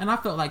me, and I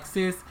felt like,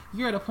 sis,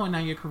 you're at a point now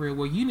in your career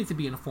where you need to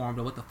be informed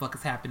of what the fuck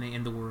is happening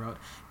in the world.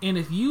 And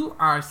if you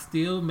are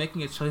still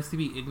making a choice to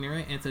be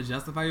ignorant and to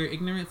justify your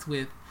ignorance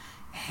with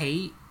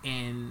hate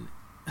and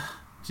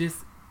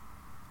just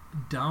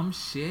dumb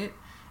shit,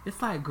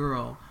 it's like,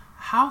 girl,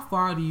 how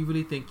far do you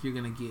really think you're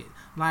gonna get?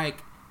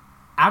 Like,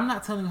 I'm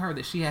not telling her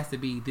that she has to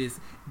be this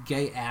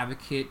gay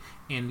advocate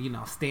and,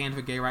 stand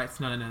for gay rights.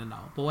 No.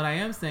 But what I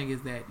am saying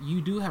is that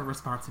you do have a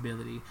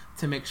responsibility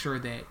to make sure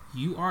that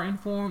you are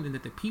informed and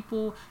that the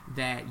people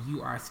that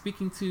you are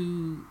speaking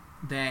to,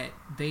 that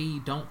they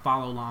don't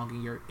follow along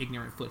in your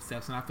ignorant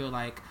footsteps. And I feel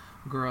like,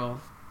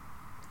 girl,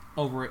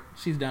 over it.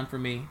 She's done for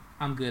me.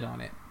 I'm good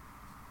on it.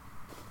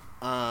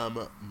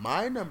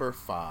 My number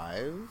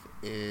 5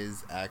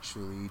 is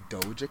actually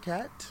Doja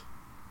Cat.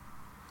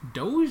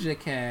 Doja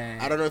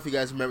Cat. I don't know if you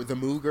guys remember the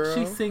Moo Girl.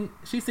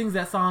 She sings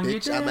that song.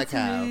 Bitch, I'm a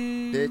cow.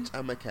 Bitch,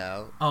 I'm a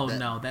cow. Oh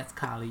no, that's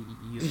Kylie.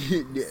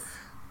 Yeah.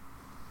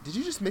 Did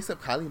you just mix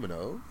up Kylie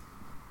Minogue?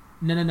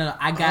 No.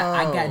 I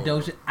got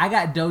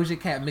Doja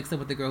Cat mixed up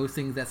with the girl who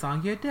sings that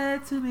song. You're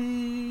dead to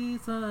me.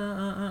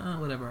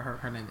 Whatever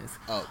her name is.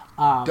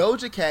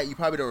 Doja Cat. You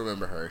probably don't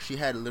remember her. She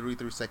had literally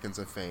 3 seconds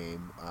of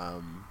fame.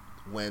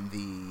 When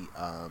the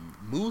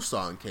Moo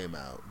song came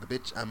out, the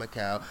bitch I'm a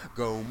cow,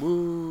 go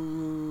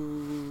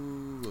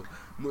moo.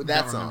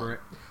 That don't song.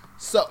 Remember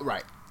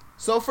it.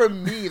 So for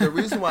me, the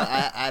reason why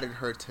I added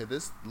her to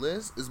this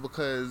list is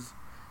because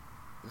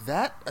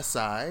that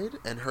aside,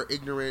 and her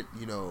ignorant,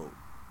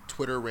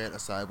 Twitter rant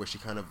aside, where she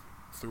kind of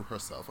threw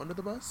herself under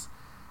the bus,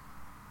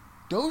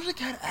 Doja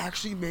Cat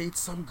actually made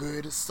some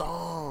good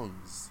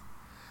songs.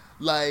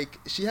 Like,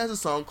 she has a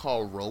song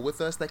called Roll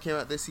With Us that came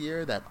out this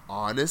year that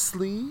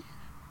honestly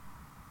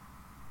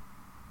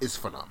is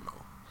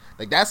phenomenal.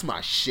 Like, that's my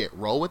shit.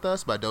 Roll With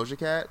Us by Doja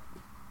Cat.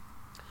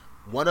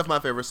 One of my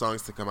favorite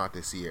songs to come out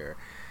this year.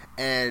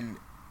 And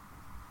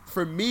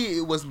for me,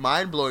 it was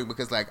mind-blowing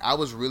because, like, I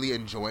was really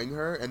enjoying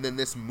her, and then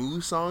this Moo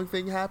song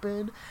thing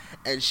happened,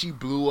 and she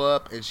blew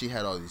up, and she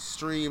had all these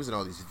streams and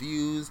all these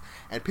views,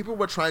 and people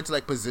were trying to,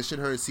 like, position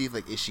her and see if,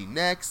 like, is she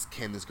next?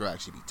 Can this girl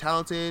actually be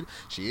talented?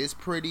 She is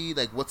pretty.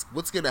 Like,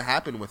 what's gonna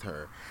happen with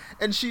her?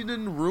 And she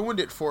didn't ruin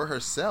it for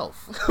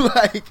herself.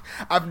 Like,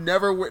 I've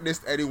never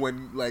witnessed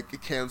anyone,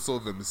 like, cancel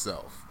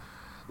themselves.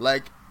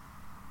 Like,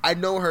 I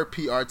know her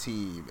PR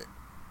team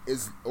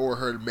or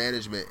her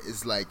management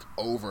is like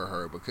over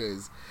her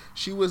because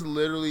she was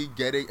literally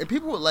getting, and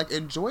people like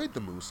enjoyed the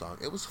Moo song.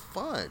 It was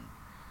fun.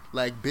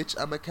 Like, bitch,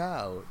 I'm a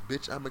cow.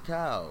 Bitch, I'm a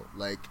cow.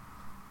 Like,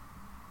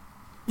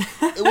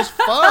 it was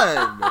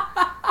fun.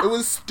 It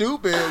was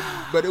stupid,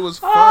 but it was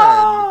fun.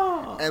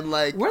 Oh, and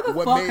like, where the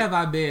fuck have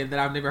I been that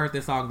I've never heard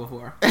this song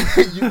before?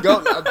 You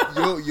go,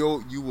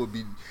 you will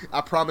be.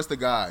 I promise to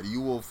God, you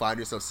will find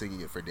yourself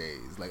singing it for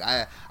days. Like,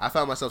 I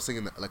found myself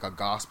singing like a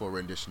gospel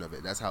rendition of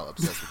it. That's how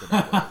obsessed with it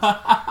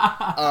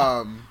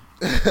I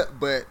was.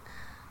 But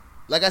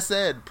like I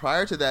said,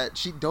 prior to that,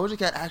 Doja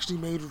Cat actually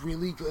made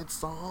really good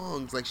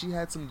songs. Like, she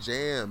had some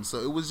jams. So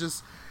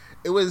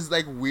it was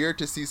like weird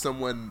to see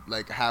someone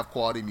like have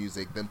quality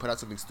music, then put out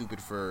something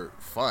stupid for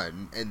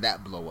fun, and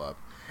that blow up.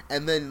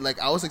 And then, like,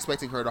 I was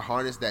expecting her to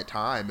harness that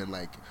time and,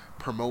 like,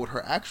 promote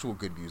her actual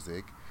good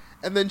music.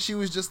 And then she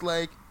was just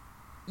like,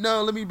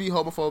 no, let me be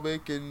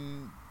homophobic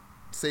and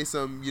say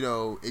some, you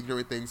know,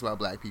 ignorant things about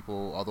black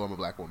people, although I'm a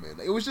black woman.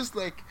 It was just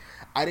like,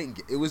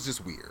 it was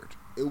just weird.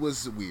 It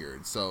was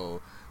weird.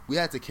 So we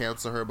had to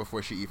cancel her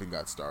before she even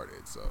got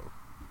started. So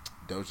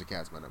Doja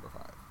Cat's my number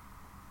 5.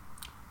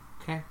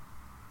 Okay.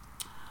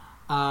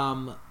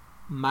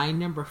 My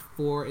number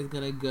 4 is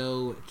going to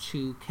go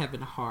to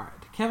Kevin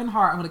Hart. Kevin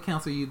Hart, I'm going to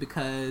cancel you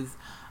because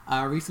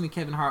recently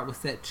Kevin Hart was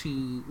set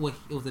to, well,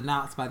 it was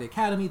announced by the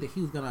Academy that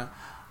he was going to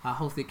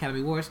host the Academy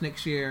Awards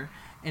next year.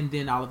 And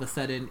then all of a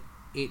sudden,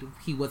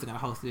 he wasn't going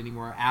to host it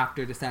anymore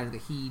after deciding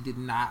that he did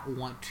not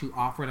want to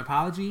offer an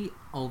apology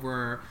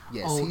over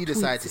he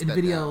decided to step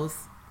videos.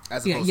 Down,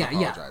 as opposed to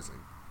apologizing.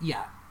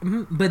 Yeah.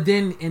 Mm-hmm. But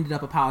then ended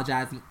up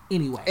apologizing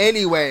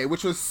anyway.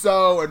 Which was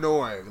so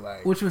annoying.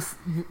 Which was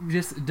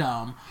just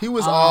dumb. He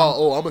was I'm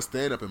going to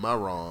stand up in my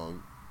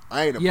wrong.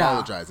 I ain't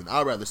apologizing.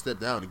 I'd rather step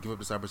down and give up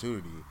this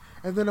opportunity.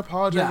 And then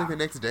apologizing the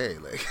next day.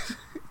 Like,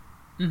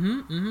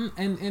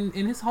 And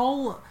his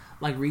whole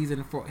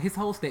reason for his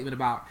whole statement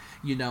about,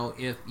 you know,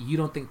 if you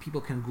don't think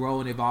people can grow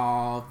and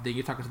evolve, then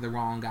you're talking to the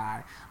wrong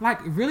guy. Like,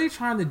 really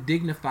trying to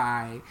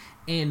dignify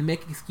and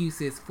make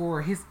excuses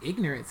for his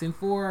ignorance and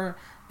for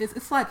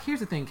it's like,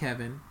 here's the thing,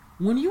 Kevin.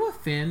 When you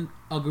offend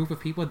a group of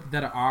people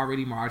that are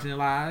already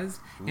marginalized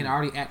and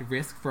already at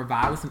risk for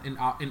violence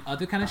and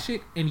other kind of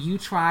shit, and you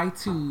try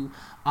to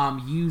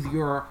use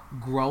your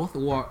growth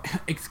or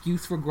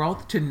excuse for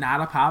growth to not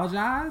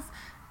apologize,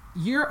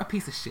 you're a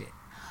piece of shit.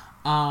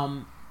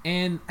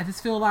 And I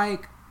just feel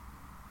like,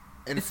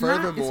 and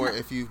furthermore,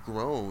 if you've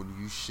grown,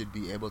 you should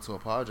be able to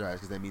apologize,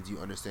 because that means you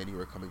understand you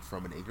were coming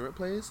from an ignorant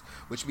place,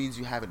 which means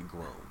you haven't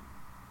grown.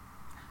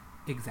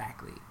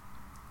 Exactly.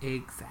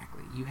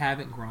 You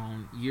haven't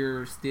grown.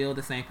 You're still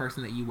the same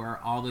person that you were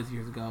all those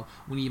years ago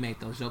when you made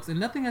those jokes, and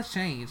nothing has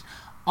changed.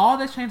 All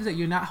that changes that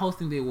you're not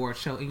hosting the award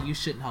show, and you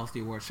shouldn't host the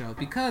award show,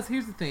 because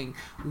here's the thing: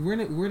 we're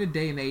in a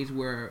day and age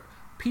where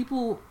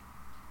people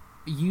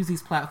use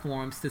these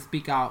platforms to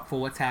speak out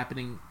for what's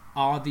happening,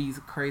 all these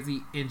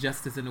crazy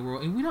injustices in the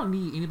world, and we don't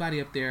need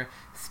anybody up there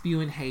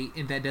spewing hate,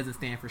 and that doesn't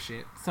stand for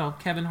shit. So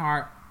Kevin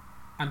Hart,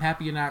 I'm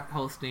happy you're not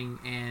hosting,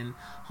 and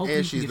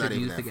hopefully you can get your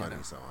views together.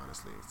 Funny, so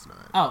honestly, it's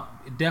not. Oh,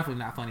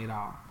 definitely not funny at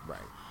all. Right.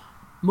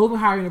 Moving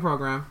higher in the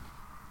program.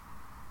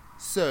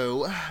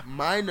 So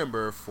my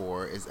number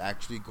 4 is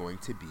actually going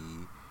to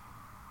be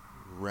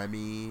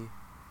Remy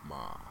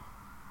Ma.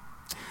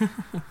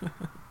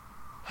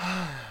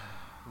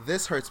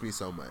 This hurts me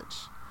so much.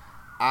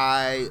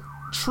 I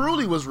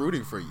truly was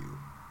rooting for you.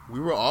 We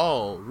were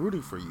all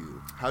rooting for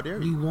you. How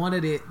dare you? We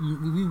wanted it.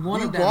 We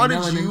wanted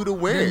you to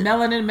win. The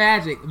melanin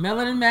magic.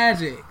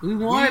 We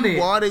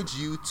wanted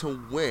you to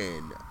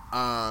win.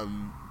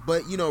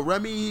 But, you know,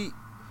 Remy...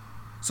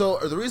 So,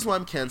 the reason why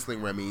I'm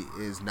canceling Remy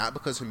is not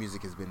because her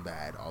music has been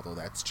bad, although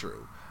that's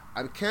true.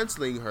 I'm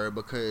canceling her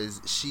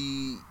because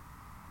she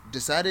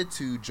decided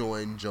to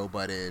join Joe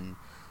Budden,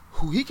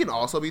 who he can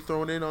also be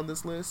thrown in on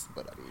this list,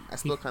 but I mean, I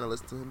still kind of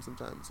listen to him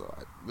sometimes, so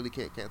I really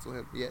can't cancel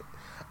him yet.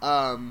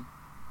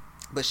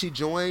 But she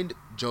joined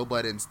Joe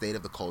Budden's State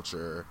of the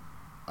Culture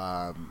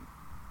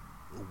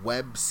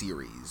web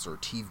series or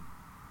TV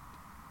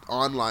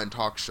online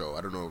talk show.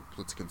 I don't know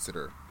what to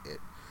consider it.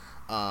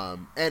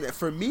 And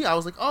for me, I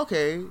was like,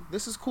 okay,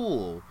 this is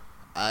cool.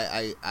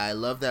 I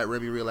love that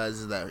Remy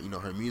realizes that, you know,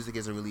 her music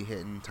isn't really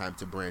hitting. Time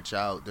to branch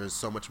out. There's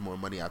so much more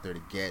money out there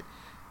to get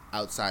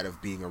outside of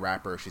being a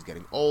rapper. She's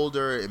getting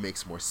older. It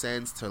makes more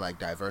sense to like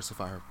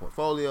diversify her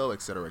portfolio,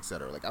 etc.,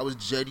 etc. Like, I was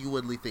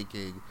genuinely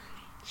thinking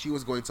she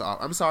was going to.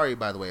 I'm sorry,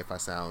 by the way, if I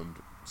sound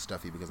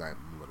stuffy because I'm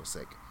a little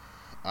sick.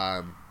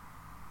 I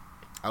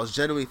was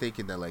genuinely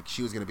thinking that like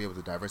she was going to be able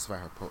to diversify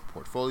her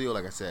portfolio.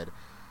 Like I said,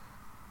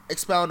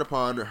 expound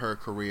upon her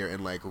career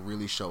and like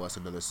really show us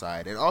another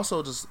side. And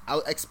also, just I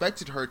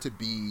expected her to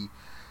be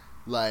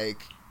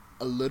like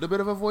a little bit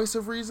of a voice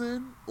of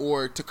reason,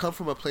 or to come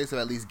from a place of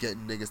at least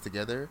getting niggas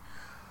together.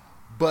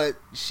 But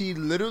she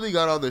literally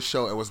got on the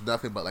show and was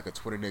nothing but like a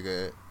Twitter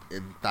nigga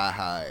in thigh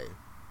high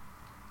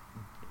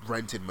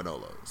rented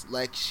Manolos.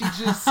 Like, she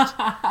just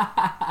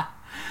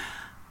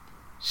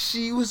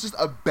she was just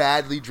a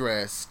badly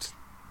dressed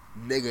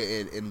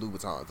nigga in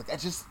Louboutins. Like, I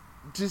just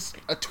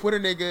a Twitter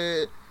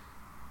nigga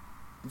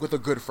with a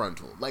good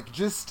frontal. Like,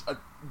 just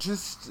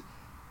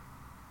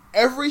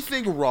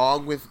everything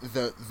wrong with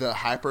the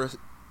hyper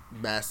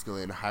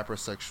masculine,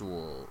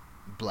 hypersexual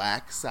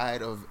black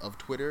side of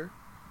Twitter.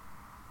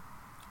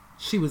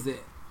 She was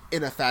it.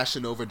 In a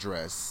Fashion Nova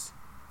dress.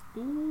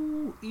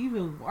 Ooh,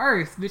 even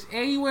worse. Bitch,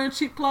 and you wearing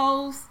cheap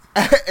clothes?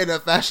 In a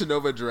Fashion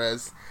Nova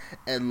dress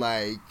and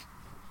like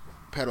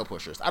pedal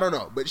pushers. I don't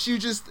know, but she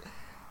just,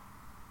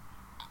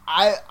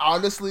 I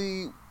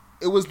honestly,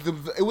 it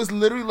was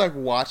literally like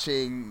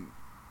watching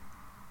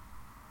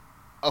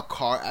a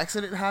car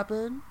accident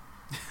happen.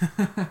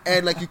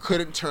 And like you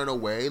couldn't turn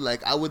away.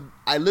 Like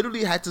I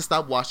literally had to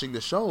stop watching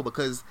the show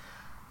because,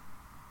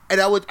 and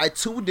I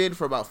tuned in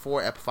for about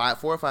 4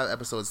 or 5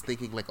 episodes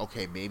thinking like,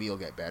 okay, maybe it'll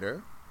get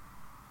better.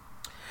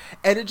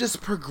 And it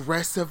just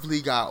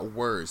progressively got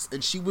worse.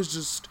 And she was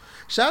just...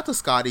 Shout out to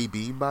Scotty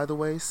Beam, by the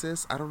way,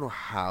 sis. I don't know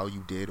how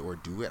you did or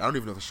do it. I don't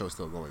even know if the show's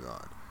still going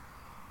on.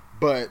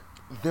 But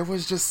there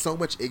was just so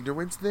much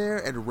ignorance there,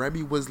 and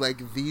Remy was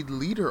like the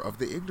leader of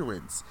the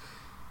ignorance.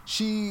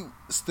 She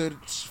stood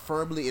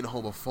firmly in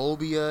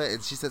homophobia,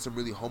 and she said some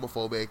really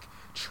homophobic,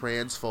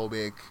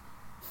 transphobic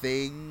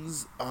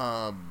things.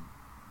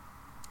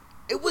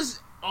 It was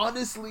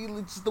honestly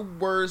just the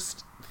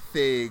worst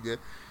thing.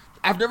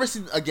 I've never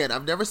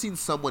seen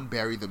someone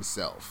bury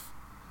themselves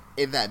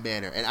in that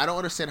manner. And I don't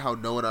understand how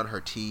no one on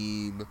her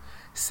team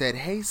said,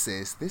 hey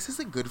sis, this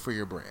isn't good for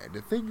your brand.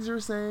 The things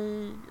you're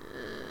saying,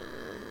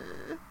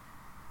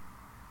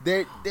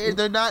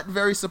 they're not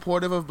very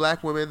supportive of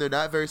black women. They're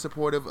not very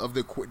supportive of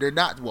they're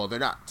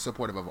not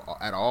supportive of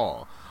at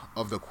all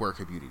of the queer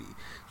community.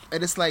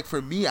 And it's like,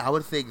 for me, I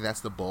would think that's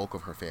the bulk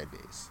of her fan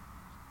base.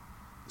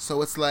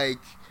 So it's like,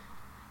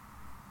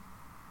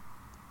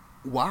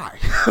 why?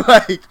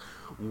 Like,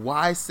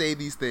 why say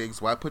these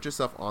things? Why put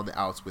yourself on the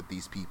outs with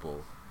these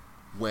people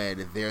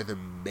when they're the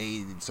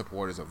main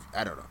supporters of...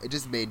 I don't know. It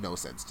just made no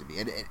sense to me.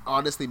 And it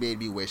honestly made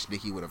me wish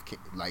Nikki would have,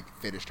 like,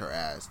 finished her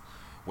ass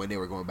when they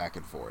were going back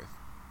and forth.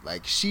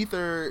 Like,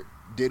 Sheether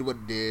did what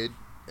it did,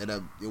 and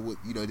did what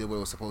it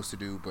was supposed to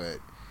do, but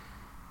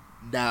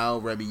now,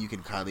 Remy, you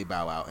can kindly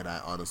bow out, and I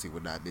honestly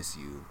would not miss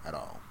you at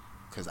all.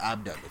 Because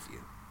I'm done with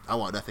you. I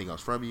want nothing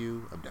else from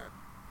you. I'm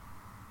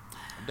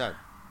done.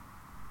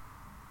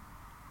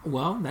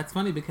 Well, that's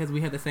funny because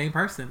we had the same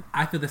person.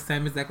 I feel the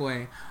same exact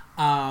way.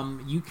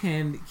 You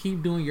can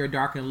keep doing your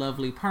Dark and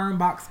Lovely perm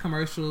box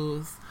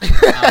commercials.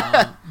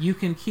 You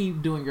can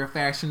keep doing your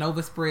Fashion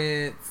Nova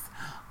spreads.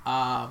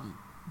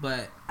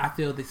 But I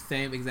feel the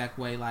same exact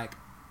way. Like,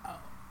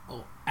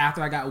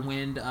 after I got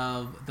wind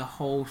of the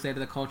whole State of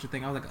the Culture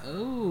thing, I was like,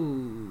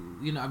 oh,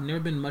 I've never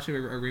been much of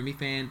a Remy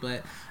fan,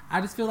 but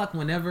I just feel like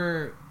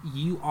whenever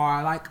you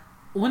are like,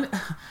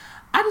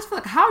 I just feel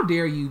like, how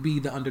dare you be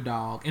the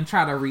underdog and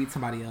try to read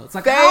somebody else?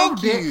 Like, how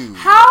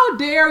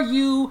dare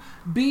you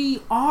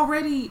be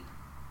already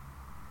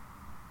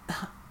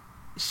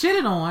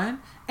shitted on,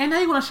 and now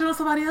you want to shit on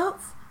somebody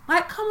else?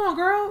 Like, come on,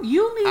 girl.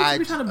 You need to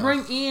be trying to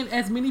bring in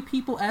as many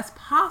people as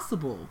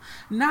possible,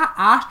 not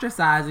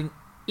ostracizing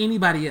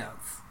anybody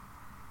else.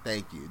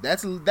 Thank you.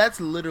 That's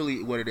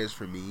literally what it is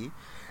for me.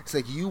 It's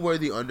like, you were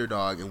the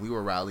underdog, and we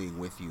were rallying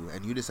with you,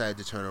 and you decided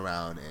to turn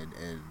around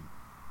and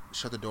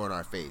shut the door in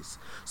our face.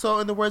 So,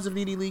 in the words of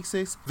Nene League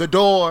 6, the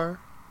door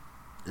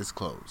is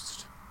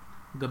closed.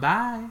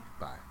 Goodbye.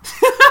 Bye.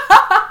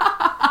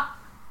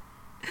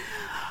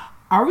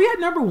 Are we at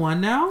number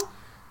 1 now?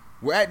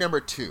 We're at number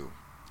 2,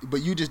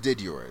 but you just did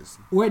yours.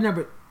 We're at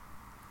number...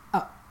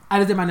 I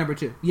just did my number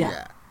 2.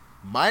 Yeah.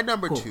 My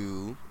number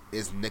 2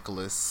 is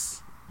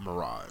Nicholas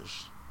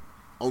Mirage.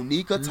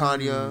 Onika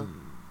Tanya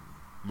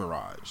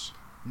Mirage.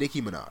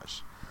 Nicki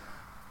Minaj.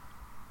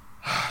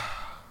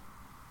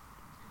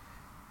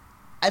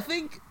 I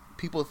think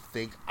people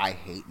think I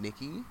hate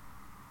Nicki,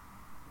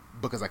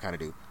 because I kind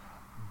of do.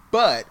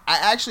 But I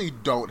actually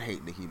don't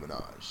hate Nicki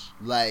Minaj.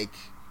 Like,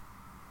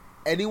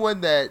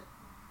 anyone that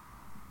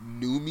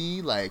knew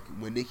me, like,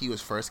 when Nicki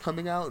was first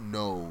coming out,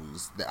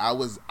 knows that I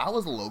was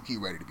low-key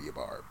ready to be a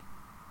Barb.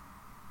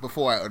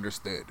 Before I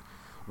understood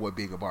what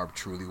being a Barb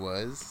truly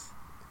was.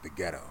 The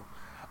ghetto.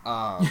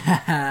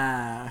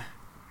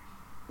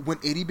 When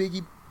Itty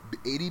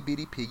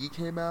Bitty Piggy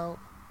came out,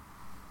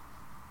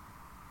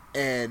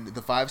 and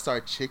the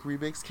 5-Star Chick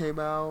remix came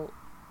out,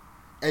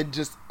 and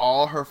just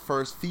all her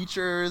first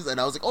features, and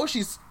I was like, oh,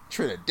 she's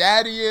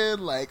Trinidadian,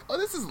 like, oh,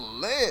 this is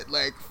lit,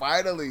 like,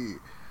 finally.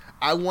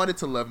 I wanted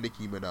to love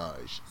Nicki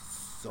Minaj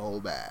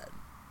so bad.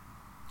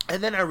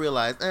 And then I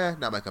realized,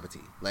 not my cup of tea.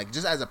 Like,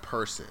 just as a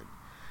person,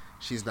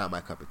 she's not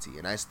my cup of tea.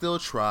 And I still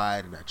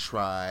tried, and I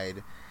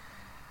tried,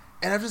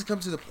 and I've just come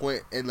to the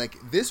point, and, like,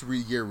 this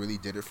year really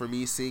did it for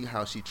me, seeing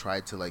how she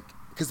tried to, like,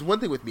 because one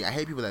thing with me, I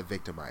hate people that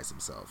victimize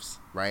themselves,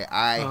 right?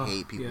 I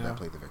hate people that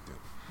play the victim.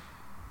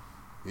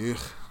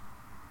 Ugh.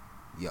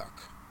 Yuck.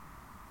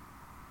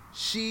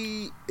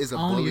 She is a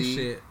bully.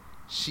 Shit.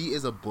 She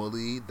is a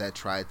bully that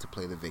tried to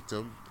play the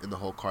victim in the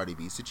whole Cardi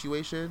B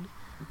situation.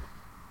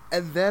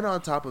 And then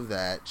on top of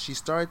that, she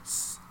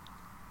starts...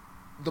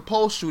 The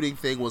pole shooting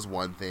thing was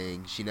one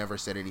thing. She never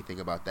said anything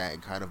about that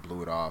and kind of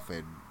blew it off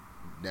and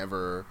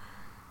never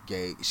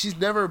gave... She's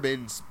never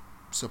been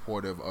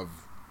supportive of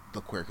the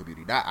queer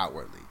community, not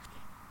outwardly,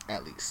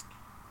 at least.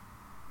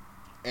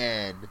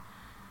 And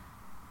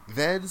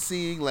then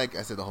seeing, like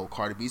I said, the whole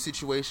Cardi B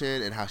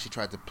situation and how she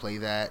tried to play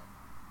that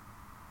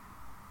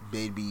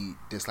made me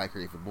dislike her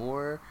even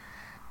more.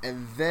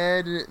 And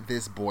then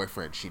this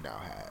boyfriend she now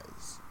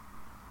has.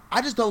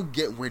 I just don't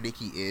get where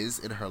Nicki is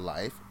in her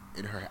life.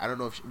 I don't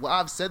know if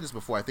I've said this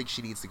before. I think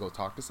she needs to go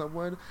talk to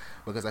someone,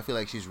 because I feel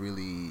like she's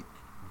really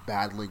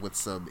battling with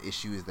some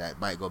issues that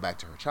might go back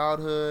to her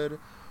childhood,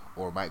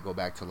 or might go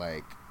back to,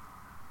 like,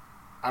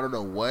 I don't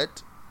know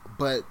what,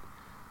 but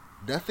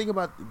nothing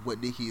about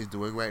what Nicki is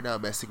doing right now,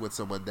 messing with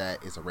someone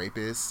that is a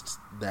rapist,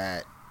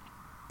 that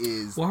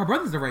is... Well, her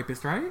brother's a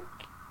rapist, right?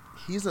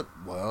 He's a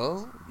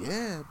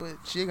yeah, but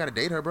she ain't got to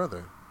date her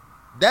brother.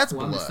 That's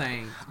Well, I'm blood. just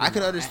saying, I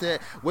can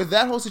understand with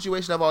that whole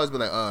situation. I've always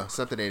been like,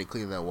 something ain't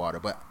clean in that water,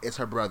 but it's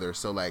her brother,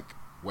 so like,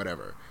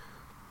 whatever.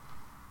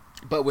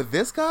 But with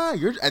this guy,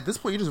 you're at this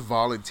point, you're just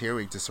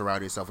volunteering to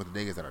surround yourself with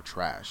niggas that are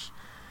trash.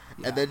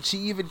 Yeah. And then she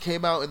even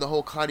came out in the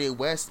whole Kanye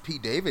West,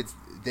 Pete Davidson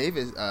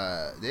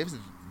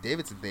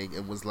thing,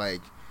 and was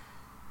like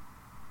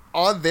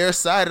on their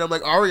side. And I'm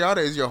like, Ariana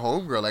is your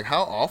homegirl. Like,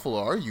 how awful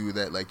are you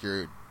that like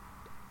you're?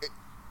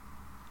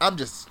 I'm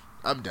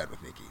done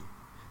with Nicki.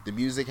 The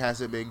music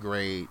hasn't been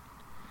great.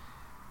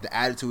 The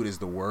attitude is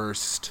the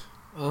worst.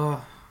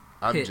 I'm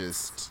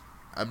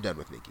done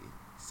with Nicki.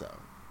 So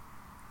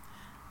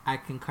I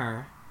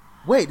concur.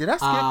 Wait, did I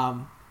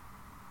skip?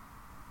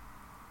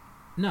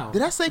 No.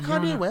 Did I say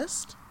Kanye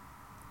West?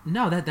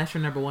 No, that's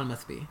your number one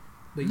must be.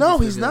 No,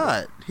 he's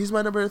not. He's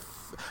my number.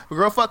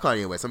 Girl, fuck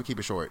Kanye West. I'm gonna keep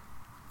it short.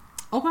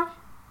 Okay.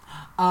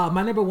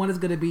 My number one is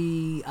going to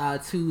be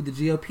to the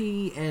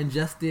GOP and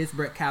Justice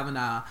Brett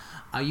Kavanaugh.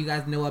 You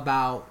guys know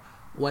about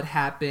what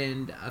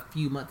happened a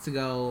few months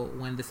ago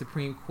when the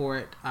Supreme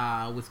Court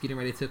was getting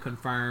ready to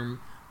confirm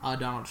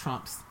Donald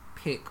Trump's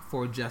pick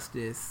for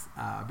Justice.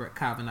 Brett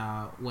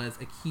Kavanaugh was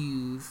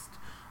accused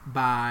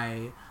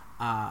by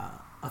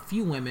a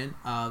few women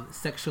of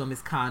sexual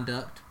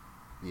misconduct.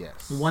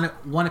 Yes. One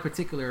in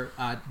particular,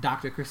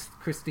 Dr.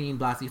 Christine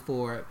Blasey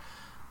Ford,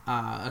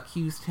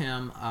 accused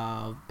him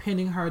of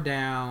pinning her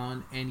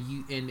down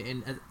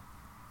and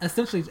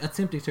essentially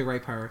attempting to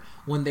rape her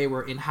when they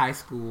were in high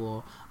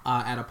school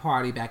at a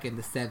party back in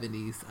the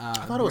 70s. I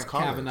thought it was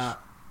college. Kavanaugh,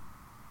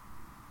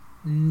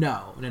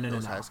 No. It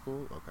was high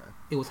school? Okay.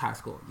 It was high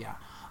school, yeah.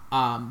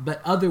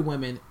 But other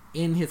women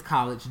in his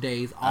college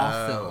days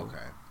also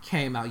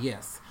came out,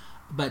 yes.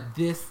 But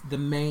the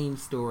main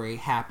story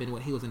happened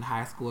when he was in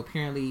high school.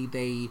 Apparently,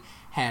 they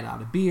had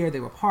out a beer, they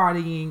were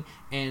partying,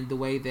 and the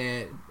way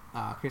that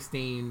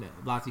Christine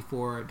Blasey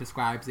Ford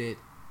describes it,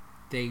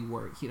 they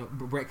were,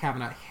 Brett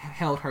Kavanaugh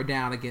held her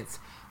down against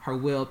her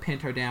will,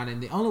 pinned her down,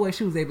 and the only way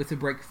she was able to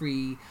break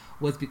free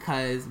was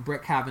because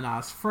Brett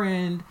Kavanaugh's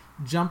friend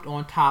jumped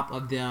on top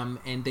of them,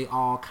 and they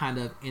all kind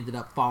of ended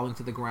up falling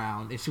to the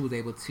ground, and she was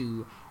able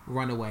to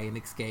run away and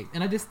escape.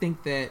 And I just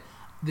think that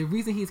the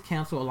reason he's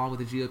canceled along with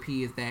the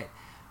GOP is that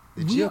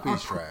the GOP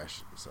is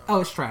trash. So. Oh,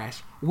 it's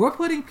trash. We're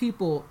putting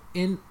people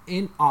in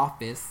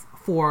office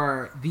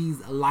for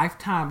these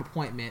lifetime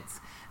appointments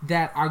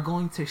that are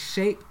going to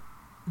shape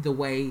the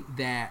way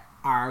that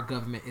our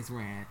government is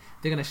ran.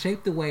 They're going to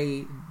shape the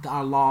way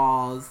our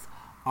laws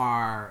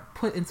are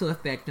put into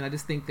effect. And I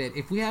just think that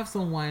if we have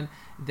someone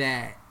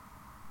that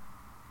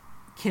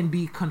can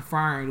be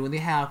confirmed when they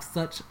have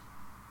such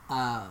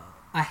a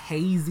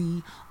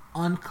hazy,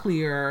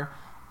 unclear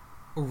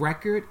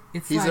record,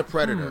 he's a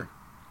predator.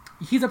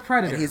 He's a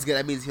predator. And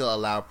that means he'll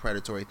allow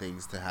predatory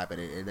things to happen,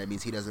 and that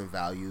means he doesn't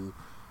value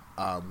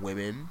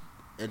women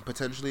and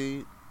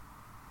potentially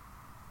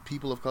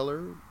people of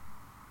color,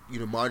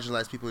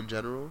 marginalized people in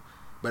general,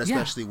 but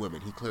especially women.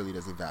 He clearly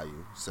doesn't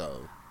value.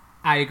 So,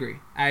 I agree.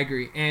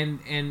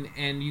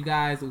 And you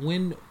guys,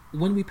 when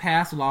we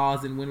pass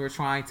laws and when we're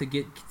trying to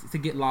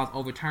get laws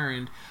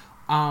overturned,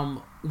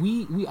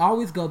 we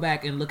always go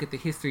back and look at the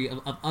history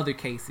of other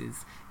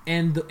cases,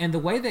 and the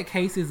way that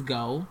cases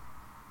go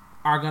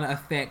are going to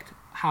affect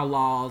how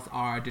laws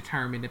are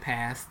determined and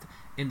passed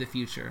in the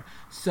future.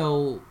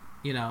 So,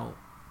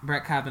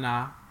 Brett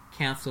Kavanaugh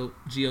canceled,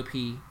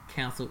 GOP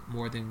canceled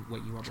more than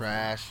what you were.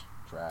 Trash.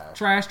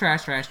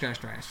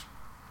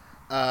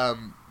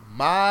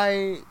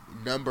 My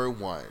number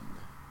one,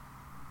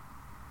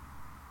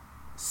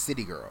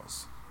 City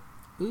Girls.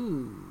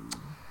 Ooh,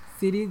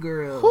 City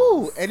Girls.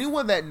 Whew.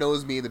 Anyone that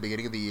knows me in the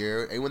beginning of the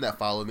year, anyone that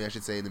followed me, I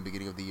should say, in the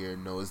beginning of the year,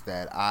 knows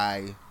that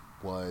I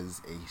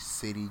was a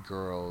City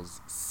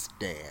Girls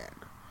stan.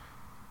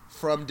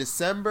 From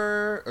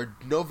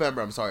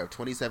November of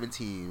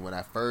 2017, when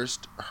I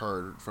first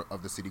heard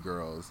of the City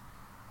Girls,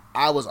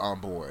 I was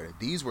on board.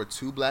 These were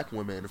two black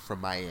women from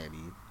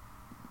Miami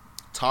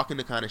talking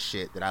the kind of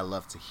shit that I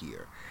love to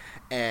hear.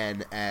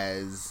 And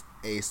as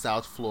a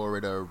South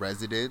Florida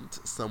resident,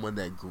 someone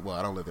that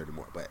I don't live there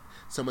anymore, but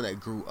someone that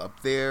grew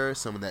up there,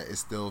 someone that is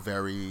still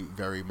very,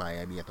 very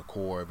Miami at the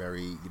core,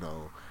 very,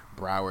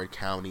 Broward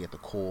County at the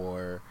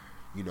core.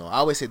 I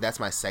always say that's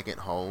my second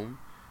home.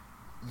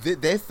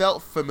 They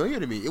felt familiar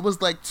to me. It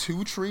was like two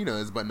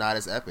Trinas, but not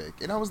as epic.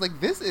 And I was like,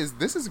 this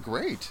is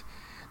great.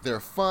 They're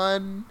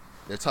fun.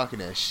 They're talking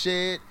that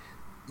shit.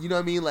 You know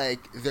what I mean?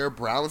 Like, they're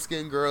brown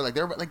skinned girl. Like,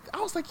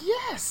 I was like,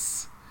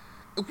 yes.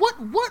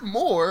 What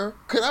more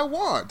could I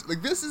want?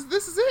 Like, this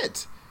is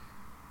it.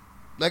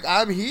 Like,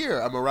 I'm here.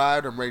 I'm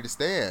arrived. I'm ready to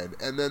stand.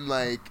 And then,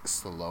 like,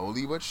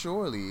 slowly but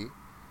surely,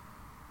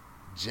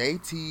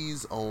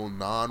 JT's own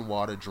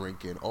non-water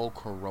drinking,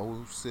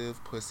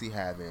 corrosive pussy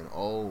having,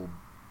 ooh.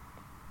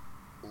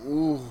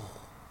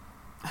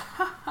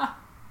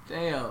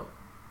 Damn.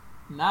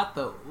 Not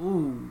the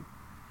ooh.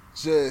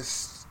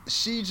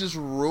 She just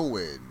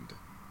ruined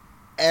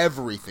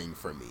everything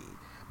for me.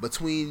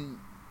 Between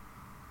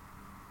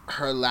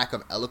her lack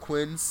of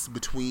eloquence,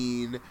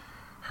 between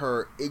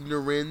her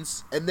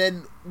ignorance, and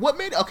then what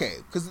made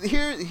because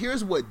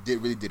here's what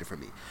really did it for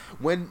me.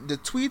 When the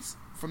tweets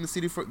from the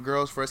City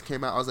Girls first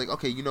came out, I was like,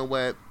 okay, you know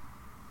what?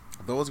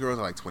 Those girls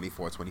are like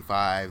 24,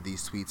 25.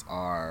 These tweets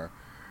are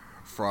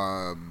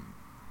from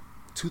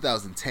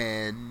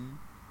 2010,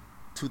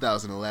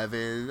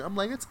 2011. I'm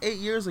like, it's 8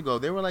 years ago.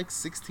 They were like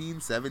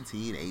 16,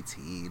 17,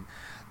 18.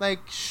 Like,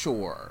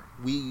 sure,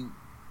 you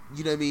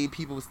know what I mean?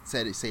 People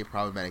say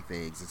problematic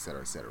things,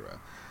 etc., etc.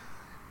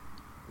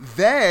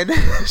 Then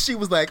she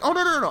was like, "Oh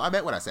no, I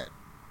meant what I said."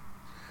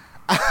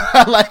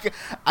 Like,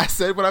 I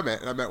said what I meant,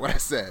 and I meant what I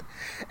said.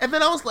 And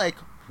then I was like,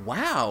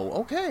 "Wow,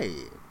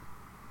 okay,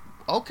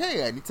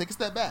 I need to take a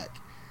step back."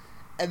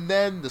 And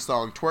then the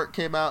song "Twerk"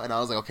 came out, and I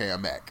was like, "Okay,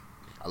 I'm back.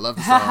 I love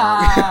the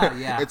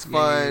song. Yeah, it's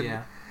fun."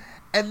 Yeah.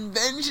 And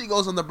then she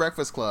goes on the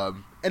Breakfast Club,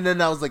 and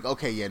then I was like,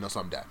 "Okay, yeah, no, so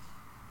I'm done,"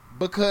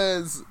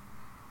 because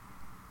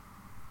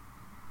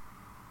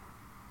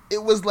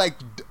it was like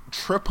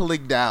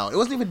tripling down. It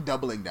wasn't even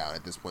doubling down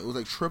at this point. It was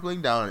like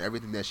tripling down on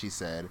everything that she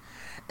said.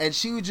 And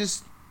she would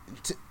just...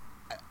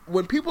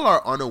 when people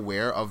are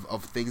unaware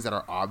of things that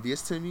are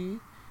obvious to me,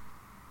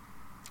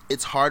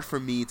 it's hard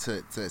for me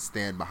to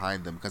stand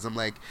behind them. Because I'm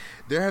like,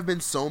 there have been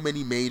so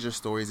many major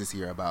stories this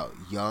year about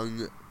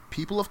young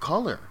people of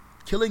color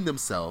killing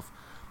themselves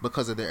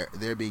because of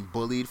they're being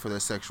bullied for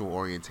their sexual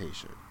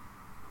orientation.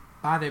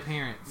 By their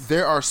parents.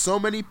 There are so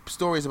many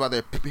stories about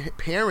their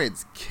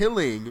parents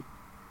killing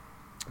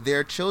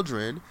their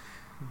children,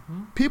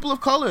 people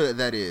of color,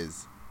 that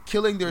is,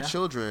 killing their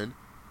children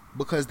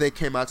because they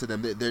came out to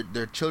them.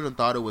 Their children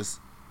thought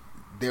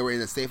they were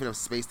in a safe enough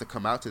space to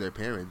come out to their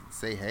parents and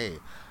say, "Hey,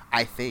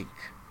 I think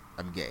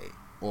I'm gay,"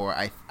 or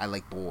I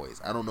like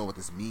boys. I don't know what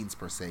this means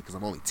per se because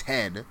I'm only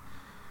 10,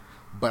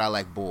 but I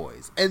like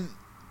boys. And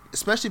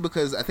especially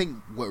because I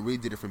think what really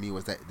did it for me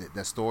was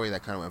that story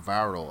that kind of went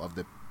viral of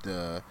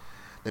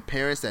the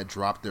parents that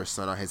dropped their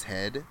son on his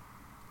head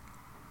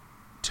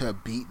to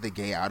beat the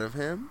gay out of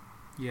him.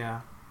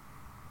 Yeah.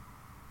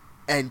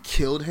 And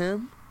killed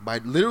him by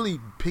literally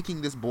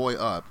picking this boy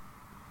up,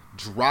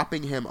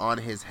 dropping him on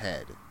his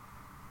head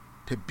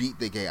to beat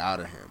the gay out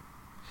of him.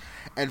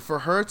 And for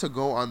her to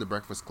go on the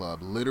Breakfast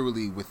Club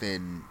literally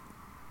within,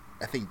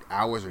 I think,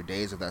 hours or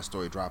days of that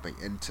story dropping,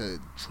 and to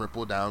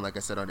triple down, like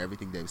I said, on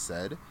everything they've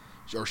said,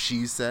 or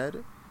she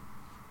said,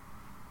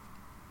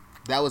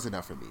 that was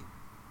enough for me.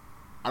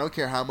 I don't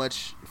care how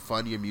much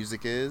fun your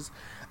music is.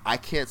 I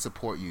can't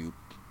support you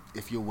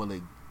if you're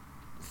willing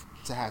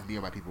to have me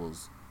or my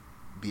peoples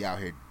be out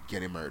here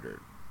getting murdered.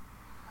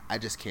 I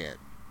just can't.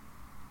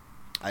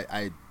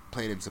 I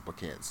plain and simple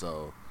can't.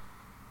 So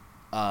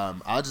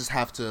I'll just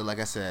have to, like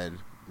I said,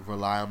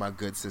 rely on my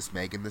good sis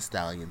Megan Thee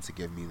Stallion to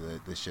give me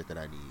the shit that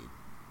I need.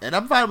 And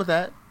I'm fine with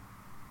that.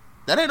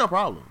 That ain't no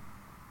problem.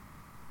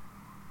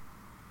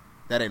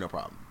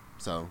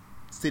 So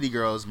City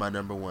Girls, my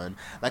number one.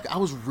 Like, I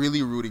was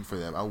really rooting for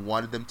them. I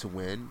wanted them to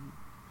win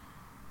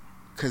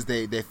because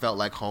they felt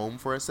like home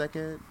for a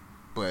second.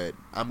 But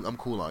I'm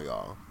cool on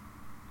y'all.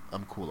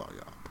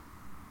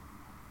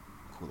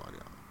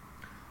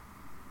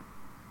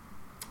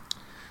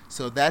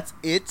 So that's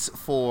it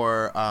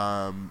for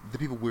the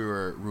people we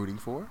were rooting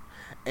for.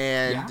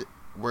 And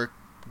we're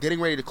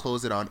getting ready to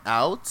close it on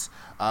out.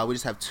 We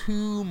just have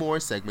 2 more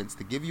segments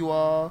to give you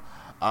all.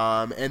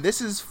 And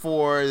this is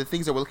for the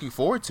things that we're looking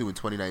forward to in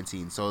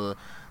 2019. So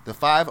the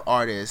 5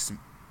 artists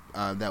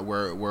that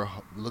we're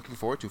looking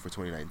forward to for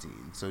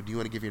 2019. So do you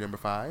want to give your number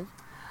 5?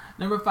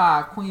 Number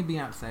 5, Queen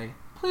Beyonce.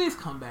 Please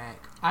come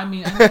back. I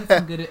mean, I need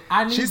some good.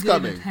 I need She's good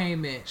coming.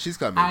 entertainment. She's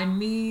coming. I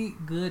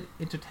need good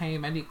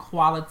entertainment. I need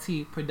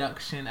quality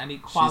production. I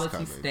need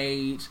quality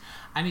stage.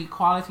 I need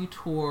quality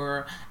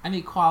tour. I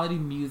need quality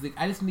music.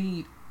 I just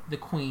need the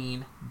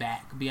Queen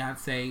back.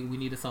 Beyonce. We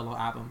need a solo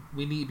album.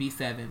 We need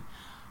B7.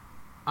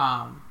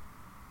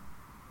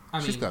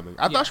 She's coming.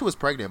 I thought she was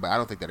pregnant, but I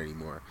don't think that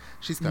anymore.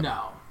 She's coming.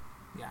 No.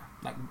 Yeah.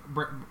 Like,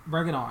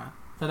 bring it on.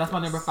 So that's my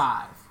number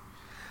 5.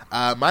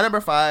 My number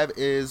 5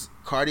 is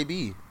Cardi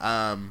B.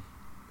 I'm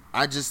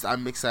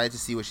excited to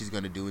see what she's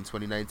going to do in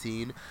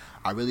 2019.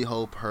 I really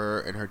hope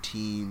her and her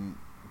team,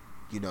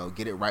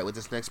 get it right with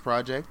this next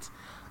project.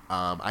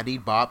 I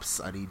need bops,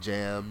 I need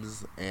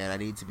jams, and I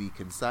need to be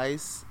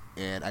concise.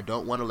 And I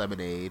don't want a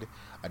Lemonade.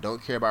 I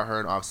don't care about her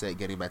and Offset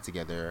getting back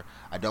together.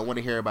 I don't want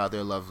to hear about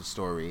their love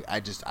story.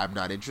 I'm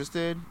not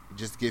interested.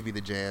 Just give me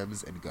the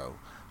jams and go.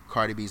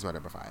 Cardi B's my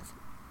number 5.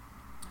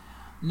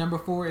 Number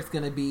 4 is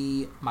going to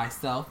be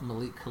myself,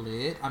 Malik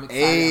Khalid. I'm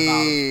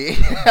excited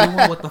about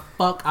doing what the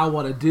fuck I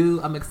want to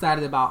do. I'm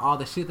excited about all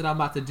the shit that I'm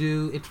about to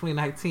do in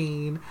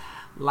 2019.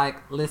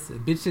 Like, listen,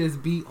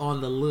 bitches, be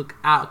on the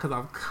lookout because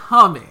I'm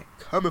coming.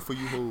 Coming for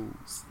you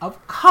hoes. I'm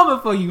coming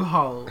for you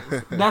hoes.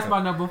 That's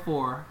my number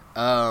 4.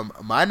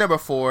 My number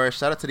 4,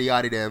 shout out to the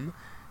Yachty them,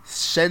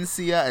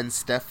 Shensia and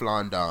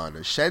Stefflon Don.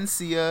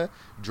 Shensia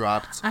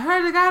dropped. I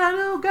heard you got a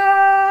new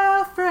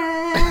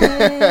girlfriend.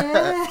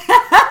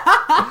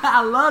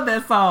 I love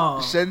that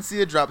song.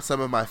 Shensia dropped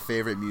some of my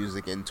favorite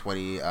music in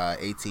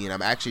 2018.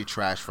 I'm actually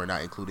trash for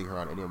not including her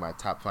on any of my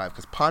top 5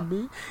 because Pon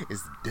Me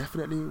is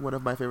definitely one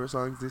of my favorite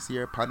songs this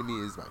year. Pon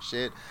Me is my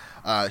shit.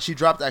 She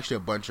dropped actually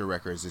a bunch of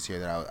records this year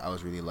that I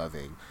was really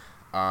loving.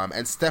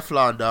 And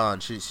Stefflon Don,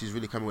 she's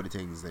really coming with the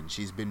things, and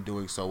she's been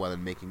doing so well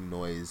and making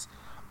noise.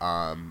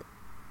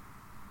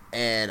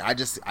 And I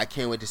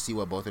can't wait to see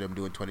what both of them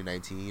do in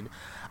 2019.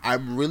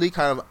 I'm really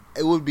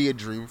it would be a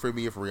dream for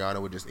me if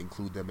Rihanna would just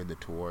include them in the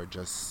tour,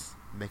 just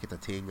make it a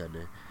thing,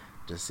 and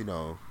just,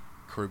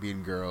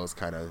 Caribbean girls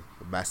kind of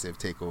massive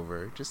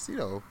takeover. Just,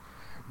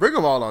 bring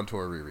them all on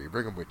tour, Riri.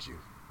 Bring them with you.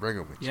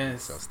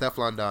 Yes. So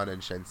Stefflon Don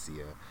and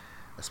Shensia.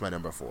 That's my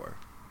number 4.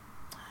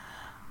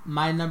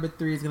 My number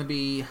 3 is going to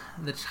be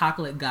the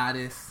chocolate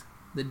goddess,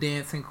 the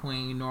dancing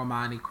queen,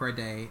 Normani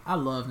Corday. I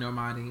love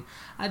Normani.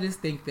 I just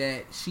think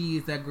that she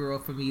is that girl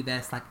for me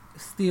that's like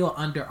still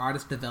under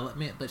artist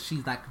development, but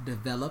she's like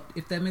developed,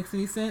 if that makes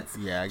any sense.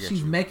 Yeah, I get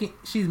she's you.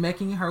 She's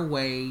making her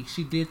way.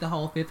 She did the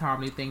whole Fifth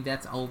Harmony thing.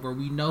 That's over.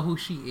 We know who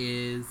she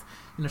is.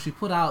 She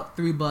put out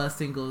 3 buzz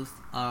singles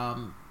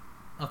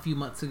a few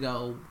months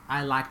ago.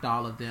 I liked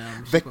all of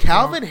them. The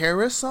Calvin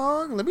Harris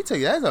song, let me tell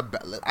you,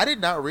 I did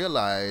not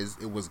realize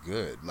it was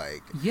good.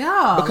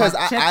 Because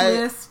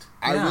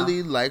I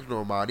really like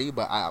Normani,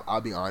 but I'll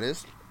be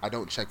honest, I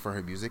don't check for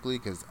her musically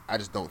because I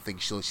just don't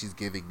think she's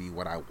giving me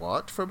what I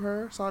want from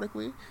her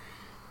sonically.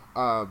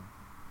 And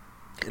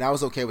I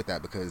was okay with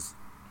that because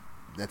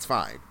that's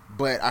fine.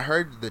 But I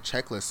heard the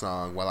Checklist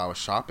song while I was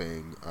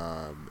shopping,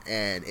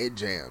 and it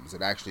jams.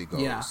 It actually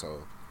goes. Yeah.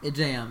 So it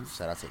jams.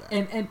 Shout out to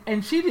that.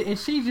 And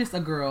she's just a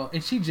girl,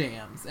 and she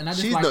jams, and I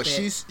just like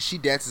that. She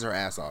dances her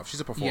ass off. She's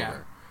a performer.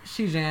 Yeah.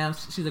 She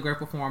jams. She's a great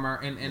performer,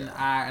 and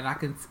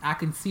I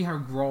can see her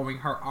growing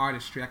her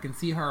artistry. I can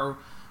see her,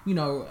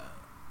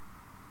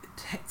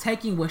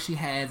 taking what she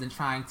has and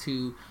trying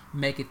to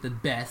make it the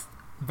best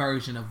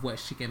version of what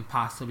she can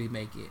possibly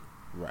make it.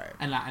 Right.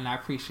 And I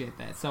appreciate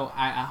that. So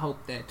I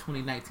hope that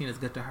 2019 is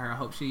good to her. I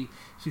hope she's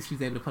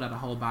able to put out a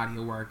whole body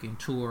of work and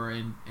tour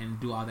and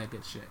do all that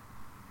good shit.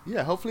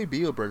 Yeah, hopefully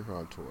B will bring her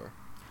on tour.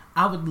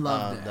 I would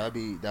love that.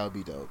 That would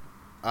be dope.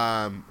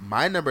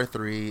 My number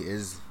 3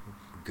 is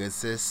good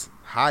sis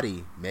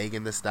Hottie,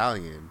 Megan Thee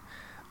Stallion.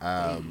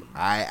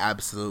 I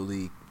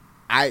absolutely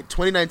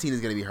 2019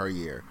 is gonna be her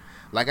year.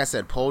 Like I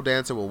said, Pole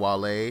Dancer with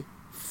Wale,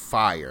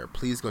 fire.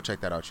 Please go check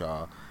that out,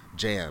 y'all.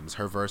 Jams.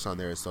 Her verse on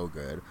there is so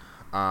good.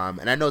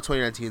 And I know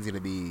 2019 is gonna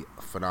be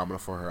phenomenal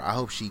for her. I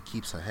hope she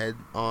keeps her head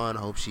on. I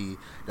hope she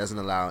doesn't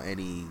allow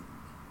any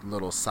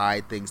little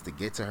side things to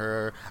get to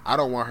her. I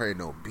don't want her in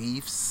no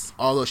beefs.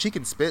 Although she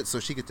can spit,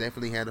 so she could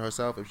definitely handle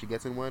herself if she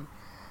gets in one.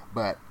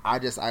 But I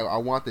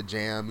want the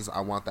jams.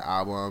 I want the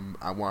album.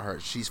 I want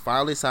her. She's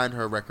finally signed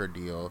her record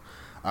deal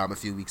a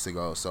few weeks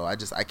ago. So I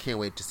can't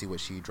wait to see what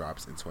she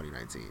drops in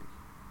 2019.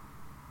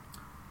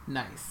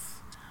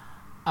 Nice.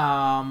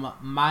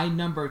 My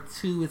number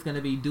 2 is gonna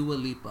be Dua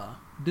Lipa.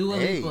 Dua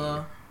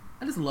Lipa.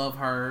 I just love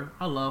her.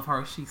 I love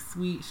her. She's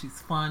sweet.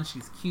 She's fun.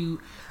 She's cute.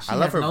 I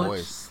love her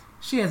voice.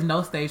 She has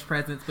no stage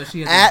presence, but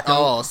she has at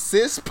all.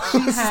 Sis, she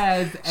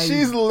has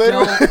a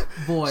dope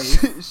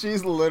voice.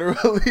 She's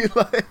literally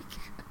like.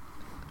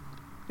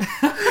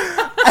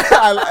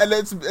 And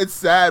it's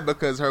sad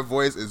because her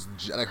voice is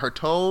like her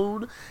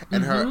tone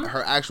and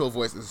her actual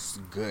voice is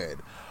good,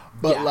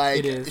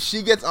 but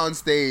she gets on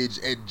stage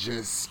and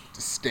just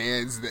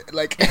stands there.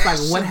 Like it's like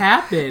what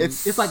happened?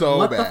 It's like so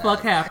what bad. The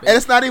fuck happened? And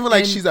it's not even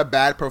like she's a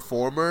bad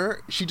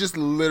performer. She just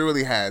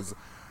literally has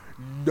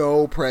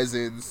no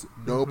presence,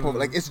 no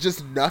like it's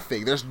just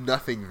nothing. There's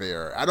nothing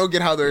there. I don't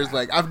get how there's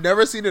like I've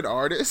never seen an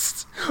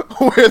artist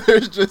where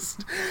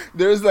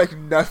there's like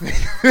nothing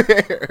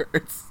there.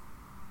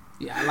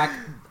 Like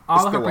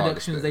all of her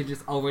productions, they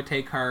just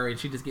overtake her, and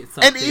she just gets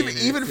sucked in. And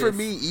even for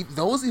me,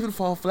 those even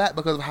fall flat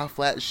because of how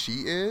flat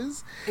she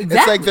is. Exactly.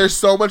 It's like there's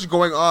so much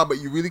going on, but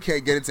you really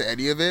can't get into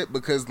any of it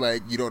because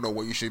like you don't know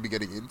what you should be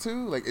getting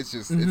into. Like it's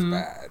just it's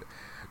bad.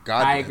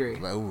 God, I agree.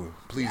 Like, ooh,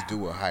 please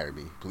Dua, hire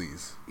me,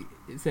 please.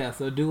 Yeah,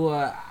 so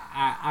Dua,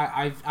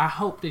 I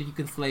hope that you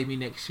can slay me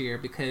next year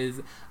because,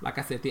 like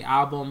I said, the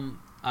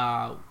album,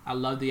 I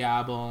love the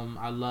album.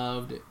 I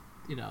loved,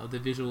 the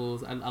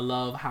visuals. I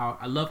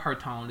love her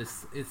tone.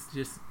 It's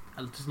just,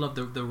 I just love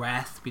the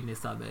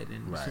raspiness of it,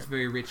 and it's just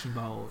very rich and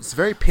bold. It's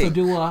very pink.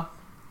 So Dua,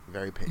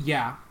 very pink.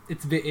 Yeah,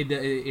 it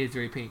is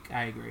very pink.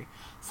 I agree.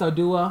 So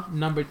Dua,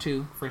 number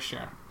 2 for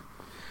sure.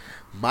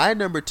 My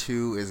number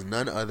 2 is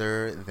none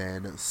other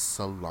than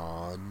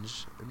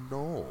Solange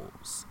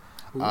Knowles.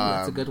 Ooh,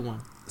 that's a good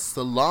one.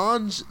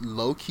 Solange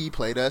low-key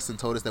played us and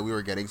told us that we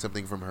were getting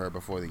something from her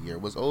before the year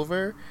was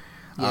over.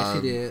 Yeah,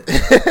 she did.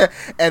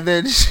 And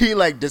then she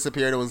like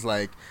disappeared and was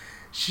like,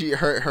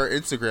 her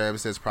Instagram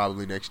says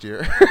probably next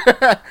year,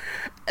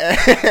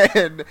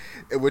 and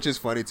which is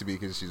funny to me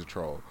because she's a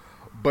troll.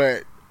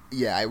 But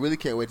Yeah, I really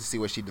can't wait to see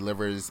what she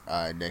delivers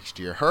next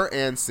year. Her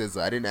and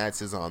SZA. I didn't add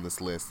SZA on this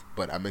list,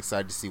 but I'm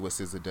excited to see what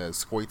SZA does.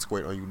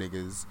 Squirt on you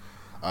niggas.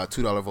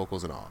 $2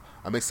 vocals and all.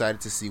 I'm excited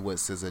to see what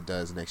SZA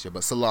does next year.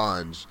 But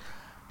Solange,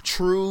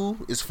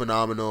 True is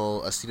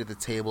phenomenal. A Seat at the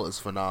Table is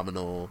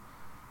phenomenal.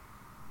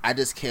 I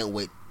just can't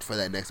wait for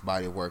that next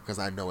body of work because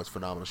I know it's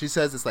phenomenal. She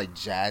says it's like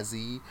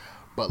jazzy,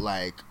 but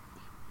like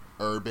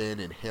urban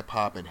and hip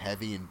hop and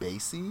heavy and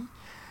bassy,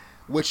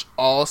 which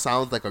all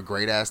sounds like a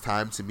great ass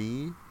time to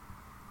me.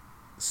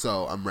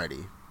 So I'm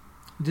ready.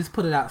 Just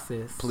put it out,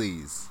 sis.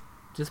 Please.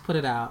 Just put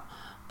it out.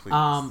 Please.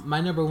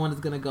 My number one is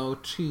gonna go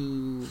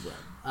to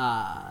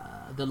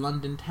the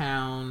London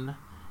town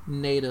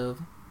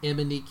native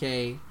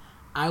Emanike.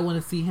 I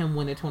want to see him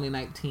win in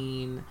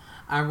 2019.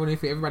 I'm rooting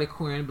for everybody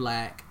queer and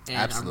black, and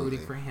Absolutely. I'm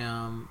rooting for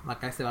him.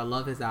 Like I said, I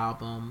love his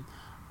album.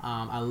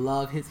 I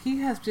love he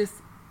has just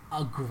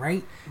a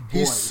great voice.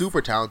 He's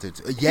super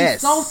talented.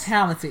 Yes. He's so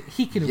talented.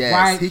 He can Yes,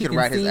 write. he can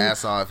write his sing.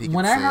 ass off. He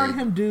when can I heard sing.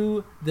 him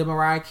do the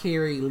Mariah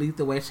Carey Lead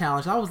the Way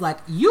challenge, I was like,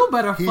 "You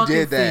better He fucking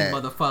did sing, that.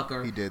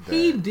 motherfucker." He did that.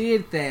 He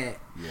did that.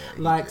 Yeah,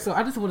 he like did. so,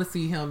 I just want to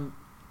see him.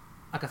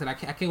 Like I said, I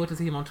can't wait to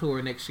see him on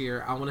tour next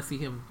year. I want to see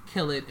him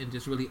kill it and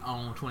just really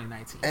own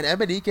 2019. And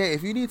Emanike,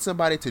 if you need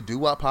somebody to do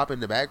what pop in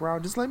the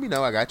background, just let me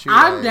know. I got you.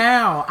 I'm Like,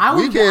 down. I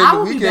will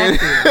be we back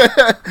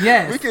there.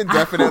 Yes. we can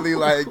definitely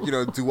like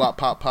do what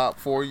pop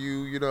for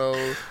you. You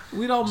know,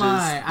 We don't Just,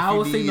 mind. if I you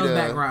will sing need those a-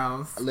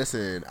 backgrounds.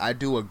 listen. I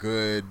do a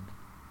good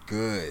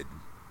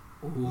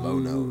low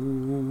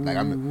note. Like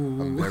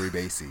I'm very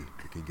bassy.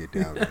 You can get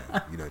down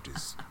there. You know,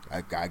 just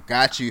I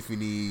got you if you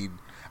need.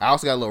 I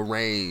also got a little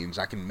range.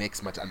 I can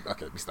mix much.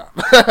 Okay, let me stop.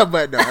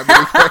 But no,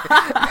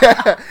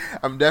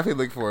 I'm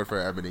definitely looking forward for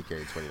Emanike in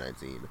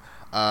 2019.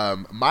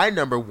 My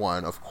number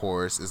one, of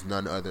course, is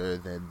none other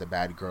than the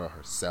bad girl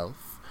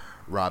herself,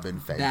 Robin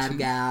Fenty. That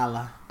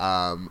gal.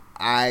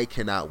 I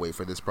cannot wait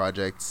for this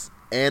project.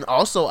 And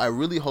also, I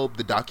really hope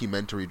the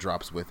documentary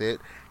drops with it.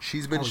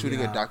 She's been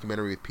shooting a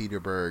documentary with Peter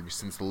Berg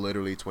since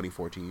literally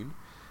 2014.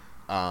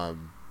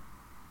 And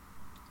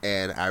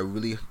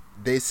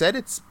they said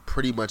it's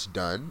pretty much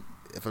done.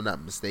 If I'm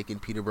not mistaken,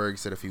 Peter Berg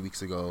said a few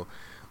weeks ago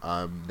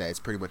that it's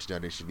pretty much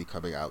done. It should be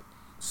coming out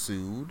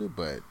soon,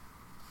 but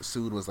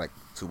soon was like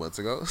 2 months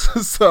ago.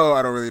 So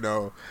I don't really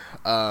know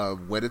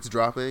when it's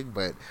dropping,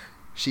 but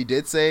she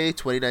did say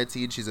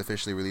 2019 she's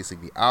officially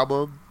releasing the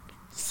album.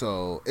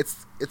 So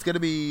it's gonna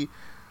be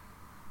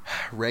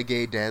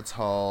reggae, dance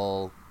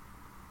hall,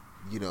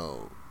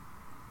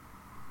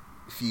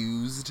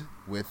 fused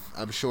with.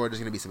 I'm sure there's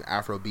gonna be some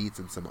Afro beats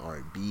and some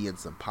R&B and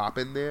some pop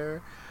in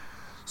there.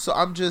 So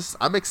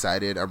I'm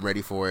excited. I'm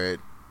ready for it.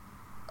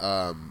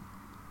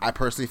 I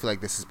personally feel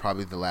like this is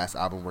probably the last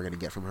album we're gonna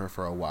get from her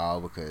for a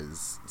while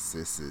because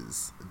sis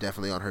is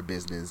definitely on her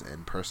business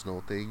and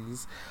personal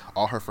things.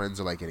 All her friends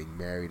are like getting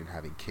married and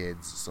having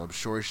kids, so I'm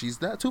sure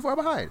she's not too far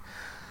behind.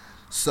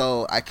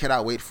 So I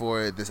cannot wait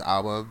for this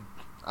album.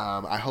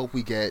 I hope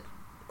we get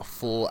a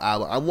full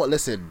album.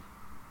 Listen,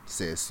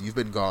 sis, you've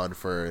been gone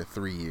for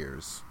 3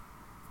 years.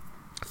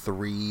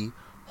 3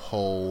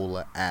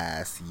 whole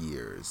ass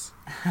years.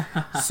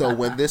 So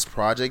when this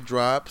project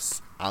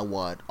drops, I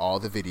want all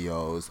the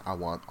videos. I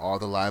want all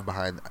the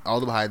behind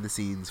the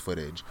scenes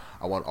footage.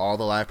 I want all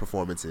the live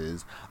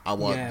performances. I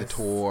want the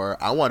tour.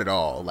 I want it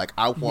all. Like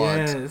I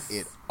want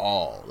it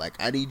all. Like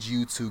I need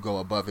you to go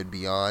above and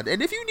beyond.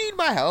 And if you need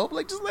my help,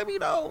 like just let me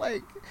know.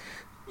 Like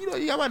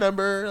you got my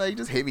number. Like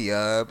just hit me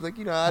up. Like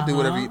I'll do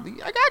whatever.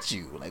 I got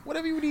you. Like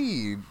whatever you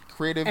need.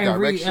 Creative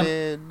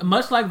direction.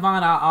 Much like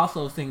Vaughn, I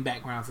also sing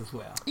backgrounds as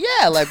well.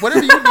 Yeah, like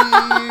whatever you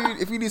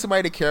need. If you need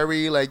somebody to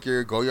carry like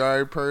your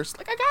Goyard purse,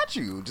 like I got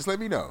you. Just let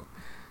me know.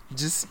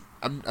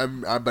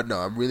 But no,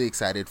 I'm really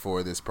excited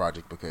for this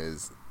project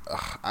because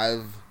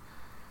I've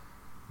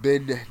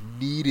been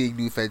needing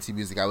new Fenty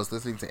music. I was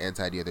listening to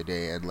Anti the other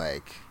day and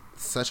like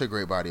such a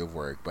great body of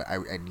work, but I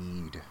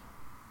need it.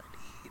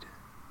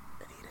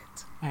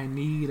 I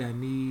need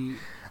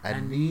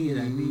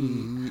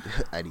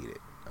it.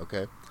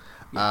 Okay.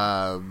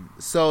 Yeah.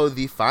 So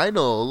the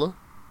final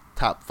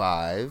top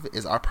 5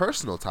 is our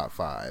personal top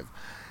 5.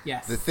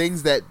 Yes. The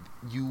things that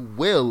you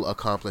will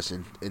accomplish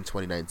in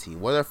 2019.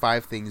 What are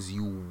 5 things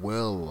you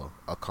will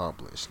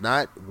accomplish?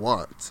 Not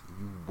want.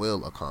 You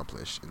will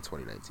accomplish in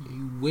 2019.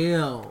 You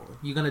will.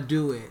 You're going to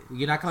do it.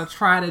 You're not going to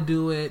try to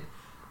do it.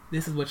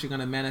 This is what you're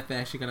going to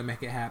manifest. You're going to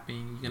make it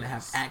happen. You're going to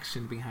have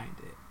action behind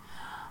it.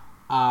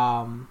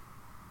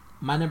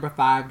 My number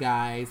 5,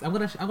 guys, I'm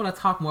gonna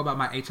talk more about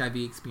my HIV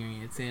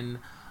experience and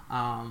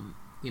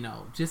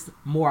just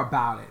more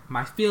about it,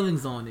 my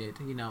feelings on it,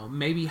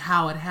 maybe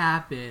how it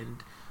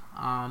happened,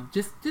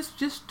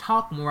 just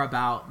talk more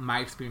about my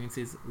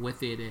experiences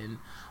with it, and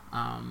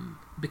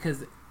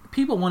because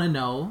people want to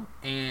know,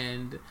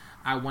 and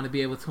I want to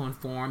be able to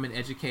inform and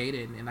educate,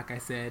 and like I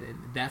said, and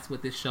that's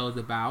what this show is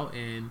about,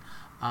 and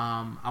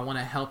I want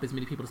to help as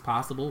many people as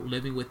possible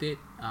living with it.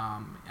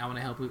 I want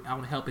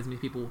to help as many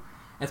people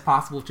as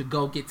possible to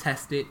go get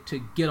tested, to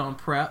get on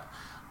PrEP,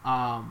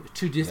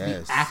 to just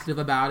Yes. be active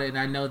about it. And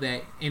I know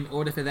that in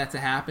order for that to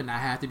happen, I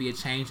have to be a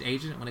change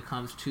agent when it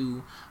comes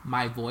to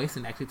my voice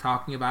and actually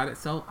talking about it.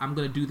 So I'm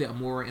going to do that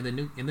more in the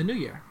new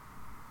year.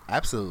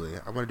 Absolutely.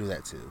 I'm going to do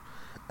that too.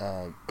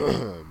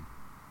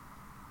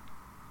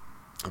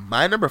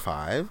 My number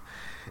 5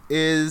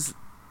 is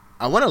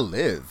I want to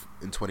live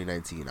in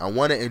 2019. I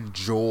want to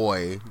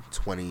enjoy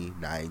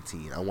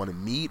 2019. I want to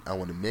meet. I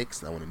want to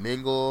mix. I want to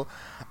mingle.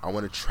 I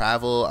want to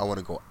travel. I want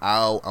to go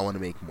out. I want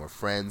to make more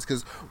friends.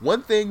 Because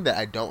one thing that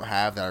I don't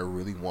have that I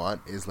really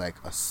want is like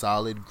a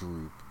solid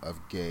group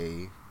of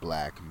gay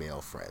black male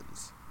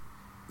friends.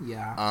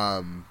 Yeah.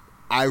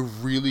 I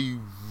really,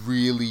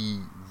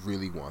 really,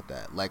 really want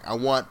that. Like, I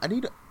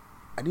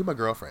need my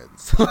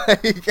girlfriends.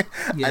 Like,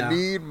 Yeah. I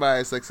need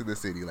my Sex in the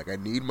City. Like, I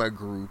need my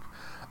group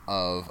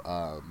of,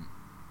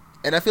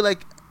 and I feel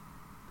like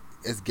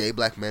as gay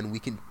black men, we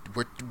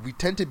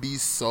tend to be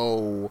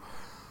so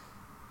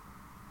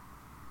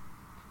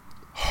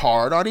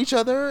hard on each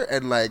other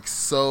and like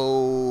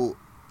so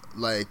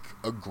like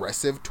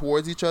aggressive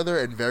towards each other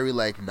and very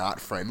like not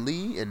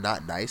friendly and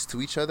not nice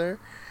to each other.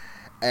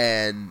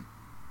 And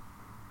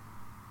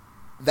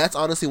that's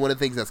honestly one of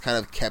the things that's kind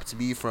of kept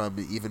me from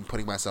even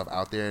putting myself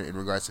out there in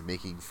regards to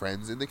making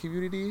friends in the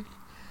community.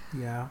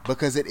 Yeah.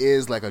 Because it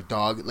is like a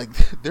dog. Like,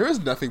 there is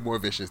nothing more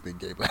vicious than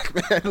gay black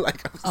men.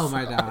 Like, Oh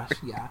my gosh,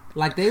 yeah.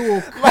 Like they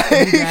will cut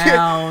you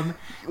down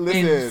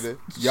Listen, and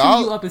chew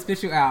y'all- you up and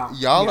spit you out.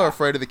 Y'all Yeah. are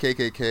afraid of the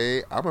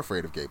KKK. I'm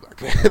afraid of gay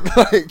black men.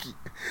 Like,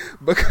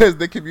 because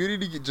the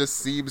community just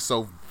seems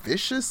so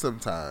vicious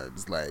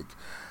sometimes. Like,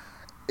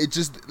 it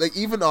just, like,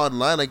 even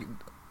online, like,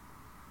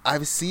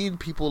 I've seen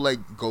people,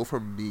 like, go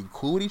from being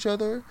cool with each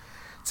other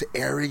to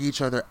airing each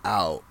other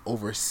out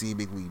over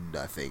seemingly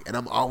nothing. And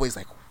I'm always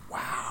like,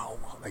 wow,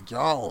 like,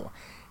 y'all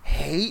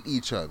hate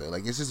each other.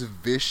 Like, it's just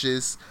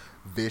vicious.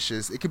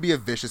 It can be a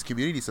vicious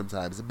community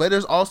sometimes, but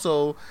there's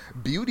also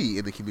beauty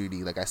in the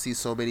community. Like, I see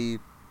so many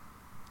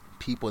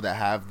people that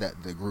have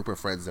the group of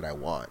friends that I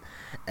want,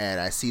 and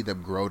I see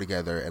them grow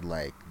together, and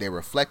like they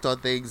reflect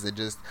on things, and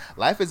just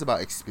life is about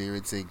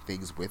experiencing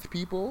things with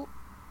people.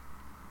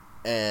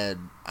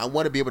 And I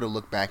want to be able to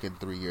look back in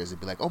 3 years and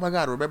be like, oh my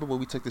God, remember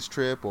when we took this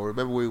trip, or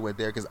remember when we went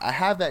there? Because I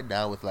have that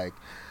now with like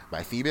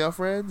my female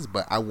friends,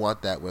 but I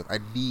want that I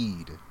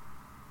need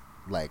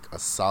like a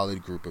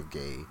solid group of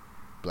gay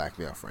black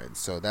male friends.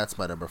 So that's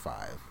my number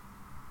 5.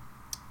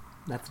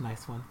 That's a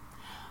nice one.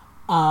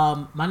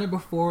 My number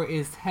 4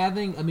 is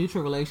having a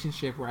mutual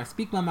relationship where I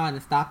speak my mind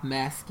and stop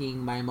masking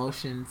my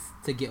emotions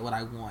to get what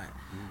I want.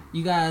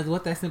 You guys,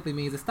 what that simply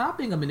means is stop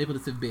being a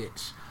manipulative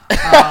bitch. You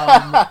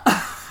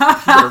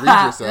gotta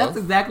read yourself. That's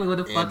exactly what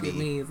the fuck it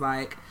means.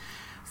 Like,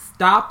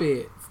 stop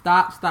it.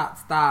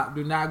 Stop.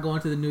 Do not go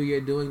into the new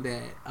year doing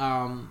that.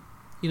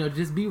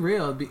 Just be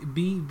real.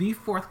 Be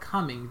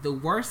forthcoming. The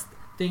worst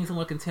thing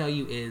someone can tell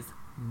you is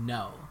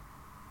no.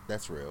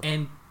 That's real.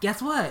 And guess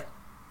what?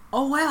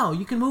 Oh well,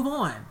 you can move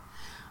on.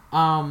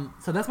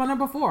 So that's my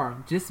number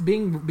 4. Just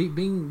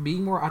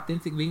being more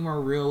authentic, being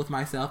more real with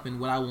myself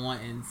and what I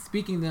want, and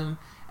speaking them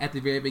at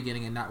the very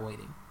beginning and not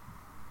waiting.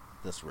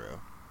 That's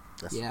real.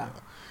 Yeah.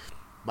 Real.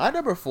 My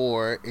number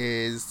 4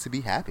 is to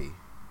be happy.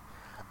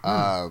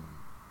 I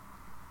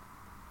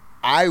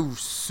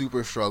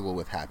super struggle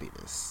with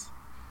happiness.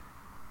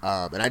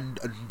 And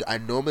I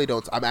normally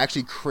don't. I'm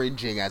actually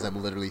cringing as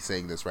I'm literally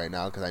saying this right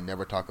now because I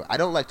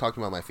don't like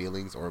talking about my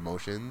feelings or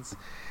emotions.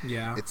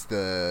 Yeah. It's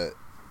the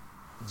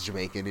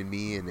Jamaican in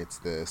me and it's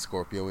the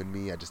Scorpio in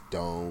me. I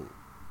don't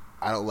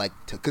like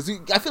to, because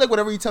I feel like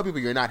whenever you tell people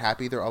you're not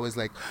happy, they're always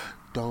like,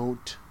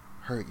 don't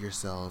hurt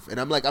yourself. And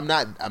I'm like, I'm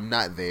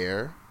not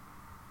there.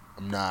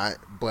 I'm not,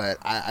 but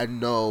I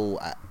know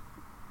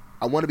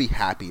I want to be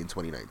happy in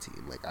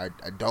 2019. Like,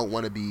 I don't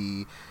want to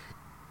be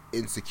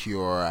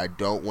insecure. I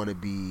don't want to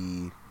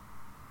be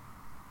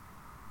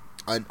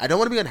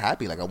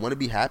unhappy. Like, I want to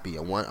be happy.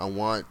 I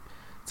want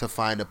to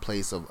find a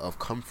place of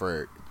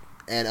comfort.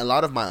 And a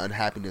lot of my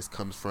unhappiness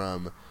comes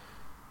from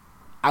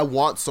I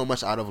want so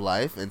much out of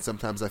life, and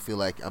sometimes I feel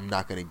like I'm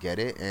not going to get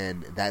it,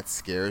 and that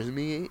scares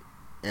me,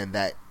 and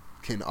that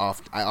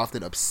I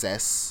often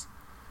obsess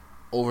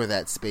over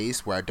that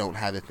space where I don't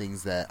have the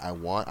things that I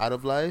want out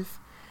of life.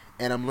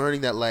 And I'm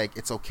learning that, like,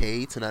 it's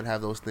okay to not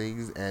have those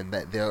things, and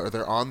that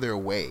they're on their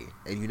way,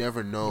 and you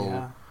never know.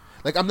 Yeah.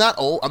 Like, I'm not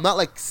old. I'm not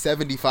like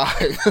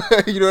 75.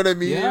 You know what I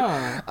mean?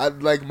 Yeah.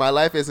 Like, my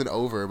life isn't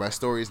over. My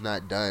story's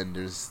not done.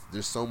 There's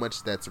so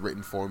much that's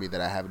written for me that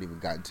I haven't even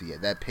gotten to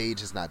yet. That page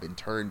has not been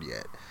turned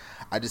yet.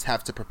 I just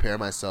have to prepare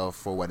myself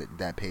for when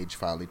that page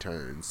finally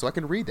turns, so I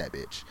can read that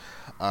bitch.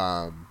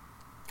 I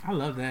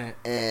love that.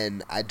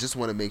 And I just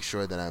want to make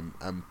sure that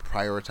I'm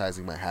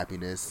prioritizing my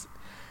happiness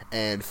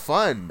and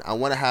fun. I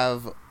want to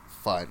have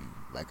fun.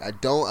 Like, I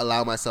don't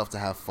allow myself to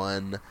have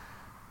fun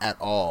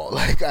at all.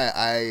 Like,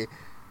 I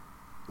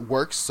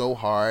work so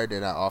hard,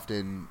 and I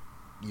often,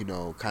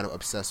 kind of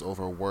obsess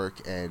over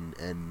work and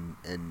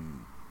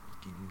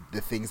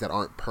the things that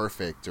aren't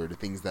perfect, or the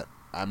things that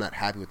I'm not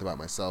happy with about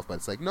myself. But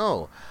it's like,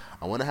 no,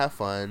 I want to have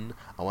fun.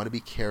 I want to be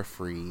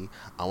carefree.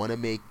 I want to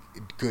make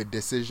good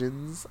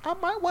decisions. I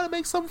might want to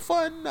make some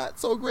fun, not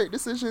so great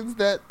decisions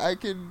that I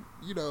can,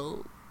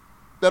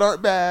 that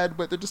aren't bad,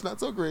 but they're just not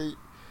so great.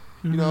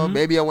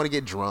 Maybe I want to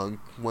get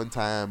drunk one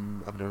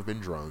time. I've never been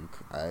drunk.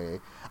 I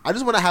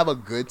just want to have a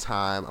good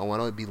time. I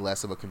want to be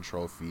less of a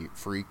control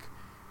freak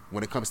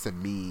when it comes to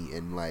me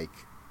and like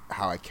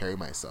how I carry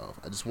myself.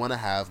 I just want to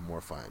have more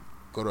fun.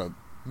 Go to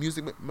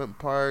amusement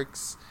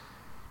parks,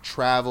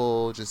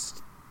 travel,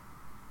 just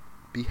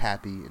be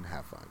happy and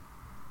have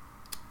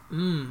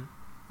fun.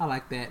 I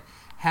like that.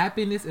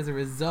 Happiness is a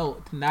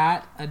result,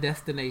 not a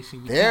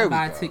destination.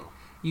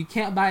 You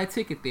can't buy a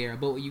ticket there,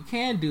 but what you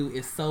can do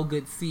is sow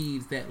good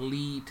seeds that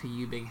lead to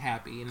you being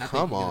happy. And I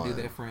think you're going to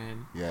do that,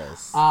 friend.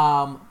 Yes.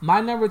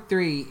 My number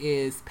 3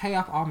 is pay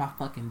off all my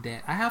fucking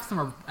debt. I have some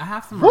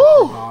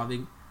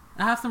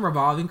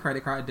revolving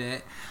credit card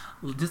debt.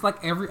 Just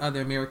like every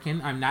other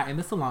American, I'm not in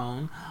the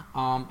salon.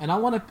 And I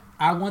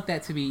want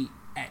that to be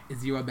at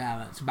zero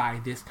balance by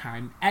this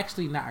time.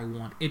 Actually,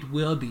 it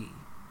will be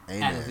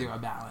at a zero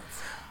balance.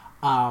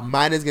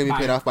 Mine is going to be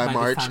paid off by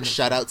March.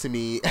 Shout out to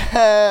me. Just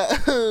had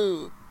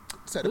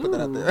to put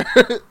that out there.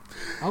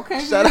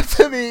 Okay. Shout out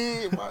to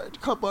me. March.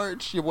 Come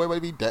March. Your boy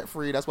might be debt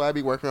free. That's why I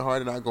be working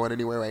hard and not going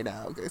anywhere right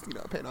now. Because,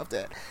 paying off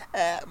debt.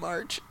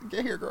 March.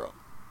 Get here, girl.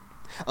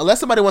 Unless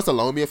somebody wants to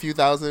loan me a few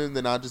thousand,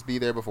 then I'll just be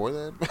there before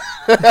then.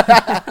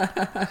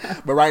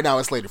 But right now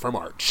it's slated for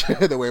March.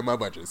 The way my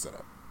budget is set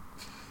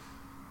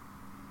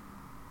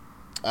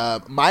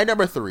up. My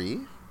number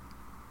 3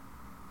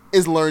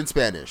 is learn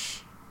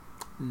Spanish.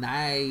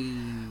 Nice.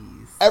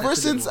 Ever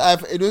since I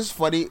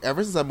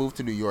moved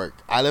to New York,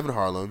 I live in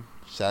Harlem.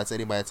 Shout out to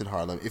anybody that's in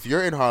Harlem. If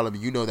you're in Harlem,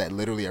 you know that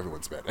literally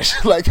everyone's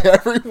Spanish. Like,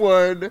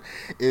 everyone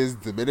is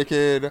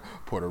Dominican,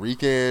 Puerto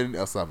Rican,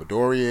 El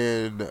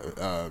Salvadorian,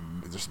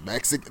 just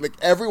Mexican. Like,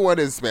 everyone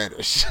is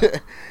Spanish.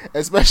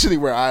 Especially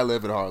where I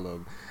live in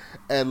Harlem.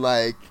 And,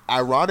 like,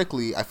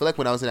 ironically, I feel like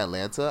when I was in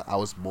Atlanta, I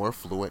was more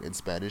fluent in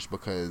Spanish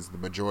because the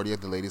majority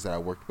of the ladies that I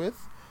worked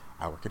with,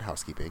 I work in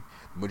housekeeping,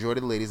 the majority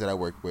of the ladies that I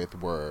worked with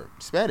were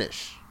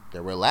Spanish. They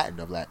were of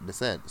Latin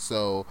descent.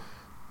 So,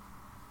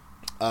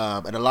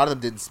 and a lot of them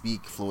didn't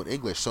speak fluent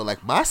English. So,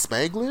 like, my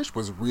Spanglish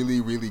was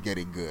really, really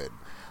getting good.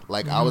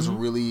 Like, I was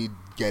really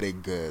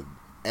getting good.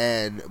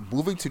 And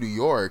moving to New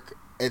York,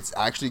 it's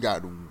actually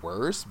gotten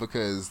worse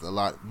because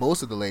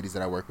most of the ladies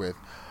that I work with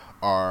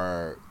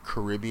are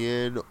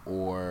Caribbean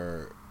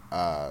or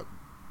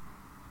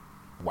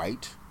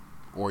white,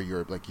 or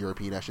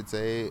European, I should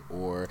say.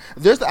 Or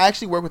I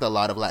actually work with a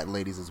lot of Latin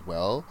ladies as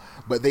well,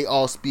 but they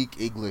all speak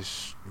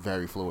English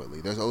very fluently.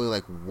 There's only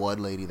like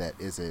one lady that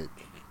isn't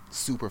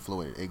super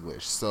fluent in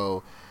English.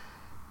 So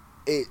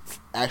it's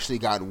actually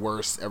gotten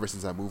worse ever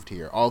since I moved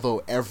here.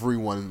 Although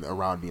everyone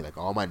around me, like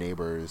all my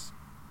neighbors,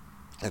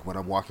 like when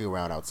I'm walking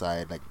around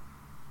outside, like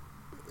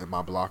in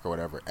my block or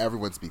whatever,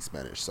 everyone speaks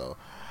Spanish. So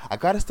I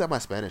gotta step my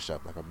Spanish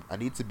up. Like I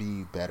need to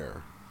be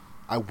better.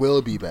 I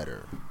will be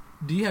better.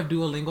 Do you have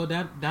Duolingo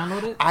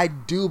downloaded? I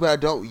do, but I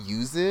don't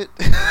use it.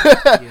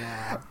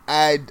 Yeah.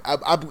 I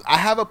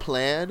have a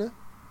plan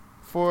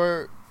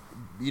for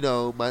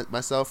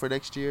myself for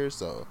next year.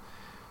 So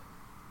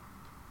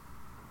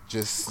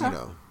just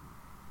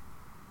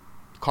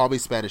call me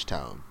Spanish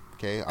Town.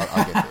 Okay,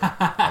 I'll get there.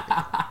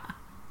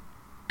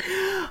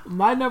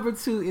 My number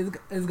 2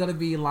 is going to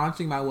be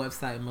launching my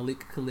website,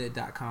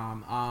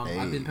 MalikKhalid.com. Hey.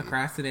 I've been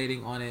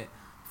procrastinating on it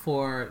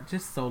for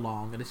just so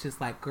long, and it's just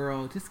like,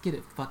 girl, just get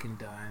it fucking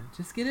done.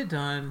 Just get it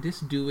done.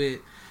 Just do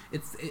it.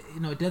 It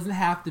doesn't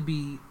have to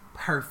be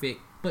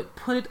perfect, but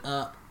put it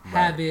up,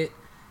 have it,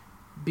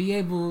 be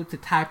able to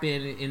type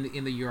in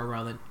the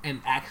URL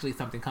and actually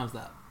something comes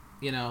up.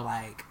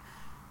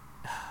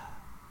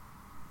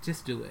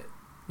 Just do it.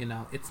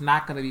 It's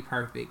not going to be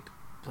perfect,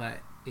 but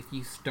if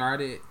you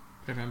start it,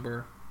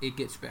 remember, it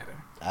gets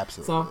better.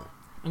 Absolutely. So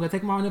I'm going to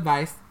take my own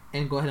advice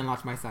and go ahead and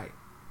launch my site.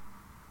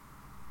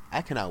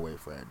 I cannot wait,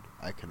 friend.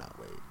 I cannot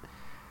wait.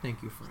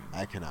 Thank you, friend.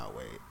 I cannot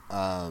wait.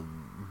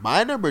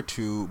 My number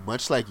 2,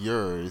 much like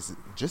yours,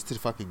 just to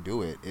fucking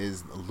do it,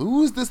 is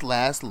lose this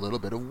last little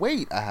bit of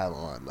weight I have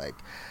on. Like,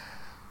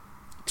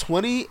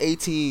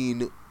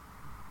 2018,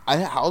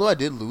 although I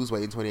did lose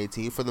weight in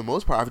 2018, for the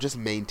most part, I've just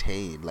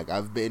maintained. Like,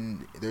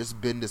 there's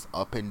been this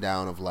up and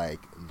down of,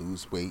 like,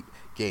 lose weight,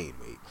 gain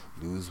weight,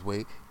 lose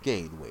weight,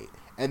 gain weight.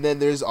 And then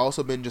there's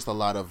also been just a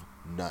lot of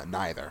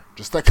neither.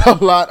 Just, like, a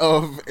lot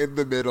of in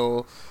the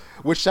middle.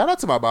 Which, shout out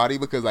to my body,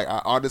 because, like,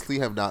 I honestly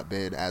have not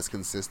been as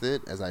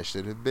consistent as I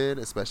should have been,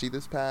 especially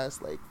this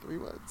past, like, 3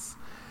 months.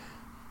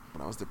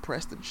 When I was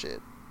depressed and shit.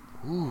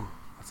 Ooh,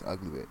 that's an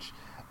ugly bitch.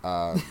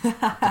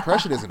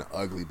 Depression is an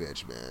ugly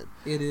bitch, man.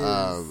 It is.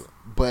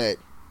 But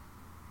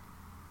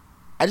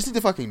I just need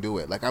to fucking do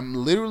it. Like, I'm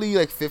literally,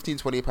 like, 15,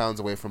 20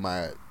 pounds away from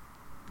my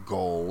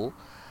goal.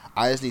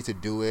 I just need to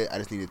do it. I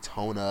just need to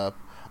tone up.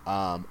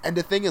 And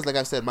the thing is, like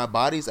I said, my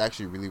body's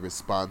actually really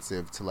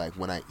responsive to, like,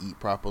 when I eat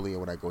properly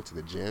and when I go to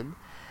the gym.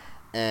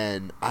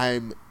 And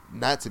I'm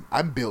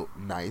built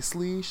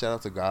nicely. Shout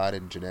out to God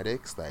and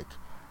genetics. Like,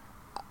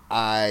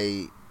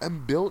 I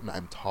am built and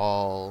I'm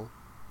tall.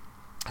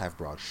 I have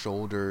broad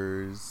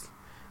shoulders.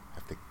 I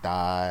have thick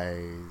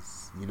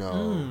thighs. You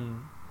know,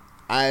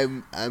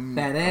 I'm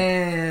that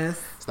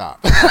ass. Stop.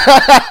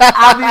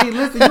 I mean,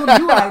 listen,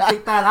 you like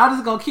thick thighs. I'm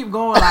just gonna keep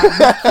going. Like,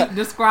 just keep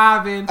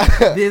describing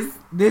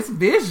this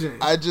vision.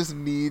 I just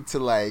need to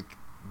like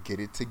get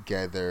it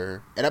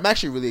together, and I'm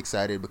actually really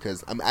excited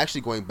because I'm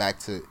actually going back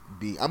to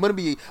I'm gonna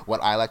be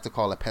what I like to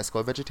call a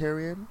pesco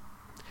vegetarian.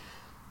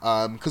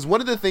 Because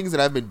one of the things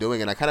that I've been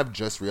doing, and I kind of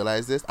just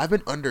realized this, I've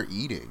been under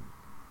eating,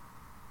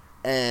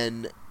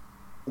 and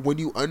when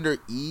you under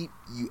eat,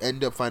 you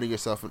end up finding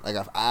yourself like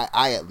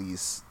I at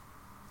least.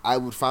 I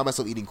would find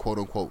myself eating quote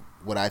unquote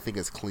what I think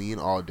is clean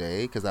all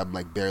day because I'm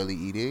like barely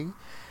eating,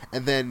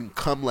 and then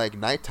come like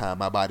nighttime,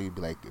 my body would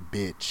be like,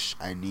 "Bitch,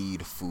 I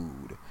need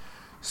food."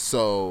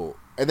 So,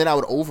 and then I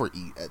would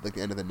overeat at like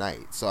the end of the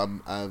night. So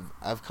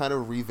I've kind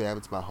of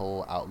revamped my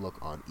whole outlook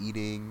on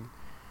eating,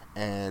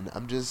 and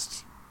I'm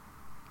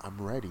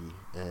ready,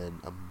 and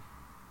I'm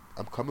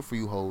coming for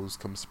you hoes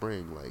come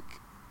spring. Like,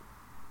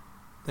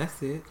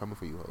 that's it. Coming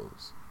for you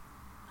hoes.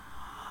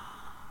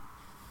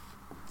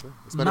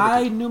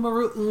 My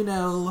numero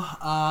uno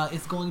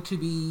is going to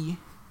be,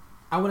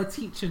 I want to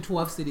teach in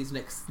 12 cities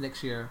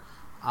next year.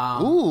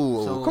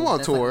 So come on,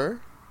 tour. Like,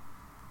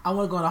 I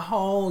want to go on a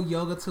whole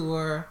yoga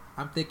tour.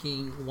 I'm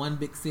thinking one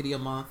big city a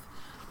month,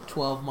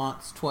 12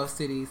 months, 12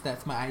 cities.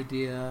 That's my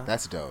idea.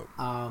 That's dope.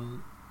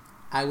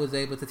 I was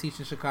able to teach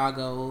in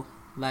Chicago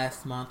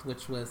last month,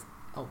 which was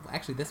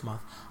this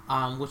month,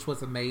 which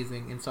was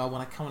amazing. And so I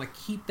want to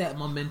keep that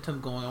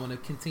momentum going. I want to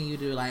continue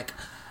to like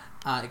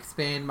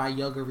expand my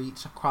yoga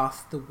reach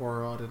across the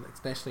world, and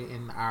especially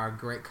in our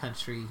great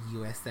country,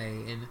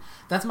 USA. And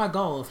that's my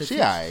goal. She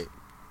alright.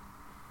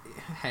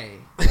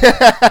 Hey.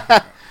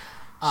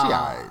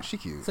 She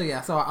cute. So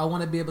yeah, so I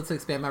want to be able to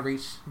expand my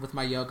reach with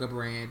my yoga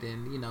brand,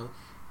 and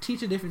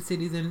teach in different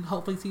cities, and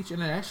hopefully teach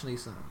internationally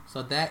soon.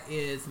 So that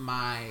is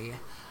my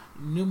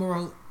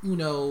numero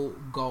uno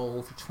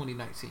goal for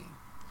 2019.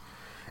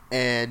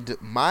 And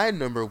my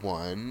number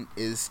one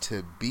is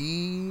to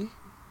be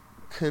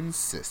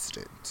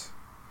consistent.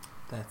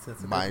 That's a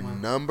my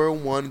number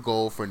one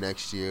goal for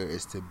next year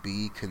is to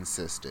be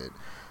consistent.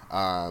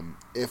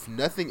 If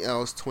nothing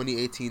else,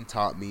 2018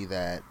 taught me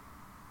that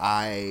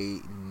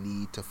I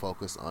need to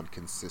focus on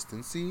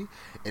consistency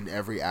in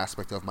every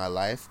aspect of my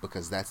life,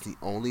 because that's the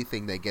only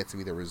thing that gets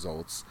me the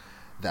results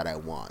that I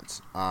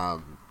want.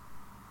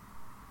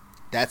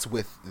 That's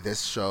with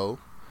this show.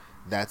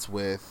 That's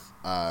with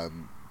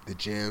the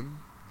gym.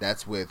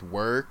 That's with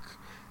work.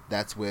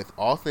 That's with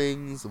all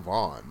things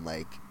Vaughn.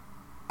 Like,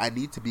 I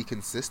need to be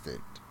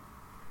consistent.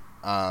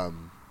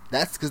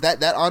 That's because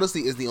that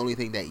honestly is the only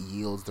thing that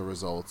yields the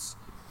results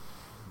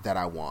that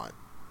I want.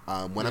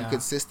 When I'm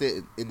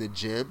consistent in the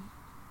gym,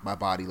 my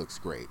body looks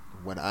great.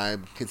 When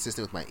I'm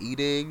consistent with my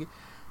eating,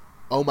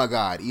 oh my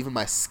God, even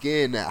my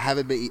skin. I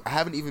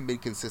haven't even been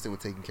consistent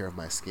with taking care of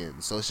my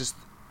skin. So it's just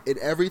in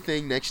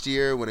everything next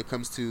year when it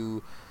comes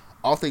to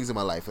all things in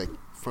my life, like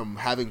from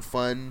having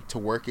fun to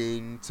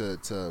working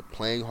to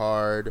playing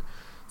hard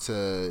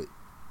to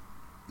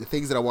the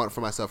things that I want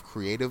for myself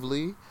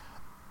creatively.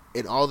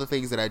 In all the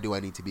things that I do, I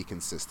need to be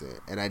consistent.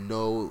 And I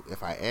know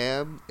if I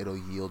am, it'll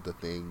yield the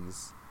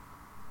things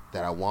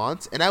that I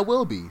want. And I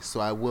will be. So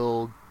I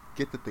will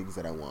get the things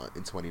that I want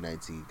in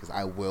 2019 because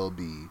I will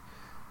be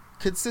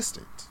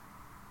consistent.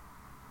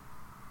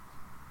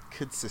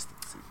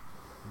 Consistency.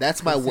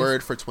 That's my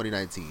word for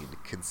 2019.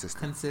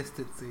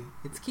 Consistency.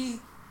 It's key.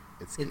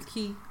 It's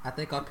key. I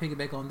think I'll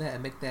piggyback on that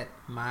and make that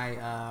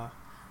my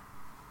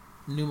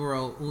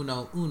numero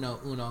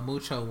uno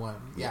mucho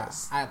one.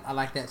 Yes. I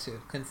like that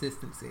too.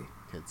 Consistency.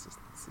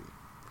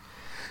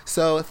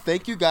 So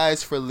thank you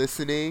guys for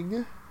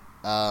listening.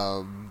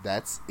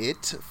 That's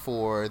it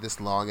for this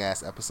long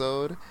ass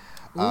episode.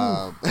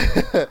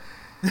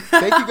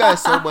 Thank you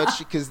guys so much,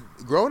 because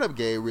Growing Up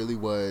Gay really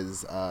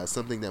was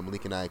something that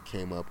Malik and I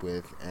came up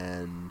with,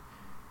 and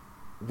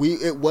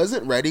it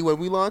wasn't ready when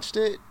we launched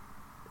it.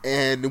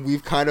 And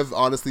we've kind of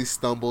honestly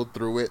stumbled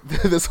through it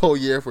this whole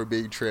year, if we're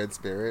being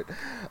transparent.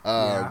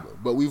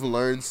 But we've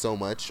learned so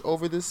much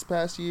over this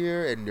past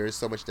year, and there's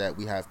so much that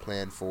we have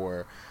planned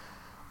for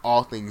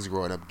all things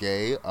Growing Up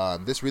Gay.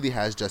 This really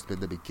has just been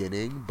the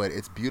beginning, but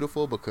it's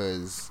beautiful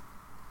because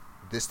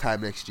this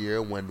time next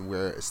year, when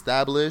we're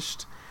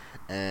established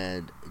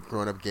and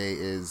Growing Up Gay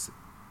is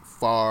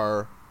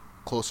far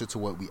closer to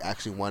what we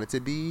actually want it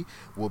to be,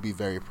 we'll be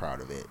very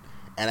proud of it.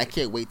 And I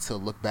can't wait to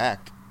look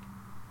back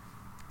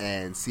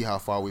and see how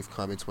far we've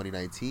come in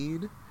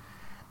 2019.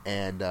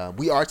 And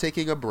we are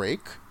taking a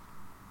break.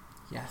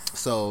 Yes.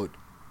 So all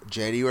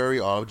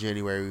of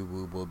January,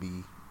 we will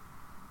be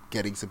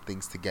getting some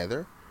things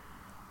together.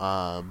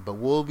 But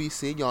we'll be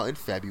seeing y'all in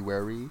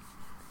February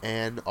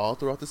and all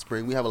throughout the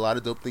spring. We have a lot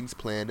of dope things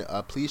planned.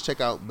 Please check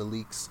out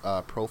Malik's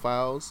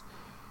profiles.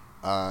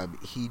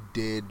 He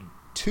did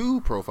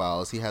 2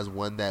 profiles. He has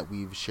one that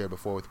we've shared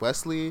before with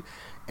Wesley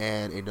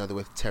and another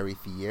with Terry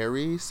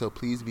Thierry. So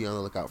please be on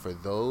the lookout for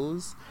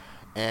those.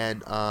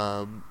 And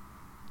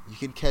You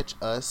can catch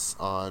us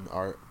on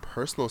our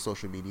personal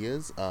social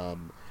medias.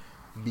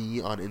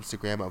 Me on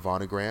Instagram at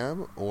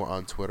Vaughnagram, or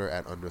on Twitter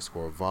at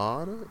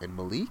 _Vaughn, and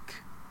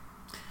Malik.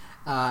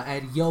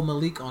 At Yo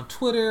Malik on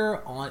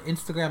Twitter. On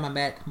Instagram, I'm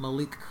at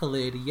Malik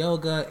Khalid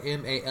Yoga,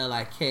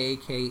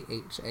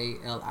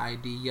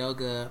 MalikKhalid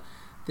Yoga.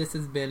 This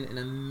has been an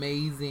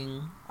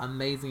amazing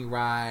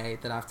ride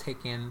that I've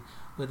taken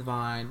with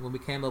Vaughn. When we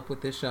came up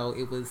with this show,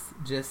 it was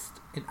just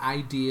an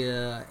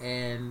idea,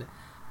 and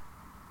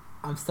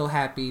I'm so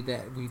happy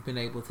that we've been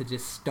able to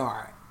just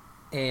start.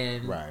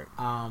 And right.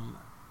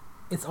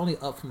 It's only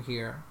up from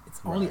here.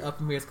 It's only up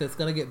from here because it's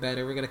going to get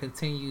better. We're going to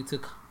continue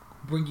to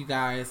bring you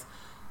guys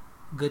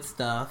good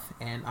stuff,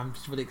 and I'm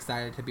just really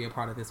excited to be a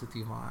part of this with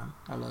you, Vaughn.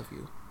 I love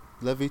you.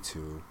 Love you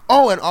too.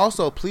 Oh, and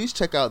also please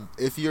check out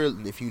if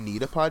you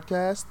need a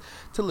podcast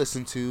to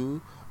listen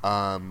to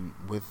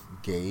with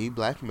gay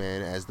black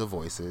men as the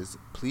voices.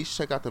 Please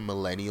check out the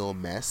Millennial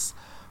Mess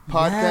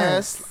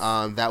podcast.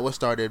 Yes. That was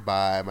started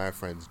by my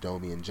friends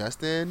Domi and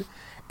Justin,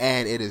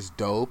 and it is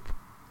dope.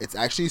 It's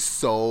actually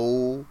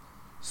so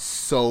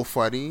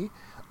funny.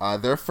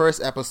 Their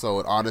first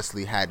episode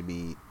honestly had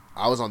me.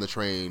 I was on the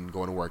train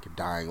going to work,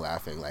 dying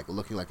laughing, like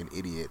looking like an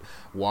idiot,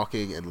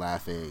 walking and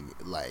laughing.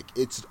 Like,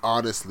 it's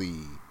honestly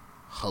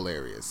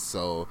hilarious.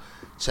 So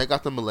check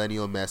out the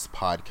Millennial Mess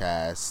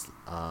podcast.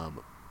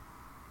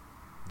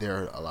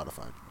 They're a lot of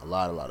fun. A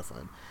lot of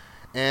fun.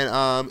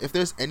 And if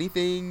there's any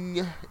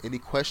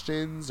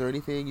questions or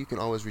anything, you can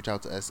always reach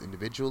out to us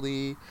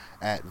individually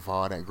at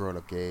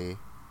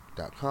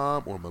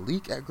Vaughn@grownupgay.com or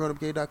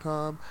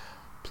Malik@grownupgay.com.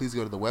 Please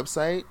go to the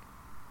website,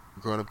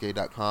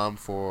 grownupgay.com,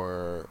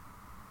 for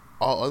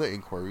all other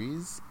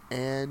inquiries.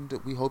 And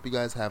we hope you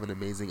guys have an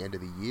amazing end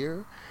of the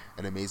year,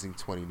 an amazing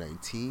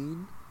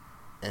 2019.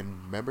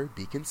 And remember,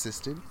 be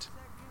consistent.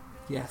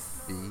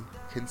 Yes. Be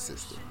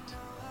consistent.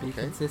 Be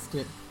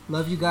consistent.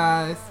 Love you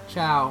guys.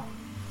 Ciao.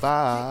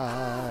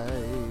 Bye.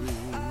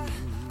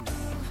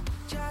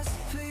 Just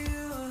for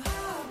you,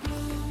 I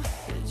bloom,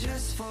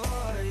 just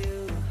for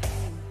you.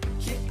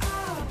 Yeah,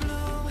 I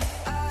bloom,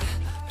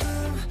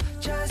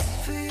 just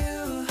for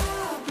you.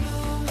 I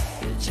bloom,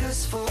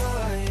 just for you.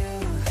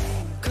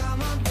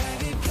 Come on,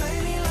 baby,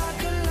 play me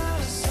like a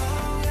love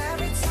song.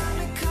 Every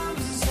time it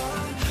comes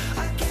on,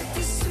 I get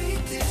this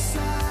sweet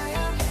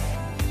desire.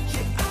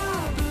 Yeah,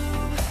 I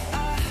bloom,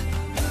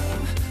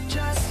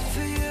 just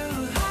for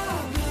you. I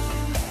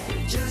bloom,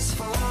 just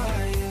for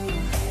you.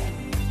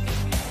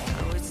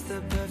 Now it's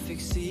the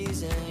perfect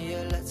season,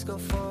 yeah, let's go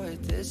for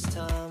it this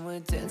time. We're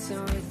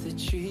dancing with the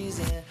trees,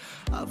 and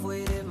I've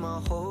waited my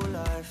whole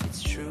life,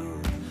 it's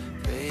true,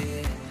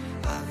 baby.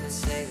 I've been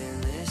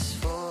saving this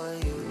for